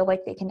people feel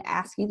like they can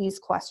ask you these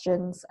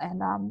questions, and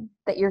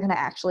that you're going to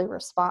actually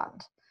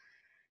respond.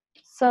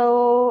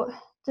 So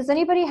does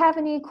anybody have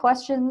any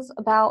questions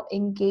about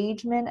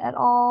engagement at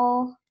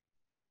all?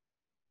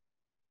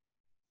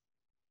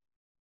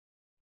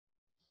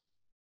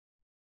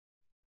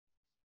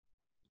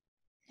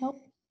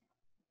 Nope.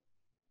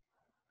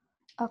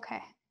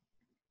 Okay.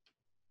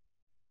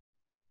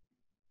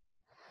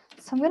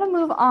 So I'm going to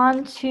move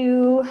on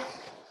to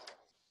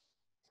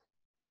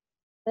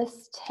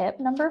this tip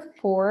number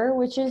 4,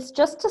 which is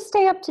just to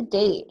stay up to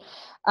date.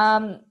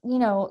 You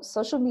know,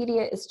 social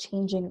media is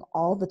changing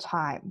all the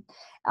time.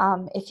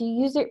 If you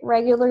use it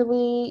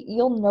regularly,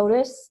 you'll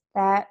notice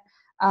that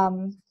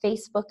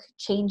Facebook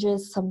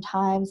changes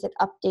sometimes, it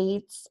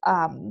updates,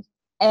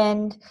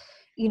 and,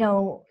 you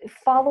know,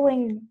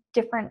 following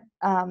different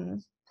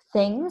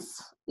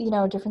things, you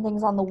know, different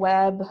things on the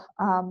web,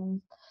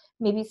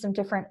 maybe some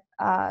different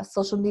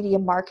social media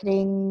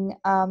marketing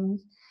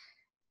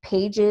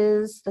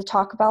pages that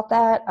talk about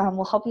that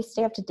will help you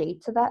stay up to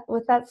date to that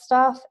with that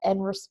stuff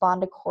and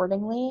respond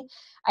accordingly.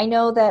 I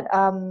know that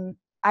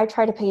I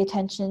try to pay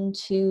attention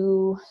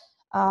to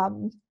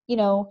you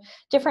know,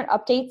 different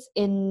updates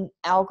in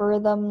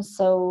algorithms,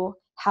 so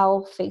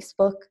how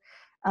Facebook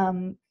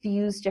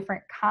views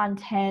different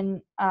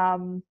content,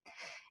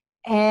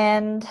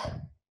 and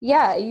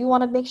yeah, you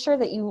want to make sure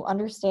that you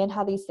understand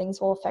how these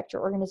things will affect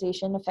your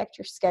organization, affect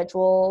your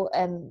schedule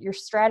and your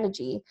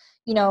strategy.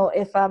 You know,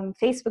 if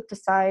Facebook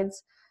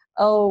decides,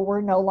 oh, we're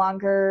no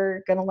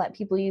longer going to let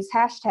people use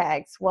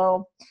hashtags,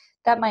 well,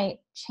 that might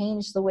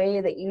change the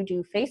way that you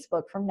do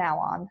Facebook from now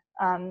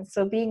on.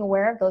 So being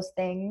aware of those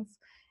things,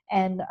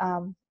 and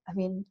I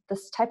mean,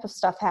 this type of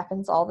stuff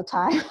happens all the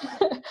time.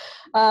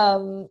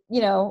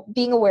 You know,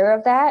 being aware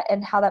of that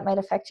and how that might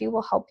affect you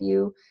will help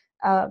you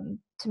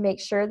to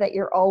make sure that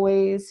you're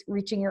always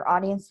reaching your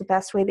audience the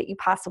best way that you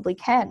possibly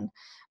can.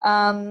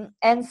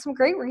 And some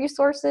great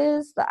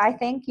resources that I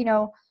think, you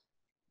know,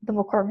 the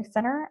McCormick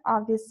Center,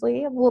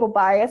 obviously, I'm a little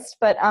biased,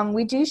 but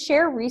we do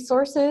share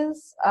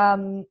resources,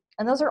 and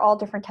those are all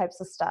different types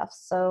of stuff.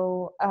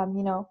 So,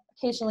 you know,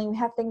 occasionally we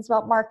have things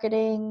about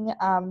marketing,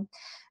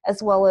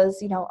 as well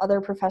as, you know,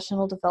 other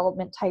professional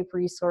development type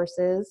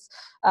resources.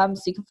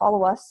 So you can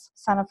follow us,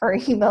 sign up for our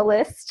email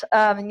list,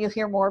 and you'll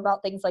hear more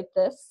about things like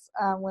this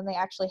when they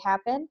actually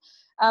happen.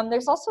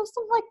 There's also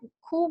some like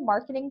cool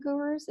marketing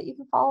gurus that you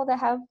can follow that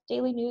have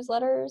daily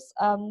newsletters.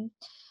 I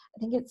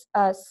think it's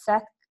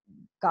Seth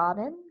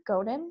Godin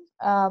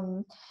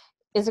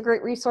is a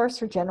great resource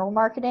for general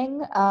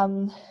marketing.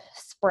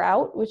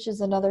 Sprout, which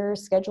is another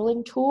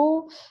scheduling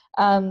tool,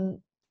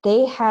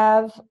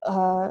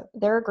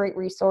 they're a great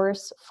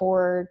resource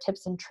for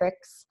tips and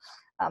tricks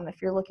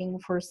if you're looking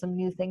for some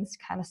new things to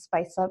kind of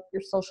spice up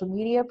your social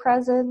media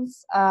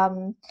presence.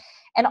 And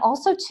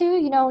also too,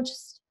 you know,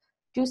 just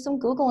do some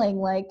Googling,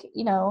 like,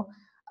 you know,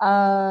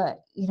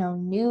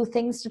 new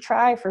things to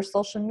try for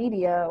social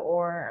media,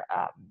 or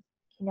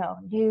you know,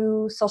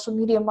 new social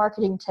media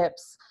marketing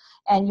tips.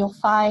 And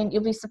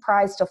you'll be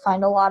surprised to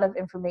find a lot of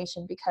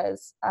information,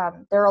 because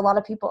there are a lot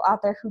of people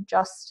out there who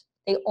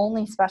they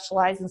only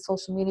specialize in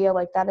social media,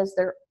 like that is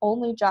their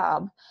only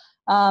job.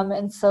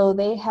 And so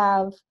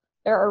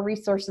there are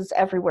resources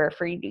everywhere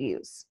for you to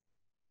use.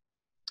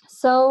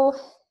 So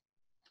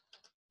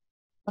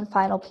one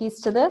final piece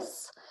to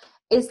this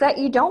is that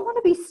you don't want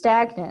to be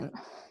stagnant.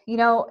 You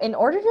know, in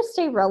order to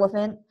stay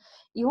relevant,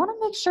 you want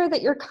to make sure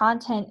that your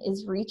content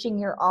is reaching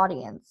your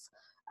audience.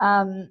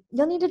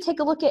 You'll need to take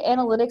a look at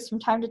analytics from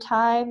time to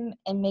time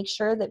and make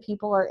sure that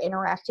people are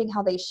interacting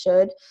how they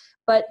should.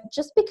 But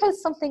just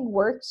because something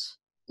worked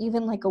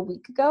even like a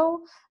week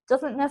ago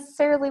doesn't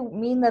necessarily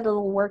mean that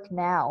it'll work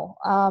now.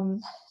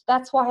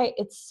 That's why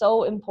it's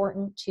so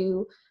important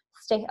to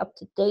stay up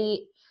to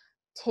date,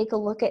 take a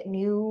look at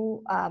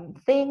new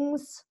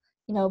things,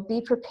 you know, be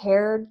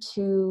prepared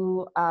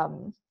to,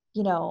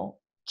 you know,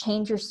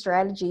 change your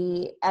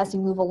strategy as you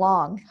move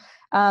along.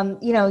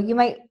 You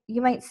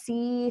might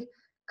see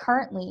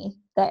currently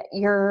that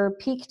your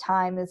peak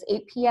time is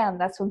 8 p.m.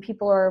 That's when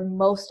people are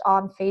most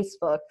on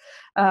Facebook.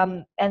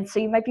 And so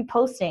you might be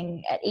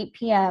posting at 8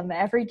 p.m.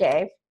 every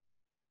day,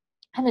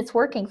 and it's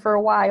working for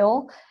a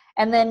while.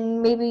 And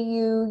then maybe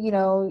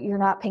you're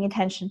not paying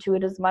attention to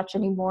it as much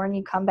anymore, and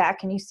you come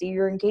back and you see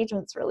your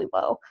engagement's really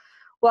low.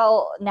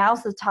 Well,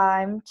 now's the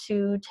time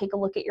to take a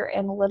look at your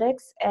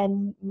analytics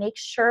and make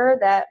sure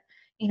that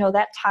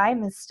that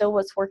time is still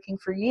what's working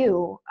for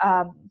you.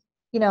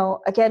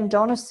 Again,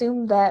 don't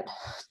assume that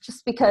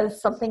just because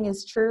something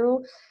is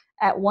true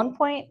at one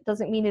point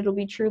doesn't mean it'll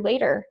be true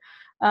later.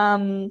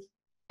 And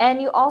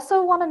you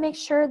also want to make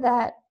sure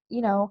that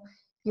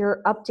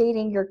you're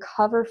updating your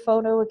cover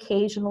photo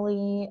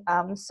occasionally.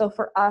 So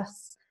for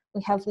us,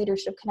 we have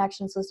Leadership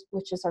Connections,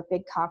 which is our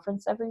big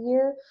conference every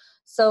year.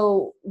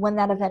 So when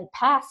that event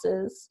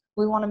passes,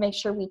 we want to make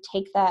sure we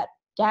take that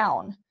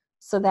down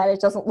so that it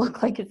doesn't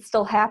look like it's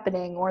still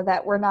happening, or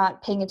that we're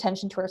not paying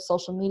attention to our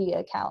social media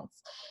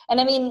accounts. And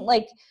I mean,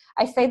 like,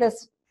 I say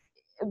this,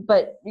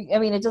 but I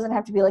mean, it doesn't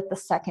have to be like the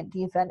second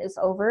the event is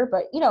over,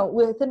 but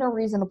within a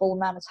reasonable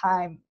amount of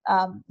time,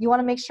 you want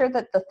to make sure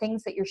that the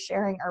things that you're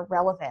sharing are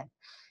relevant.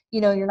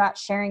 You're not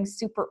sharing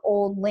super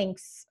old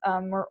links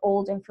or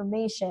old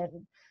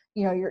information.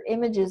 Your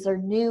images are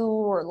new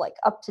or like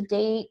up to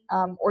date,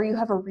 or you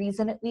have a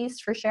reason at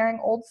least for sharing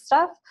old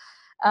stuff.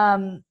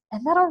 And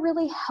that'll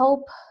really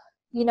help,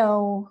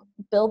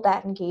 build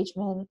that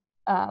engagement.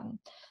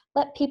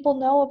 Let people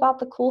know about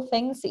the cool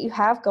things that you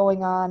have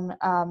going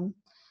on.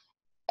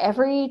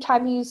 Every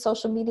time you use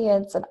social media,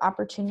 it's an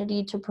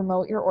opportunity to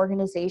promote your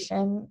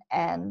organization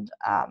and,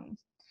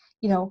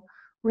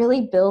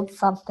 really build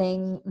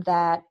something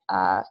that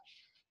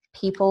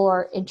people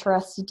are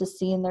interested to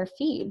see in their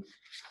feed.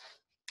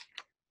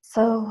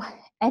 So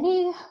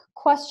any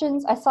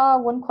questions? I saw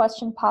one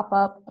question pop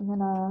up. I'm going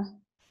to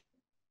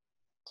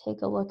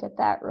take a look at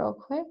that real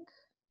quick.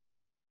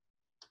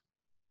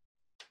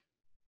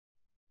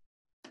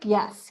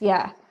 Yes,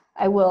 yeah,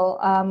 I will.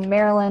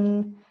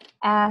 Marilyn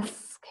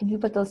asks, can you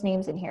put those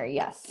names in here?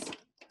 Yes.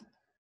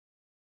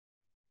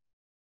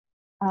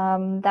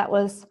 That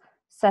was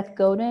Seth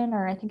Godin,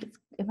 or I think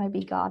it might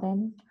be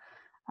Godin.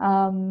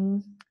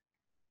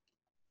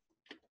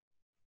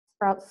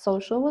 Sprout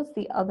Social was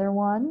the other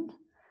one.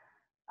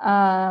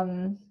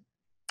 And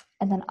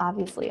then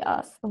obviously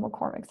us, the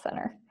McCormick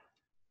Center.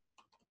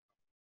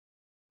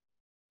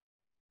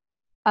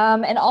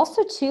 And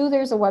also too,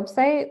 there's a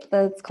website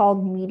that's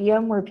called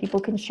Medium where people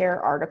can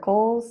share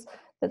articles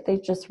that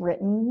they've just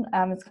written.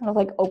 It's kind of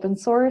like open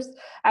source.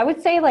 I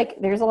would say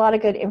like there's a lot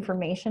of good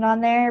information on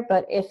there,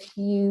 but if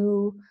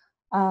you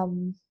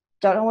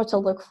don't know what to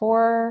look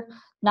for,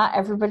 not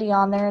everybody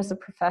on there is a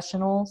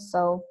professional,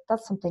 so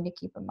that's something to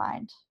keep in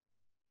mind.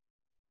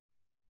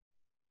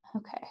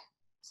 Okay,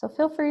 so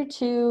feel free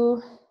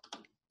to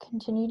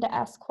continue to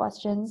ask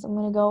questions. I'm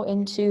going to go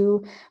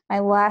into my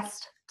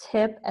last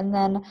tip, and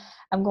then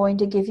I'm going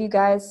to give you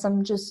guys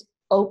some just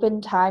open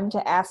time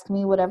to ask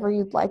me whatever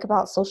you'd like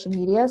about social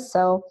media.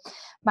 So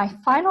my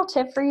final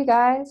tip for you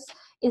guys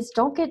is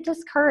don't get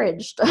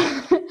discouraged.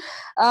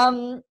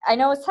 I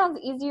know it sounds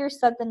easier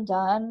said than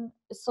done.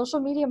 Social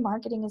media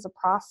marketing is a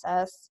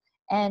process,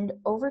 and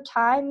over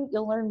time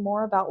you'll learn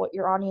more about what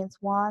your audience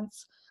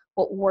wants,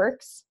 what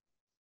works,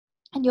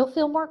 and you'll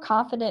feel more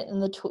confident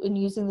in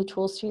using the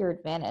tools to your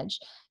advantage.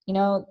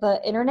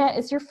 The internet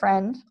is your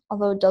friend,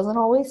 although it doesn't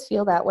always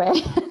feel that way.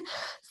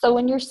 So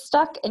when you're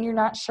stuck and you're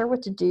not sure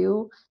what to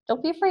do,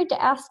 don't be afraid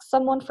to ask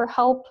someone for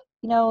help.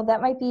 That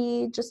might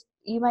be just,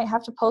 you might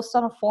have to post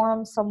on a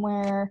forum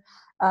somewhere.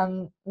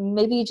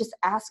 Maybe just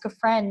ask a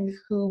friend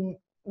who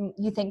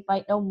you think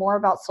might know more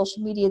about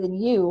social media than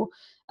you.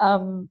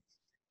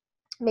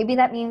 Maybe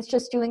that means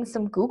just doing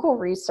some Google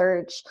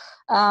research.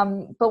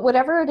 But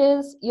whatever it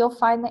is, you'll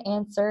find the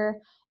answer.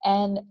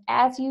 And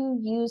as you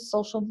use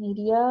social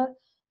media,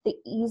 the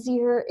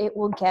easier it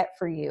will get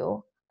for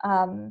you.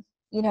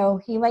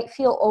 You might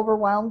feel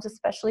overwhelmed,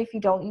 especially if you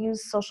don't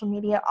use social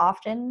media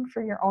often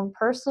for your own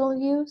personal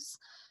use.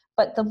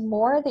 But the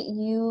more that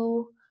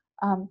you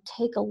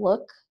take a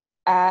look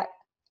at,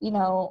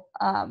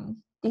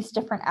 these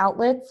different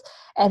outlets,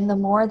 and the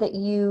more that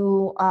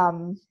you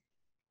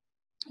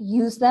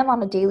use them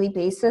on a daily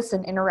basis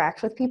and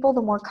interact with people,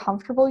 the more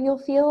comfortable you'll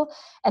feel,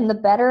 and the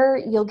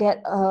better you'll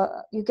get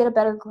a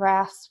better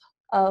grasp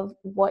of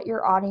what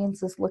your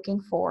audience is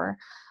looking for,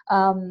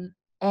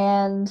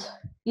 and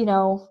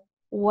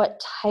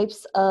what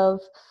types of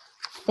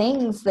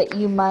things that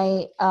you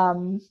might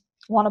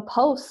want to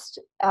post.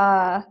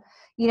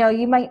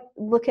 You might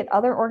look at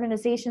other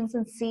organizations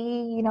and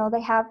see,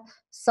 they have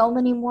so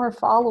many more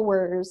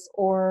followers,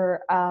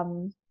 or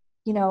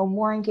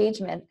more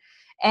engagement.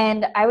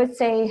 And I would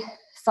say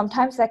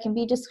sometimes that can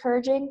be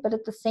discouraging, but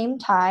at the same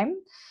time,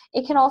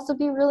 it can also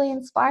be really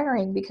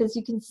inspiring, because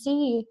you can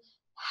see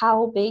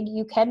how big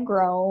you can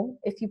grow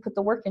if you put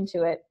the work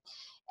into it.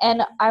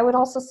 And I would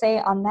also say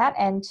on that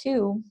end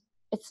too,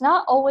 it's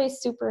not always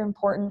super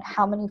important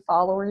how many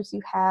followers you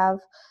have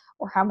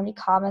or how many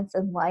comments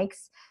and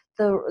likes.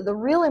 The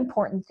real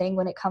important thing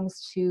when it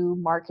comes to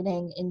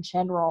marketing in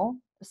general,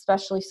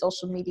 especially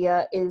social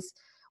media, is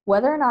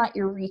whether or not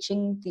you're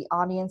reaching the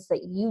audience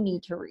that you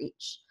need to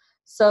reach.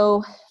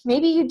 So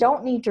maybe you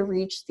don't need to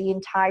reach the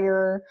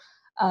entire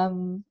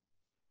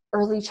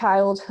early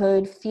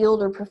childhood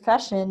field or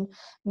profession.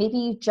 Maybe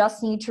you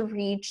just need to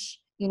reach,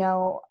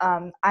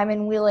 I'm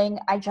in Wheeling,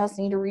 I just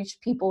need to reach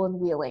people in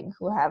Wheeling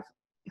who are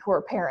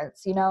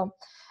parents,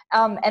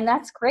 and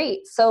that's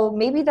great. So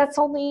maybe that's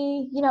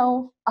only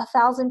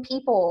 1,000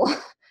 people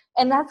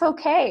and that's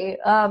okay.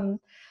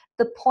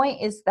 The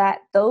point is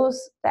that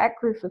that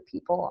group of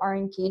people are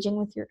engaging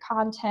with your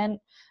content.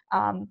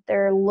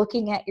 They're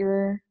looking at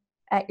your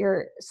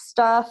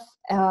stuff,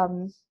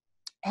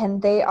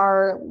 and they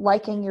are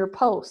liking your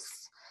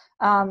posts.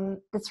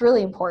 That's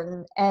really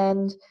important.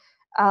 And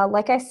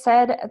like I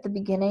said at the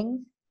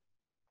beginning,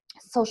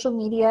 social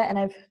media, and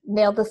I've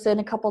nailed this in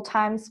a couple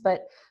times,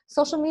 but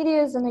social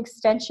media is an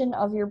extension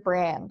of your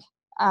brand.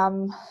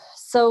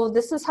 So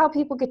this is how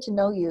people get to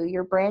know you.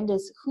 Your brand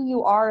is who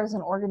you are as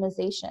an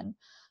organization.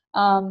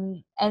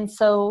 And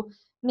so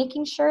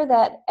making sure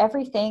that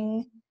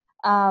everything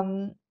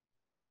that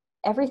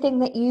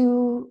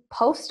you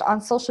post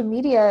on social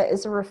media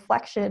is a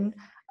reflection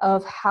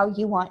of how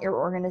you want your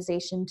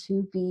organization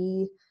to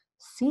be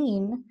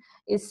seen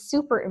is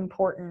super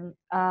important.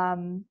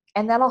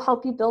 And that'll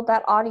help you build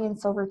that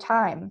audience over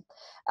time.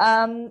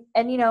 And,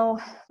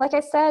 like I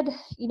said,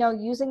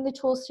 using the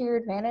tools to your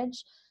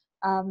advantage,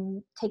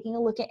 taking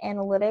a look at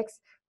analytics,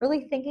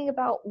 really thinking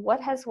about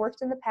what has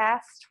worked in the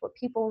past, what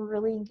people are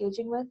really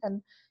engaging with,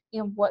 and,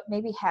 what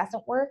maybe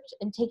hasn't worked,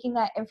 and taking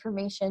that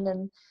information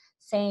and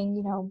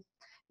saying,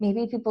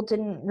 maybe people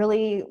didn't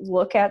really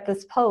look at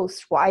this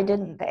post. Why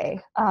didn't they?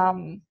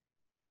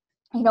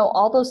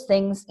 All those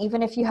things,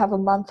 even if you have a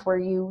month where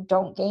you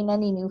don't gain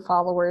any new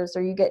followers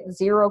or you get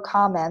 0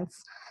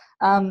 comments,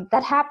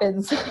 that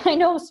happens. I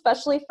know,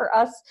 especially for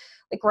us,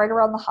 like right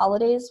around the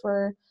holidays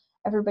where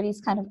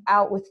everybody's kind of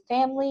out with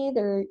family,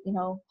 they're,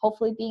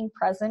 hopefully being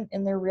present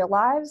in their real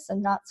lives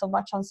and not so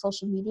much on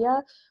social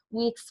media.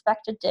 We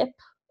expect a dip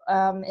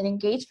in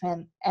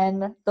engagement,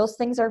 and those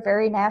things are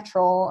very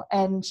natural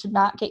and should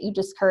not get you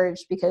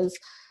discouraged because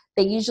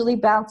they usually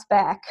bounce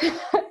back.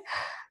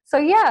 So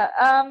yeah,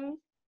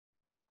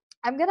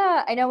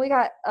 I know we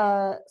got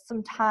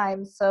some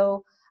time,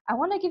 so I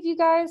want to give you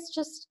guys,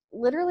 just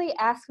literally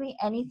ask me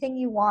anything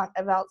you want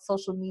about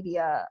social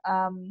media.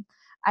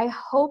 I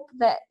hope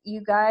that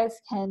you guys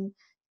can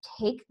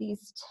take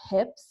these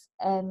tips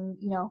and,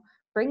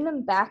 bring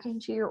them back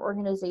into your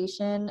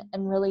organization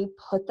and really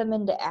put them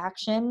into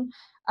action.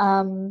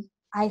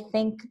 I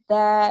think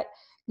that,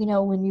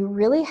 when you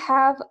really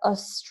have a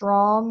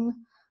strong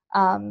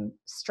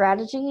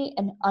strategy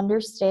and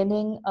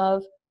understanding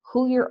of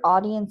who your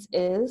audience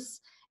is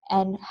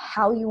and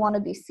how you want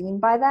to be seen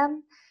by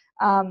them,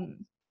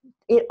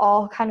 it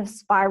all kind of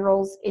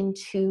spirals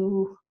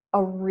into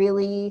a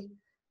really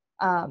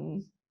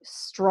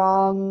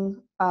strong,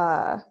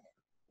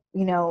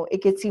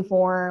 it gets you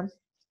more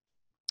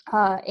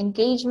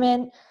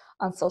engagement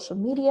on social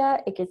media.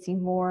 It gets you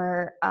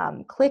more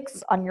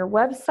clicks on your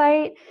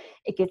website.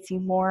 It gets you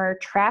more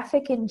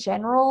traffic in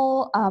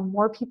general.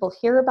 More people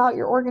hear about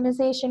your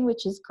organization,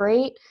 which is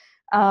great.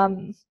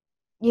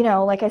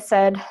 Like I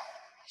said,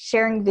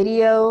 sharing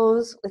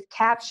videos with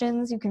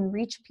captions, you can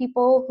reach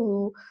people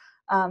who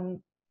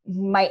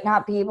might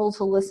not be able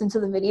to listen to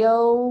the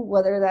video,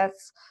 whether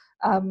that's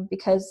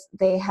because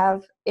they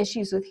have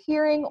issues with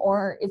hearing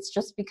or it's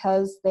just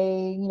because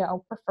they,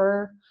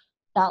 prefer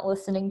not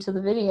listening to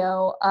the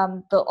video.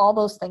 All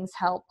those things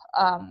help.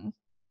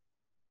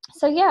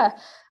 So yeah,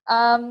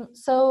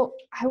 so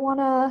I want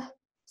to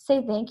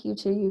say thank you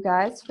to you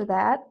guys for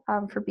that,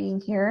 for being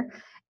here.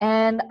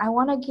 And I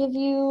want to give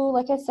you,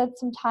 like I said,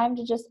 some time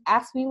to just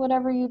ask me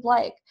whatever you'd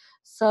like.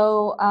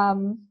 So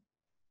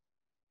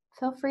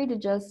feel free to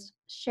just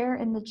share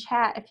in the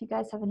chat if you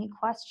guys have any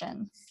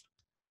questions.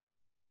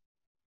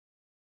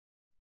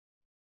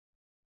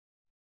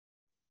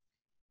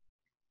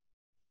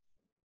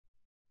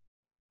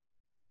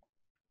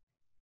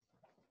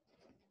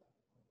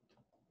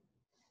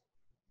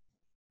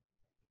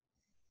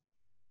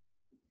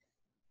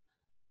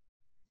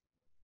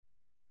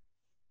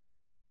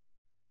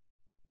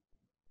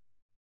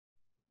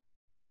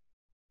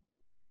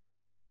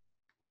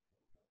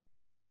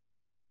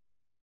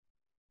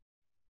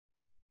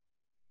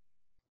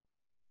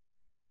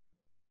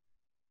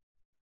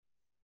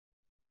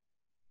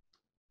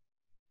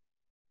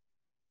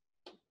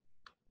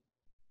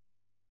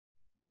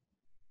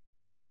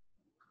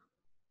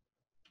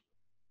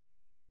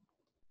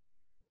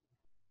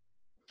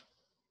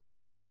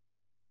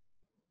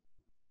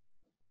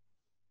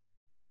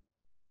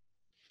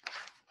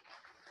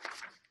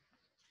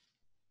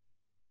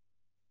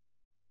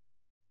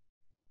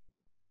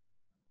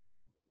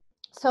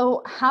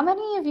 So how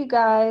many of you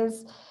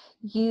guys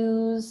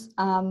use,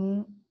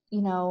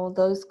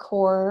 those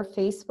core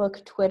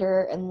Facebook,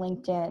 Twitter, and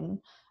LinkedIn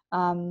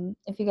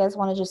If you guys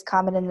want to just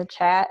comment in the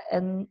chat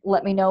and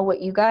let me know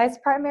what you guys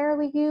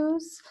primarily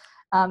use.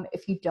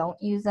 If you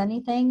don't use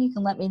anything, you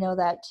can let me know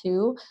that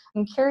too.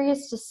 I'm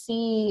curious to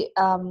see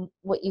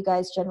what you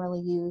guys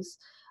generally use.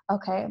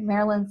 Okay,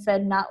 Marilyn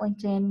said not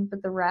LinkedIn,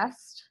 but the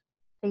rest.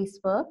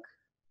 Facebook,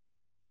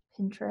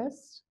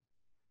 Pinterest.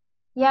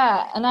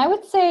 Yeah, and I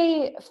would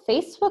say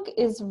Facebook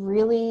is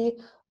really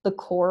the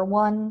core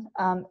one,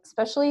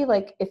 especially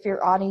like if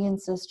your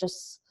audience is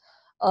just,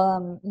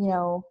 you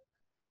know,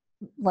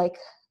 like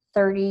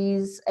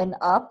 30s and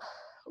up.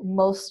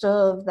 Most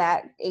of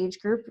that age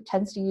group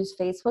tends to use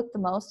Facebook the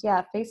most.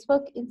 Yeah,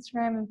 Facebook,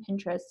 Instagram, and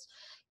Pinterest.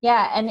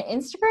 Yeah, and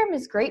Instagram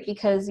is great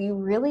because you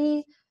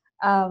really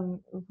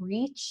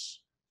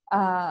reach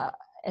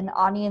an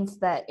audience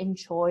that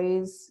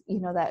enjoys, you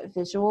know, that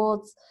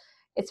visual.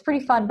 It's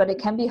pretty fun, but it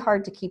can be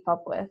hard to keep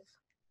up with.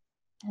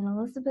 And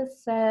Elizabeth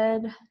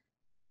said,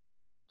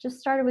 just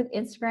started with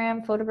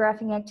Instagram,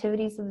 photographing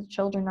activities that the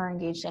children are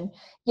engaged in.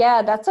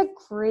 Yeah, that's a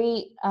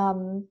great,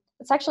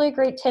 it's actually a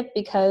great tip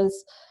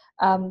because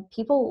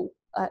people,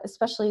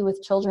 especially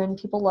with children,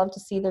 people love to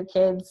see their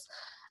kids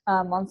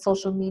on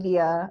social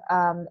media.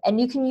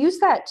 And you can use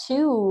that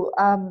too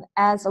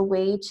as a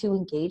way to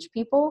engage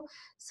people.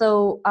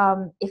 So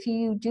if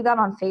you do that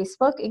on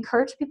Facebook,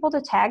 encourage people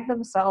to tag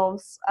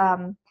themselves,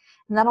 and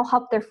that'll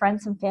help their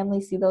friends and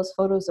family see those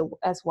photos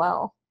as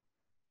well.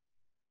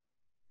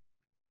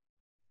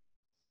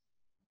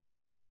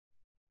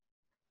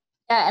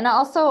 Yeah, and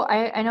also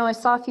I know I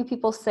saw a few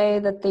people say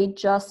that they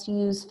just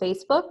use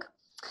Facebook,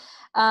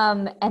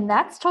 and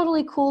that's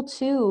totally cool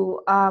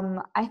too.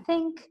 I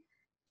think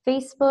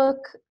Facebook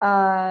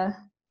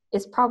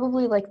is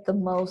probably like the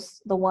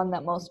one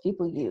that most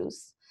people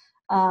use.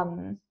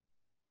 Um,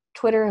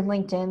 Twitter and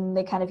LinkedIn,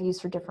 they kind of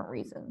use for different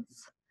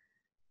reasons.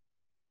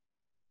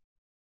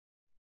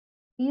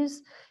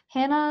 Use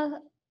Hannah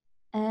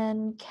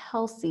and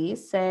Kelsey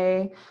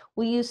say,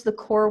 we use the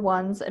core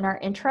ones and are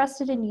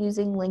interested in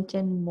using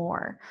LinkedIn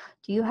more.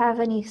 Do you have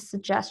any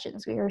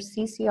suggestions? We are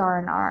CCR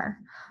and R.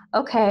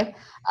 Okay.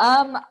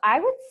 I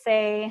would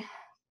say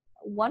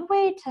one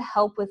way to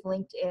help with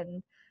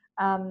LinkedIn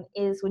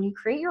is when you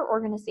create your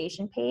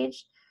organization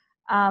page,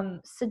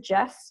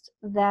 suggest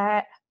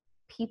that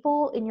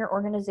people in your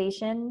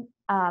organization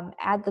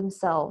add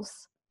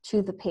themselves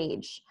to the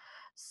page.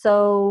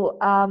 So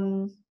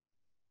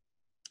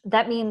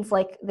that means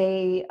like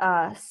they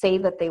say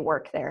that they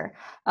work there.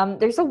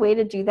 There's a way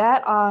to do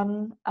that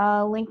on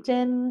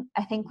LinkedIn.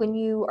 I think when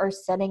you are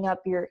setting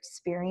up your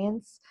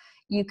experience,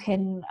 you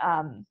can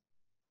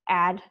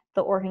add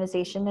the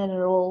organization and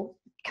it'll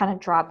kind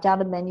of drop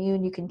down a menu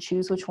and you can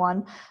choose which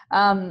one.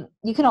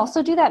 You can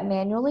also do that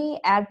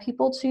manually, add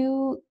people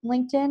to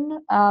LinkedIn,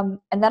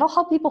 and that'll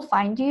help people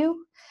find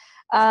you.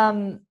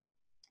 And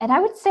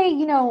I would say,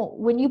 you know,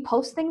 when you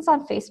post things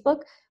on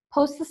Facebook,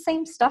 post the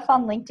same stuff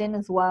on LinkedIn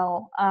as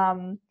well.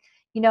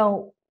 You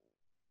know,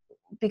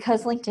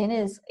 because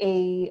LinkedIn is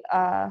a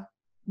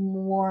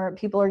more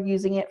people are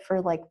using it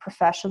for like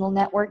professional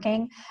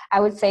networking. I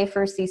would say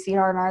for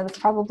CCR&R, that's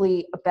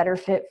probably a better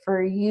fit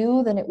for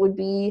you than it would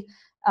be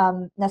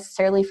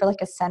necessarily for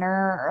like a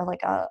center or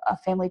like a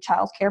family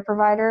child care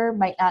provider.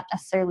 Might not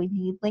necessarily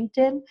need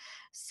LinkedIn.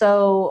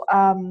 So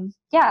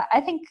yeah,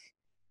 I think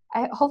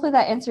hopefully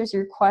that answers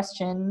your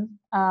question.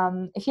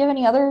 If you have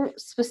any other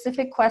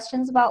specific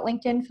questions about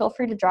LinkedIn, feel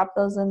free to drop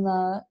those in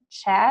the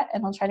chat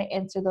and I'll try to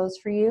answer those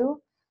for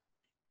you.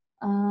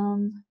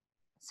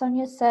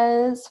 Sonia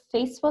says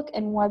Facebook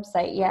and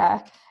website.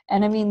 Yeah.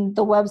 And I mean,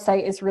 the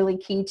website is really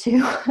key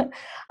too.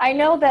 I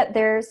know that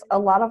there's a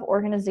lot of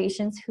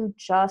organizations who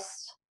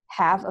just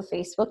have a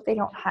Facebook. They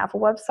don't have a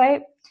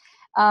website.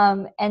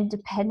 And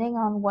depending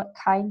on what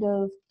kind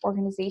of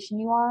organization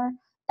you are,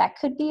 that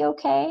could be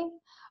okay.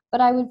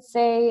 But I would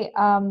say,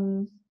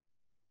 you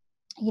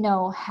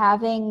know,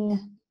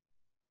 having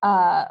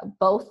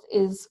both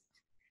is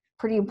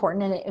pretty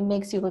important and it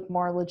makes you look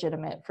more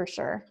legitimate for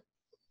sure.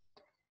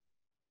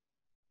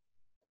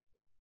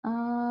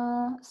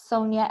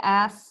 Sonia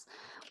asks,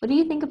 what do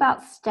you think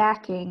about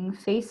stacking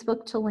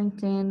Facebook to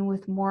LinkedIn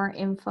with more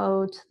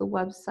info to the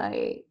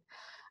website?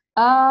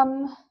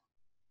 I'm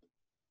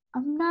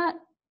not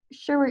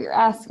sure what you're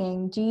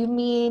asking. Do you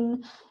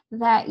mean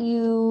that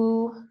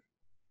you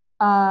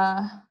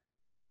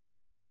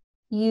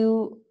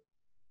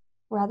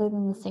rather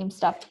than the same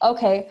stuff?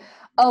 Okay.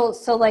 Oh,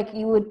 so like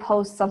you would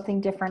post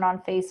something different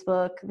on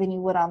Facebook than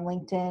you would on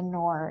LinkedIn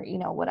or, you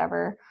know,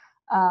 whatever.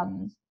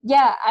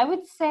 Yeah, I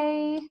would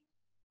say,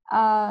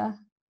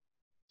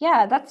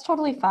 yeah, that's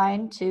totally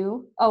fine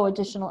too. Oh,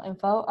 additional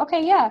info.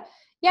 Okay, yeah.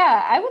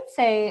 Yeah, I would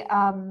say,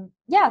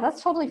 yeah,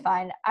 that's totally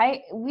fine.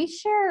 We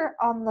share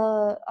on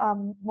the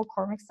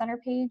McCormick Center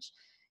page.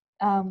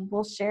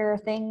 We'll share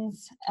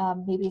things.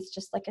 Maybe it's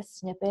just like a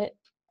snippet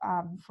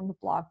from a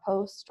blog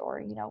post or,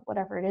 you know,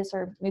 whatever it is,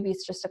 or maybe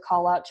it's just a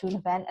call out to an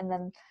event and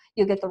then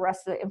you'll get the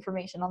rest of the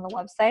information on the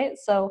website.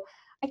 So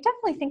I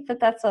definitely think that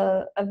that's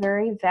a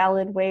very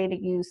valid way to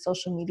use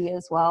social media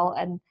as well.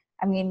 And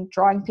I mean,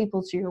 drawing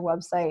people to your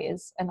website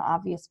is an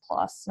obvious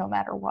plus no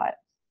matter what.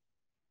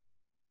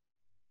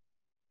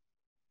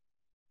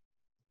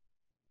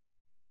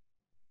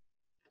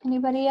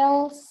 Anybody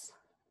else?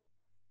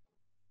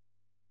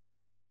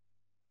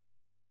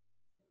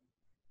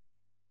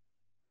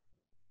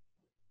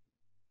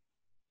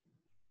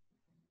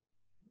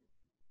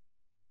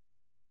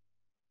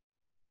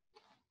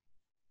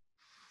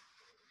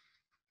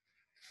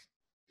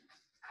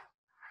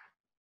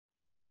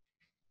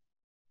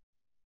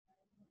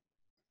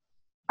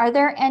 Are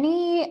there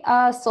any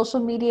social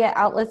media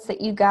outlets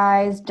that you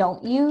guys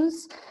don't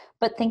use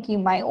but think you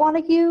might want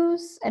to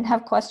use and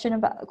have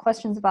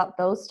questions about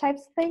those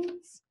types of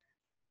things?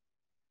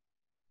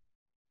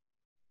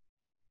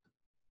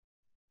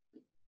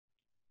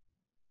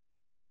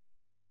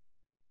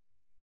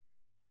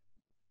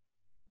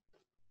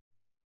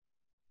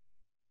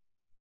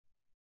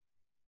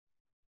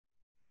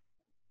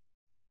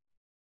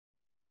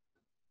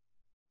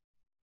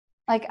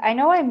 Like, I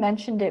know I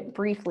mentioned it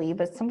briefly,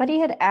 but somebody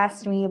had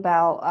asked me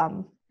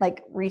about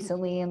like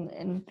recently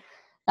and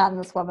not in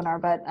this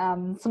webinar, but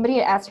somebody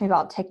had asked me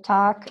about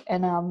TikTok,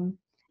 and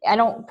I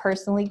don't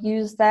personally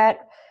use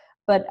that,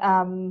 but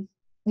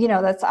you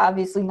know, that's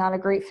obviously not a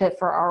great fit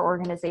for our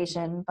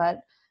organization. But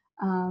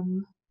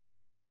um,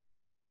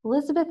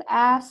 Elizabeth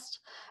asked,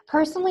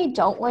 personally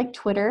don't like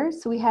Twitter,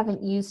 so we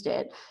haven't used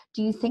it.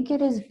 Do you think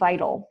it is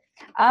vital?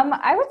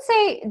 I would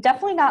say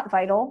definitely not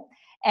vital.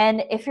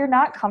 And if you're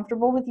not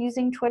comfortable with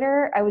using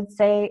Twitter, I would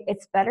say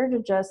it's better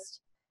to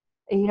just,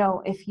 you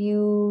know, if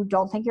you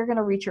don't think you're going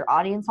to reach your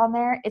audience on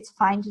there, it's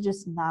fine to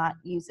just not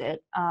use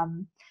it.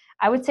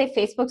 I would say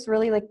Facebook's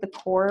really like the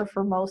core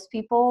for most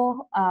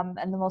people,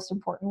 and the most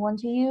important one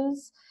to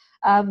use.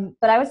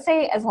 But I would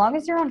say as long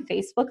as you're on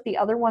Facebook, the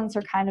other ones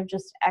are kind of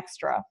just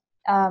extra.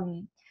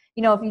 You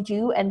know, if you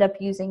do end up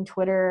using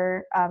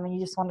Twitter, and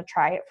you just want to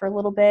try it for a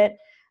little bit,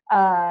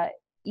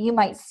 you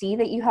might see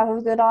that you have a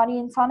good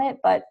audience on it,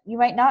 but you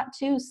might not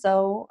too.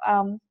 So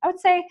I would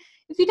say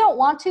if you don't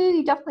want to,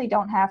 you definitely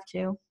don't have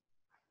to.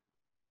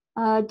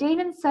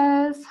 David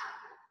says,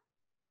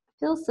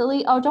 feel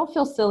silly. Oh, don't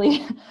feel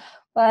silly.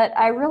 But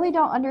I really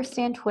don't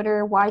understand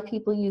Twitter, why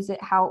people use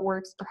it, how it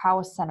works, or how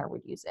a center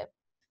would use it.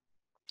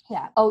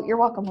 Yeah. Oh, you're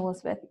welcome,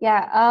 Elizabeth.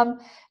 Yeah.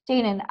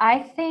 Danon, I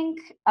think,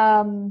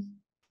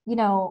 you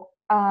know,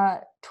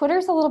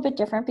 Twitter's a little bit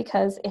different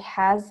because it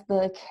has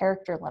the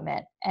character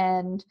limit.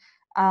 And,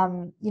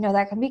 you know,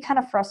 that can be kind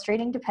of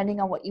frustrating depending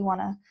on what you want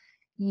to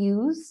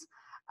use.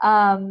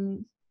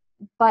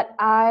 But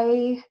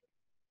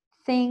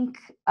think,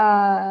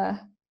 I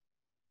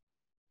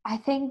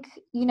think,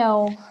 you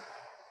know,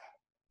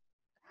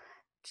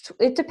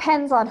 it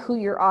depends on who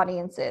your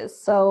audience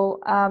is. So,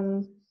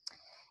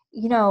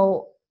 you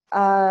know,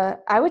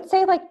 I would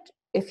say, like,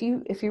 if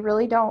you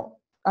really don't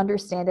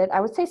understand it, I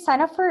would say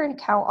sign up for an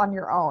account on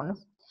your own.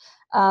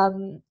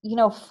 You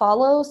know,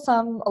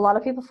 a lot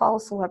of people follow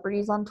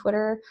celebrities on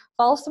Twitter,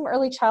 follow some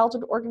early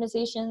childhood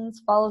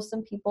organizations, follow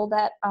some people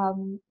that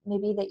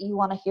maybe that you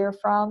want to hear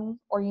from,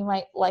 or you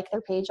might like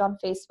their page on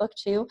Facebook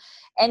too,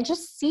 and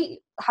just see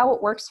how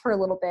it works for a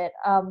little bit.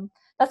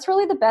 That's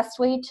really the best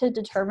way to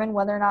determine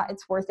whether or not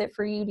it's worth it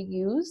for you to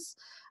use.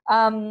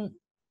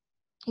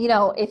 You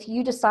know, if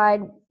you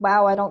decide,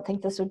 wow, I don't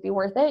think this would be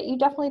worth it, you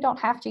definitely don't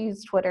have to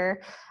use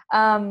Twitter.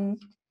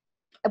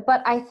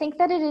 But I think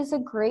that it is a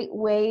great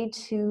way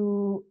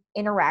to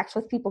interact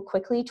with people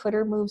quickly.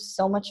 Twitter moves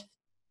so much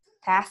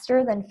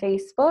faster than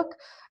Facebook.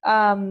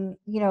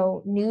 You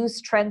know, news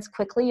trends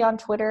quickly on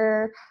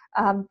Twitter.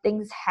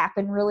 Things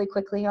happen really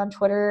quickly on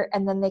Twitter,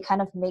 and then they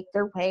kind of make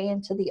their way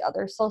into the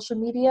other social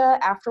media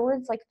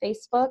afterwards, like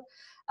Facebook.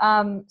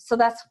 So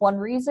that's one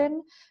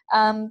reason.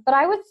 But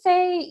I would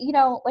say, you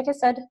know, like I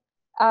said,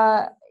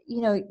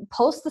 you know,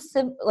 post the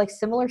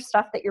similar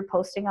stuff that you're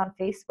posting on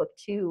Facebook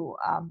too.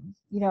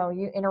 You know,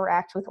 you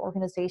interact with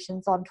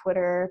organizations on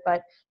Twitter,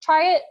 but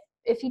try it.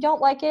 If you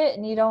don't like it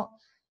and you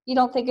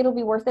don't think it'll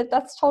be worth it,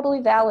 that's totally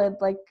valid.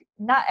 Like,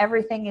 not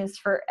everything is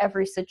for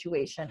every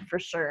situation, for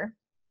sure.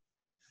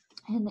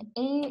 And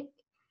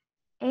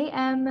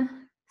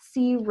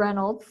AMC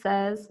Reynolds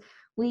says,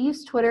 we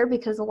use Twitter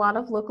because a lot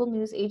of local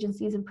news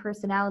agencies and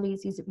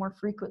personalities use it more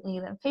frequently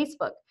than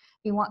Facebook.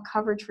 We want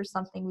coverage for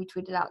something, we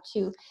tweet it out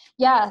too.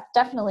 Yeah,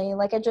 definitely.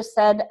 Like I just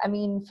said, I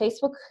mean,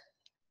 Facebook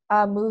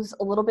moves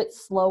a little bit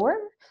slower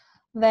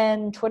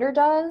than Twitter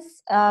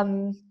does.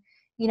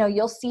 You know,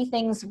 you'll see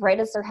things right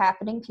as they're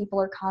happening. People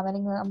are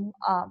commenting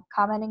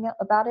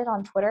about it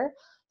on Twitter.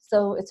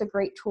 So it's a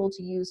great tool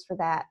to use for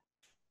that.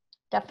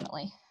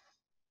 Definitely.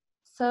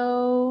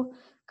 So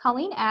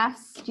Colleen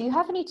asks, do you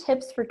have any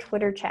tips for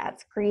Twitter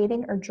chats,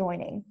 creating or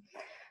joining?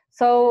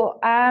 So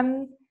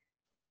I'm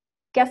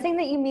guessing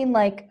that you mean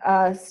like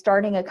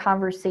starting a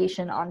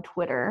conversation on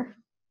Twitter.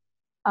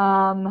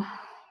 And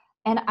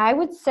I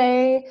would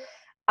say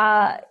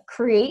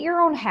create your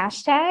own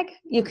hashtag.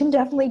 You can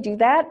definitely do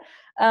that.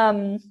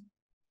 You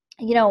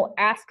know,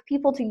 ask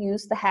people to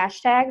use the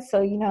hashtag.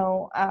 So, you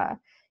know,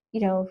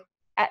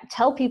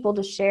 tell people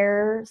to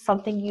share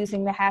something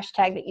using the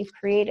hashtag that you've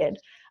created.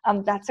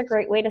 That's a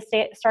great way to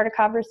start a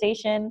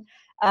conversation.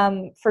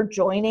 For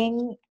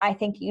joining, I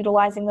think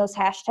utilizing those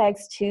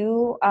hashtags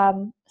too.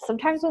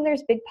 Sometimes when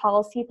there's big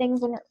policy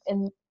things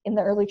in in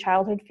the early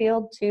childhood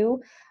field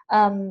too,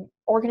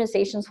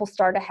 organizations will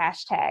start a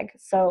hashtag.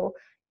 So,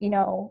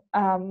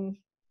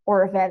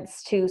 or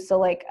events too. So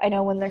like, I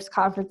know when there's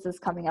conferences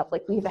coming up,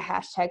 like we have a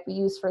hashtag we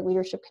use for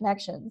Leadership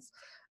Connections.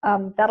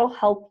 That'll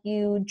help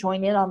you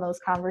join in on those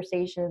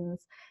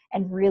conversations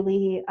and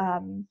really,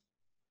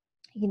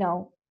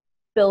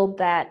 build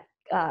that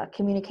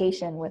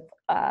communication with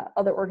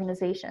other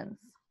organizations.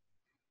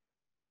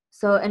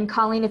 So, and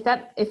Colleen,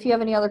 if you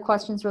have any other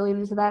questions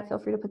related to that, feel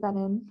free to put that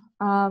in.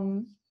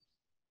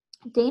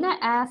 Dana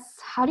asks,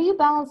 how do you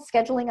balance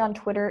scheduling on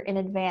Twitter in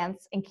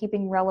advance and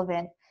keeping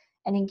relevant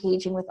and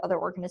engaging with other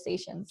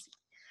organizations?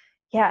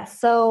 Yeah,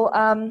 so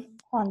hold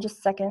on just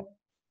a second.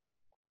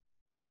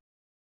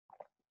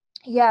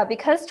 Yeah,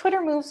 because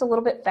Twitter moves a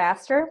little bit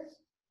faster,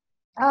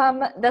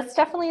 that's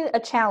definitely a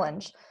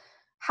challenge.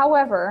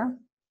 However,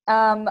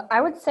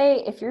 I would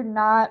say if you're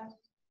not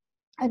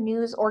a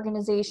news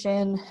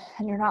organization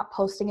and you're not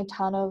posting a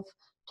ton of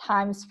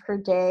times per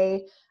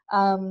day,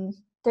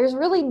 there's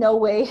really no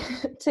way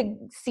to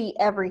see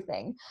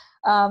everything.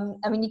 I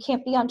mean, you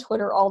can't be on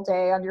Twitter all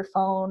day on your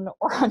phone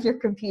or on your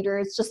computer.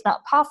 It's just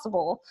not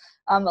possible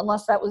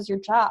unless that was your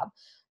job.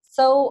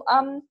 So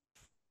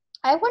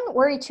I wouldn't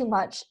worry too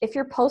much. If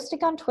you're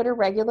posting on Twitter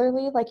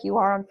regularly, like you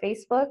are on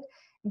Facebook,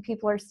 and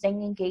people are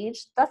staying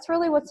engaged, that's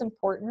really what's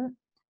important.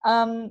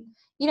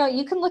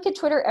 You can look at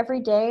Twitter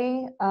every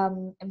day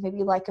and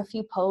maybe like a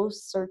few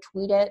posts or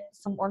tweet at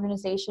some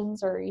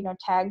organizations or,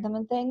 tag them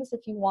and things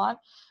if you want.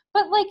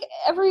 But like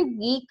every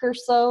week or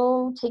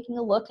so, taking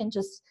a look and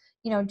just,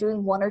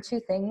 doing one or two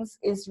things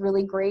is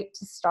really great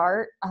to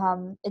start.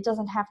 It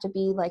doesn't have to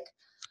be like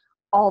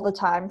all the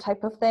time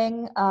type of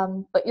thing,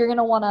 but you're going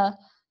to want to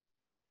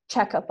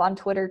check up on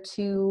Twitter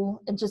too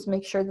and just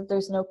make sure that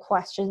there's no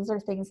questions or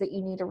things that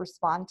you need to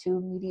respond to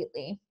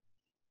immediately.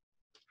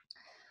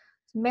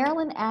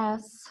 Marilyn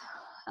asks,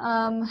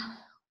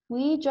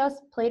 we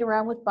just played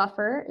around with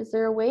Buffer. Is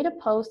there a way to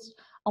post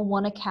on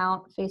one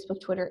account, Facebook,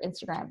 Twitter,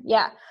 Instagram?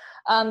 Yeah,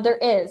 there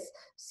is.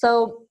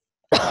 So,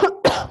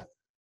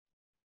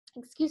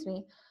 excuse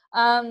me.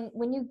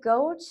 When you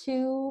go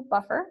to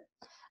Buffer,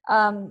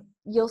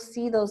 you'll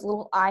see those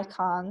little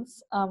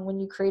icons when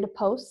you create a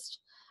post.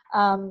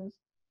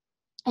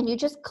 And you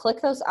just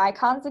click those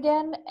icons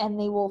again and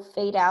they will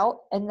fade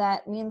out, and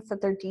that means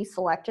that they're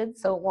deselected,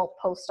 so it won't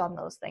post on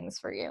those things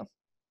for you.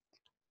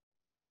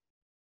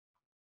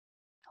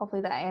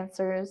 Hopefully that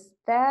answers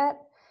that.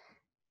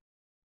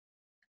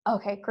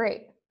 Okay,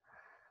 great.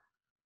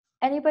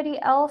 Anybody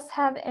else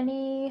have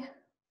any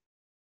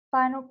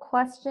final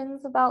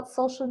questions about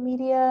social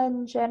media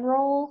in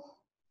general?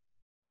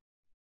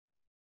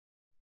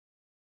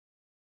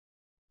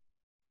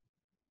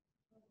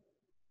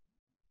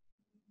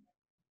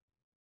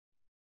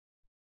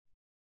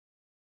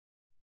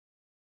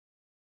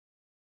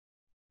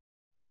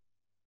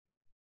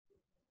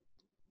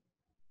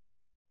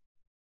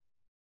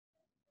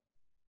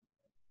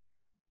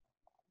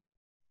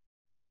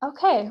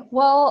 Okay,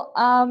 well,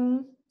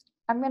 I'm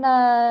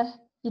gonna,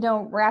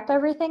 wrap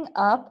everything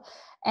up,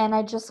 and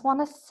I just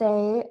want to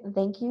say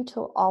thank you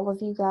to all of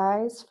you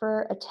guys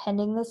for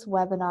attending this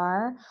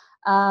webinar.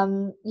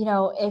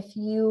 If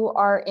you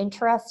are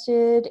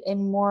interested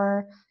in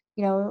more,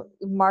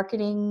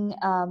 marketing,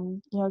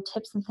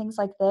 tips and things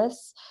like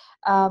this,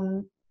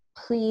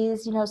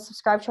 please,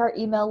 subscribe to our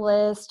email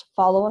list,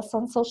 follow us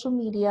on social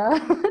media.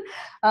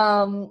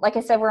 Like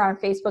I said, we're on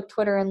Facebook,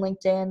 Twitter, and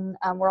LinkedIn.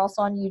 We're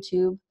also on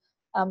YouTube.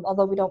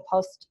 Although we don't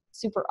post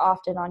super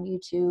often on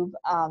YouTube.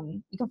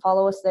 You can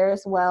follow us there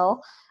as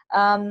well.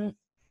 And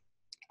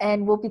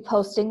we'll be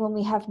posting when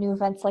we have new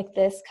events like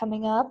this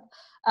coming up.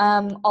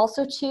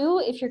 Also, too,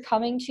 if you're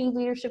coming to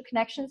Leadership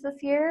Connections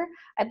this year,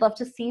 I'd love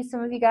to see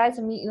some of you guys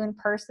and meet you in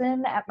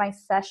person at my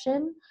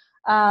session.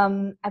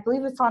 I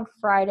believe it's on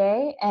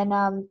Friday. And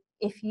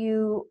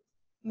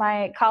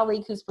my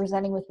colleague who's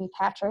presenting with me,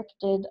 Patrick,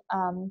 did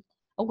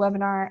a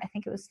webinar, I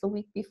think it was the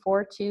week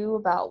before too,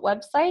 about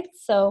websites.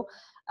 So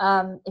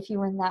if you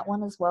were in that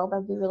one as well,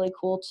 that'd be really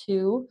cool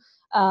too,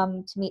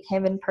 to meet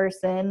him in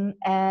person.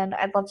 And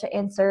I'd love to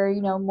answer,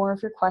 more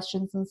of your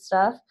questions and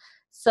stuff.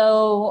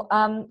 So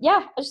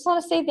yeah, I just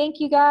want to say thank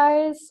you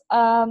guys.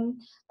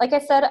 Like I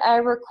said, I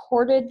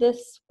recorded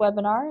this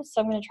webinar,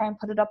 so I'm going to try and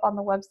put it up on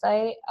the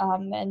website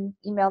and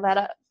email that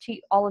up to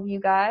all of you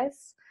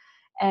guys.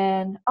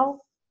 And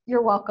oh,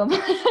 you're welcome.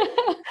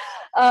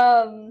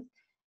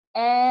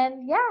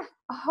 And yeah,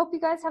 I hope you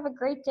guys have a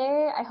great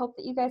day. I hope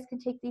that you guys can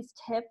take these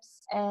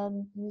tips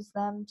and use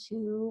them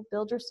to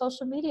build your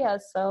social media.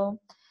 So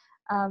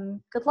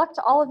good luck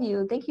to all of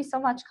you. Thank you so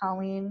much,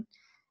 Colleen.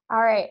 All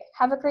right.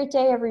 Have a great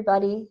day,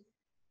 everybody.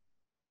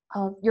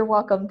 Oh, you're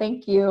welcome.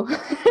 Thank you.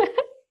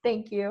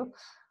 Thank you.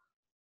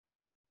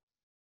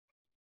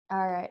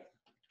 All right.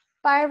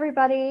 Bye,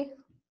 everybody.